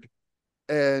fired,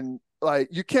 and like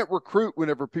you can't recruit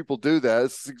whenever people do that.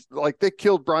 It's like they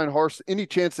killed Bryan Harsin. Any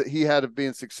chance that he had of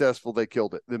being successful, they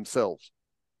killed it themselves.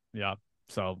 Yeah.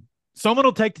 So someone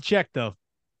will take the check though,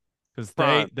 because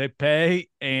they pay,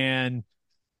 and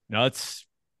it's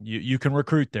you can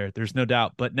recruit there. There's no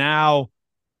doubt. But now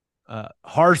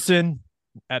Harsin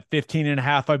at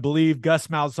 15.5, I believe. Gus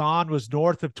Malzahn was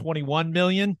north of 21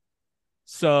 million.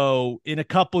 So in a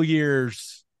couple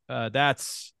years,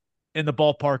 that's in the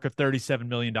ballpark of $37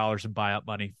 million in buyout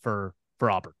money for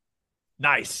Auburn.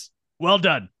 Nice. Well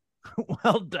done.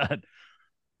 Well done.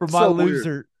 For my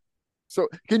loser. Weird. So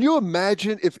can you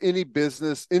imagine if any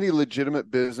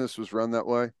legitimate business was run that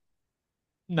way?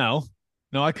 No,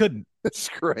 I couldn't. It's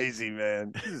crazy,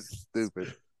 man. This is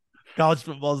stupid. College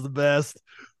football is the best.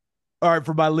 All right.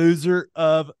 For my loser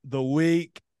of the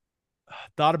week,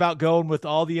 thought about going with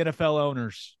all the NFL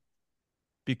owners,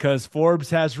 because Forbes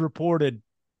has reported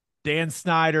Dan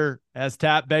Snyder has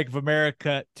tapped Bank of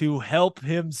America to help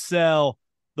him sell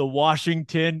the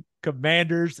Washington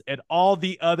Commanders, and all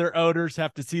the other owners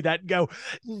have to see that and go,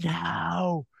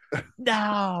 no.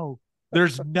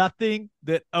 There's nothing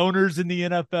that owners in the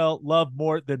NFL love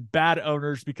more than bad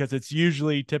owners, because it's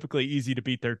typically easy to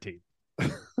beat their team.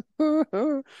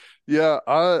 Yeah,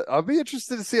 I'll be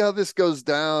interested to see how this goes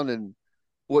down and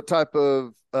what type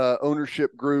of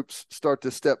ownership groups start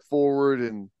to step forward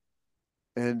and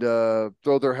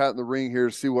throw their hat in the ring here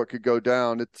to see what could go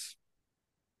down.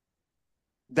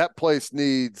 That place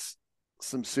needs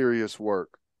some serious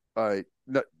work. Like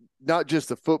not just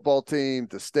the football team,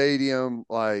 the stadium.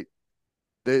 Like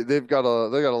they've got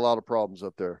a lot of problems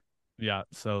up there. Yeah,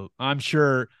 so I'm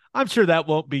sure that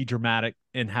won't be dramatic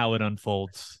in how it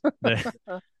unfolds.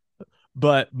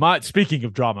 But speaking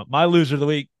of drama, my loser of the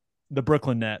week, the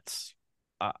Brooklyn Nets.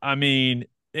 I mean,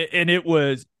 and it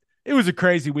was a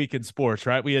crazy week in sports,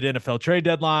 right? We had NFL trade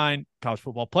deadline, college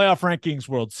football playoff rankings,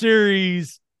 World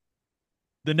Series.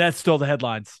 The Nets stole the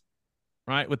headlines,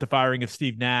 right? With the firing of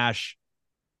Steve Nash.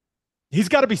 He's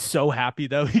got to be so happy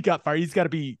though. He got fired. He's got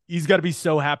to be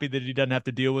so happy that he doesn't have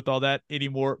to deal with all that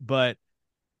anymore. But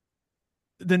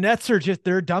the Nets they're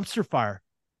a dumpster fire,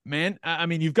 man. I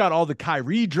mean, you've got all the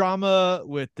Kyrie drama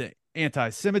with the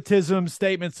anti-Semitism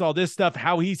statements, all this stuff.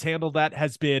 How he's handled that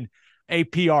has been a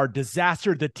PR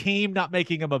disaster. The team not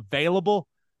making him available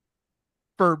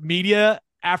for media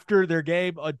after their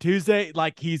game on Tuesday,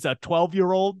 like he's a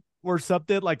 12-year-old or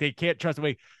something. Like they can't trust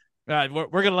him. We're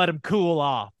going to let him cool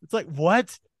off. It's like,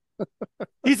 what?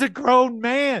 He's a grown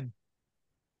man.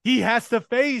 He has to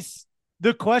face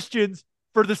the questions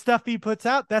for the stuff he puts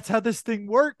out. That's how this thing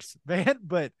works, man.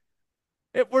 But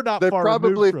we're not They far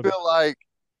probably removed from feel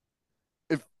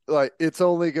like it's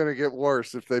only going to get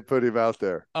worse if they put him out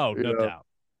there. Oh, no know? doubt.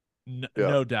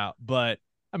 No doubt. But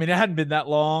I mean, it hadn't been that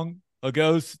long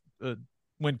ago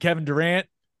when Kevin Durant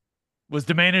was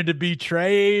demanding to be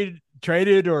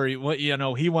traded, or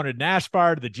he wanted Nash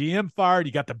fired, the GM fired.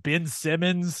 You got the Ben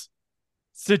Simmons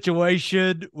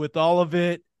situation with all of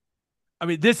it. I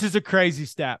mean, this is a crazy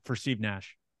stat for Steve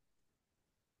Nash.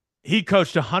 He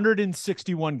coached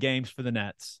 161 games for the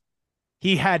Nets.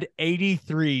 He had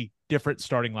 83 different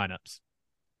starting lineups.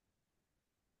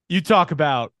 You talk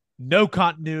about no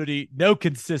continuity, no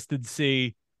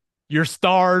consistency, your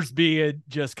stars being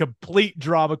just complete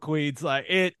drama queens. Like,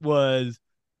 it was,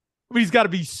 I mean, he's got to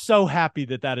be so happy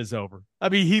that is over. I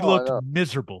mean, he looked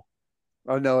miserable.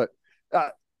 I know it.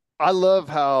 I love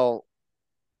how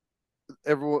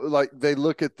everyone, like, they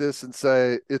look at this and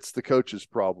say it's the coach's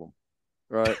problem,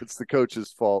 right? It's the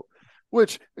coach's fault,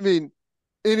 which, I mean,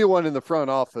 anyone in the front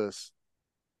office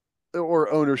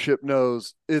or ownership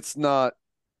knows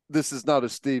this is not a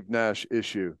Steve Nash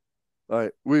issue.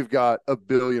 Like, we've got a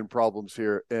billion problems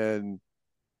here, and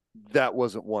that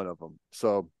wasn't one of them.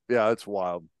 So, yeah, it's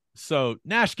wild. So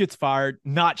Nash gets fired,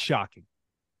 not shocking,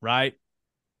 right?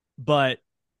 But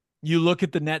you look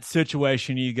at the Nets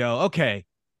situation, you go, okay,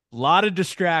 a lot of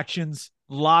distractions,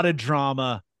 a lot of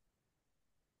drama.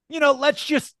 Let's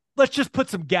just put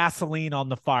some gasoline on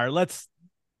the fire. Let's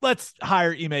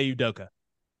hire Ime Udoka,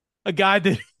 a guy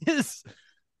that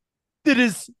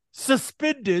is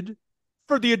suspended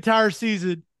for the entire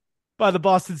season by the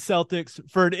Boston Celtics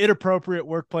for an inappropriate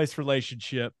workplace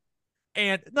relationship.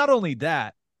 And not only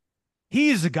that, he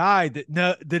is a guy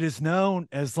that is known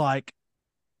as like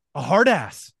a hard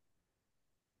ass.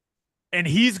 And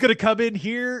he's going to come in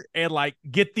here and like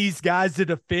get these guys to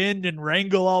defend and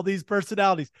wrangle all these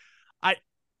personalities.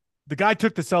 The guy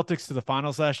took the Celtics to the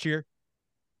finals last year.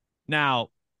 Now,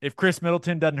 if Chris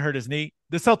Middleton doesn't hurt his knee,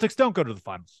 the Celtics don't go to the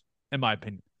finals, in my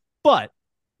opinion. But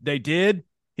they did.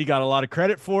 He got a lot of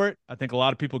credit for it. I think a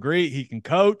lot of people agree. He can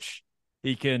coach.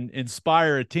 He can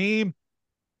inspire a team.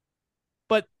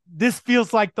 But this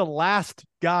feels like the last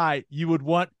guy you would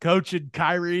want coaching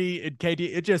Kyrie and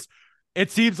KD. It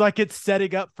seems like it's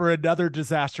setting up for another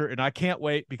disaster, and I can't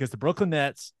wait, because the Brooklyn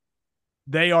Nets,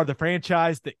 they are the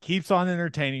franchise that keeps on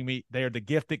entertaining me. They are the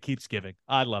gift that keeps giving.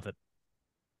 I love it.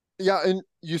 Yeah, and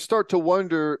you start to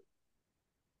wonder,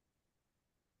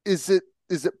 is it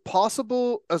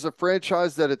possible as a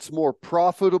franchise that it's more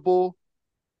profitable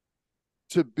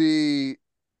to be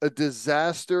a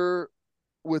disaster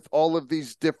with all of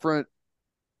these different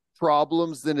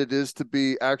problems than it is to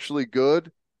be actually good?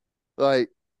 Like,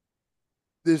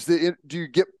 do you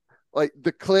get like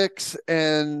the clicks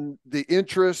and the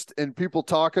interest and people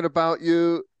talking about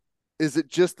you? Is it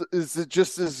just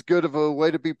as good of a way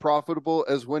to be profitable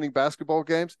as winning basketball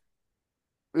games?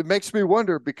 It makes me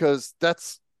wonder, because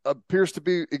that's appears to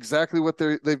be exactly what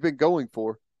they've been going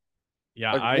for.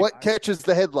 Yeah. Like, what catches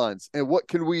the headlines, and what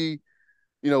can we,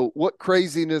 what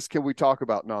craziness can we talk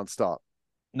about nonstop?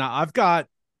 Now I've got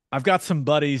some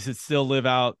buddies that still live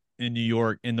out in New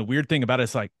York. And the weird thing about it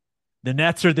is, like, the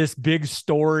Nets are this big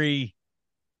story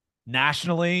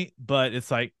nationally, but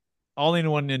it's like all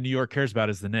anyone in New York cares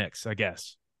about is the Knicks, I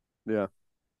guess. Yeah.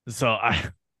 So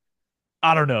I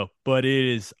don't know, but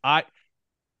the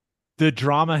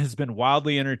drama has been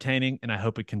wildly entertaining, and I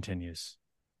hope it continues.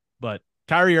 But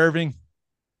Kyrie Irving,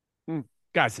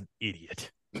 guy's an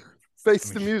idiot. Face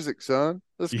the music, son.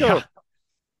 Let's go.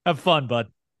 Have fun, bud.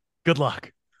 Good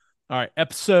luck. All right.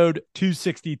 Episode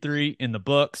 263 in the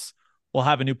books. We'll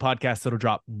have a new podcast that'll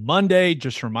drop Monday.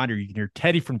 Just a reminder, you can hear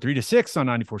Teddy from 3 to 6 on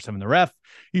 94.7 The Ref.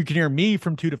 You can hear me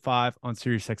from 2 to 5 on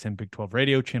SiriusXM Big 12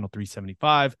 Radio, channel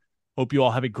 375. Hope you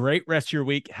all have a great rest of your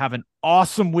week. Have an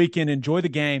awesome weekend. Enjoy the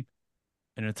game.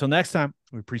 And until next time,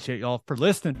 we appreciate y'all for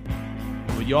listening.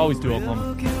 What you always do,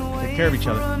 Oklahoma. Take care of each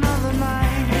other.